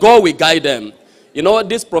ask that God will guide them? You know,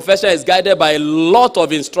 this profession is guided by a lot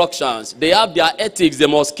of instructions. They have their ethics they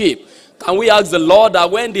must keep. Can we ask the Lord that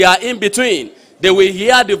when they are in between, they will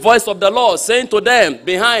hear the voice of the Lord saying to them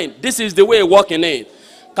behind, this is the way walking in.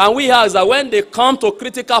 Can we ask that when they come to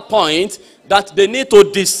critical point, that they need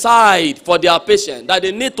to decide for their patient, that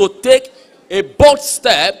they need to take a bold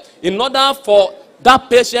step in order for that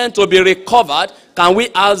patient to be recovered? Can we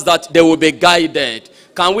ask that they will be guided?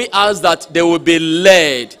 Can we ask that they will be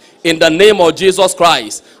led in the name of Jesus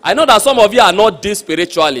Christ? I know that some of you are not deep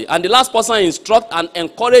spiritually, and the last person instruct and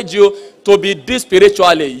encourage you to be deep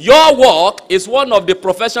spiritually. Your work is one of the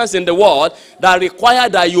professions in the world that require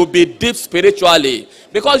that you be deep spiritually,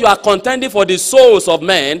 because you are contending for the souls of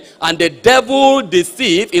men, and the devil, the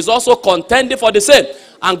thief, is also contending for the same.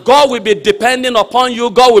 And God will be depending upon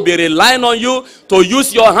you. God will be relying on you to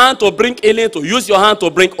use your hand to bring healing, to use your hand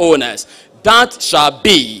to bring wholeness. That shall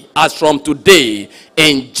be as from today.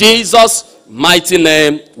 In Jesus' mighty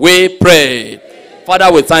name we pray.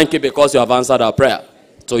 Father, we thank you because you have answered our prayer.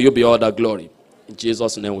 To you be all the glory. In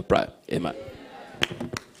Jesus' name we pray. Amen.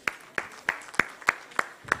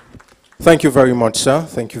 Thank you very much, sir.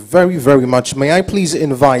 Thank you very, very much. May I please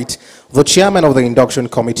invite the chairman of the induction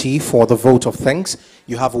committee for the vote of thanks.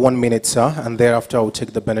 You have 1 minute, sir, and thereafter I will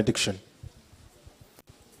take the benediction.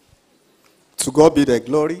 To God be the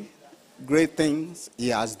glory. Great things he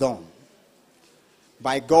has done.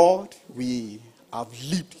 By God, we have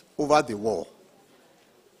leaped over the wall.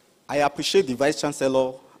 I appreciate the Vice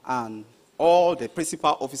Chancellor and all the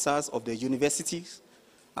principal officers of the universities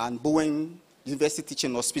and Bowen University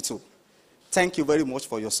Teaching Hospital. Thank you very much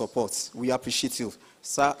for your support. We appreciate you,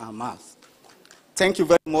 sir and ma'am. Thank you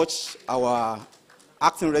very much, our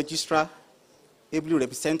acting registrar, ably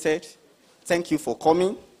represented. Thank you for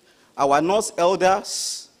coming. Our nurse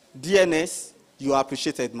elders, DNS, you are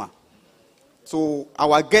appreciated, ma'am. So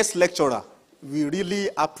our guest lecturer, we really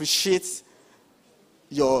appreciate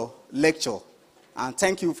your lecture. And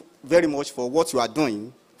thank you very much for what you are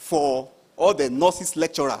doing for all the nurses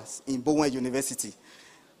lecturers in Bowen University.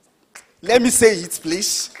 Let me say it,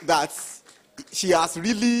 please, that she has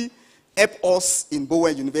really helped us in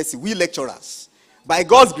Bowen University, we lecturers. By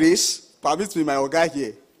God's grace, permit me, my Oga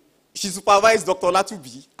here, she supervised Dr.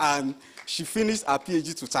 Latubi, and she finished her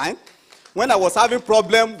PhD to time. When I was having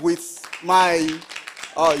problem with my,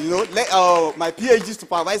 my PhD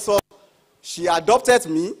supervisor, she adopted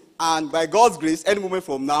me, and by God's grace, any moment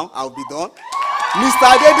from now, I'll be done. Mr.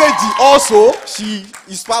 Adedeji also, she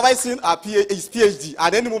is supervising his PhD.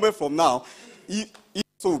 At any moment from now, it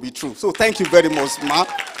also will be true. So thank you very much, ma'am.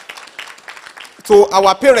 So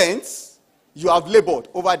our parents, you have labored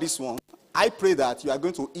over this one. I pray that you are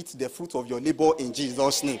going to eat the fruit of your labor in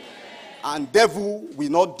Jesus' name. And devil will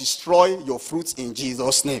not destroy your fruits in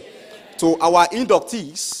Jesus' name. So our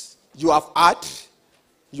inductees, you have heard,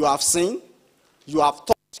 you have seen, you have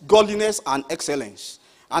taught godliness and excellence.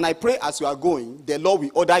 And I pray as you are going, the Lord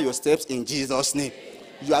will order your steps in Jesus' name.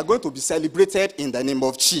 You are going to be celebrated in the name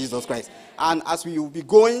of Jesus Christ. And as we will be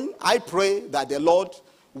going, I pray that the Lord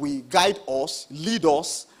will guide us, lead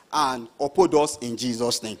us, and uphold us in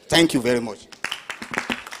Jesus' name. Thank you very much.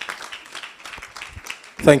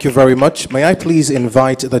 Thank you very much. May I please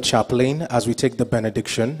invite the chaplain as we take the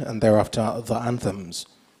benediction and thereafter the anthems.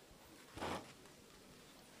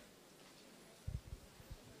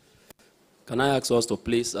 Can I ask us to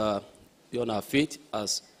please be on our feet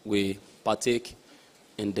as we partake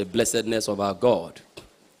in the blessedness of our God?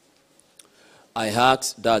 I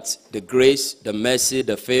ask that the grace, the mercy,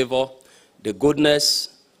 the favor, the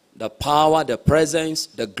goodness, the power, the presence,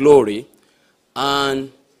 the glory,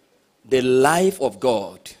 and the life of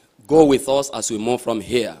God go with us as we move from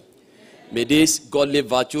here. May these godly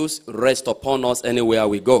virtues rest upon us anywhere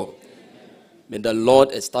we go. May the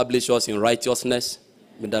Lord establish us in righteousness.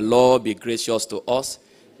 May the Lord be gracious to us.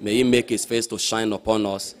 May he make his face to shine upon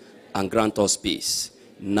us and grant us peace,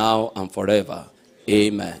 now and forever.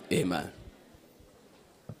 Amen. Amen.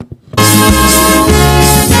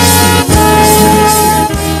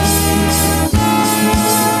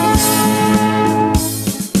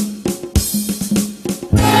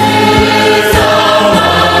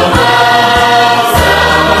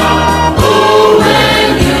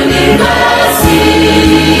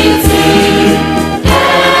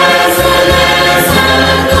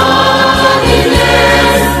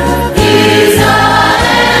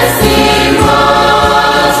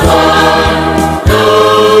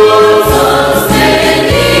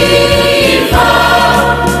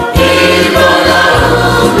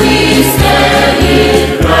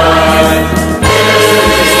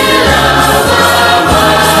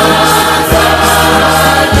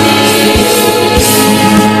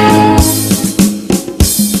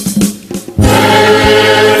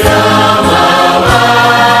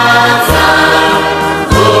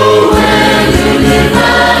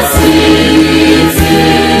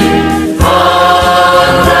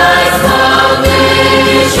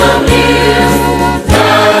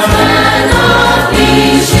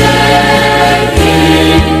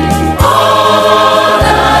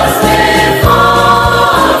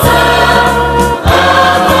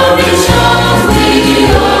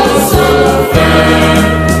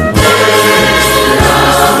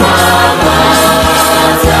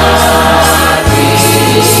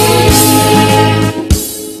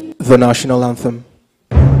 The national anthem.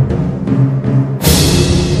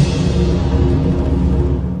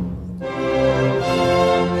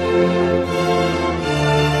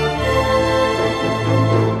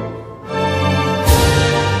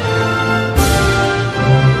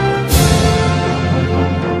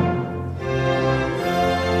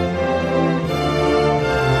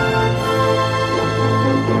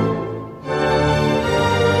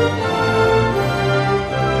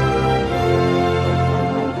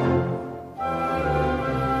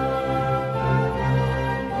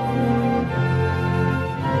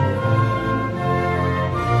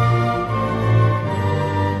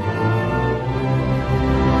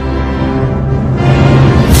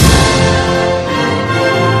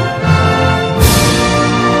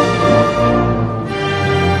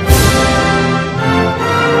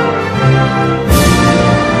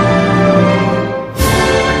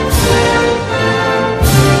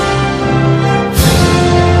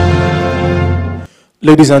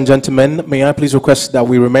 Ladies and gentlemen, may I please request that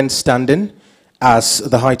we remain standing as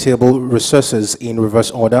the high table recesses in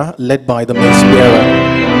reverse order, led by the mace bearer,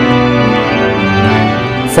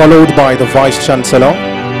 followed by the Vice Chancellor,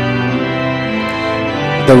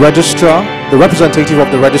 the Registrar, the representative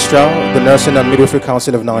of the Registrar, the Nursing and Midwifery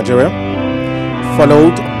Council of Nigeria,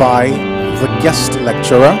 followed by the guest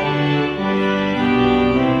lecturer,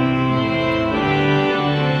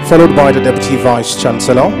 followed by the Deputy Vice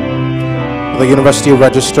Chancellor, the University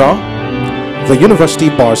Registrar, the University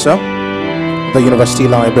Bursar, the University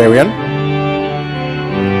Librarian,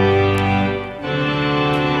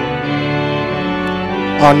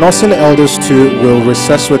 our nursing elders too will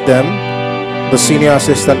recess with them, the Senior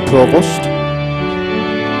Assistant Provost,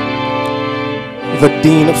 the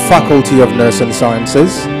Dean Faculty of Nursing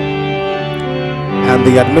Sciences, and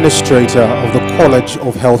the Administrator of the College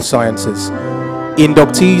of Health Sciences.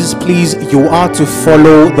 Inductees, please, you are to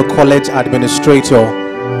follow the college administrator.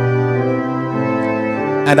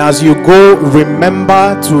 And as you go,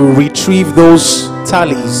 remember to retrieve those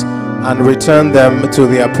tallies and return them to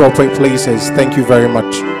the appropriate places. Thank you very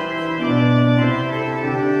much.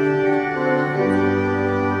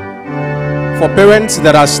 For parents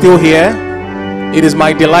that are still here, it is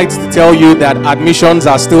my delight to tell you that admissions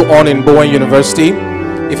are still on in Bowen University.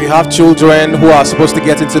 If you have children who are supposed to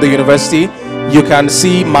get into the university, you can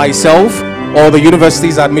see myself or the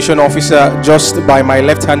university's admission officer just by my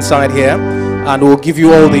left hand side here, and we'll give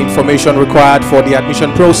you all the information required for the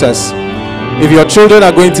admission process. If your children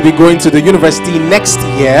are going to be going to the university next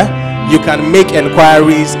year, you can make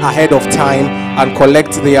enquiries ahead of time and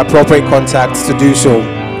collect the appropriate contacts to do so.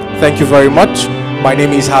 Thank you very much. My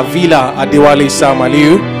name is Havila Adewale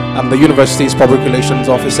Samaliu, I'm the university's public relations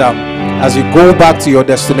officer. As you go back to your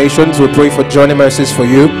destinations, we pray for journey mercies for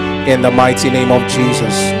you in the mighty name of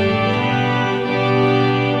Jesus.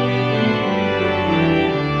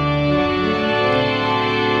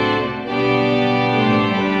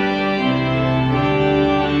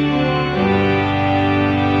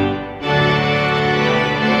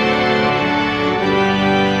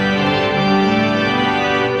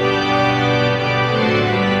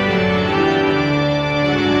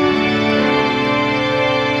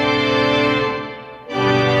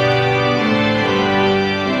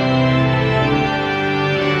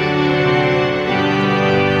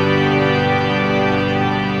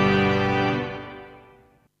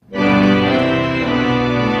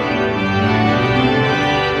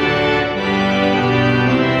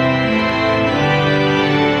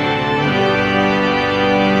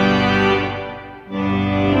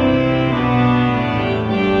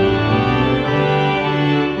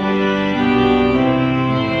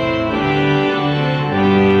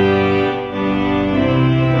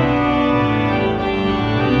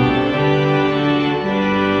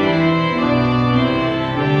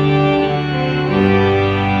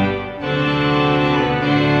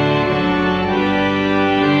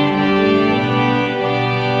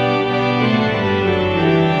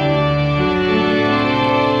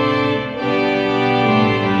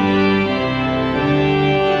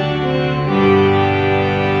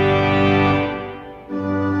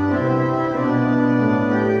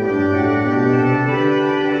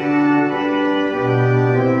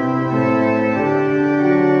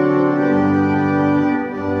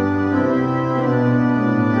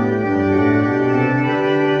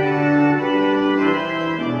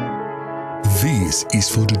 This is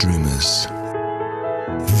for the dreamers,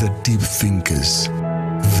 the deep thinkers,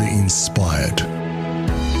 the inspired.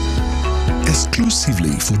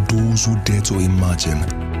 Exclusively for those who dare to imagine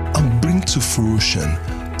and bring to fruition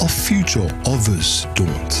a future others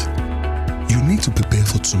don't. You need to prepare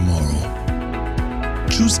for tomorrow.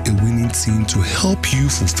 Choose a winning team to help you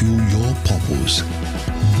fulfill your purpose.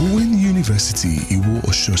 Bowen University, Iwo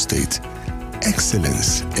Osun State.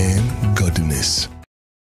 Excellence and godliness.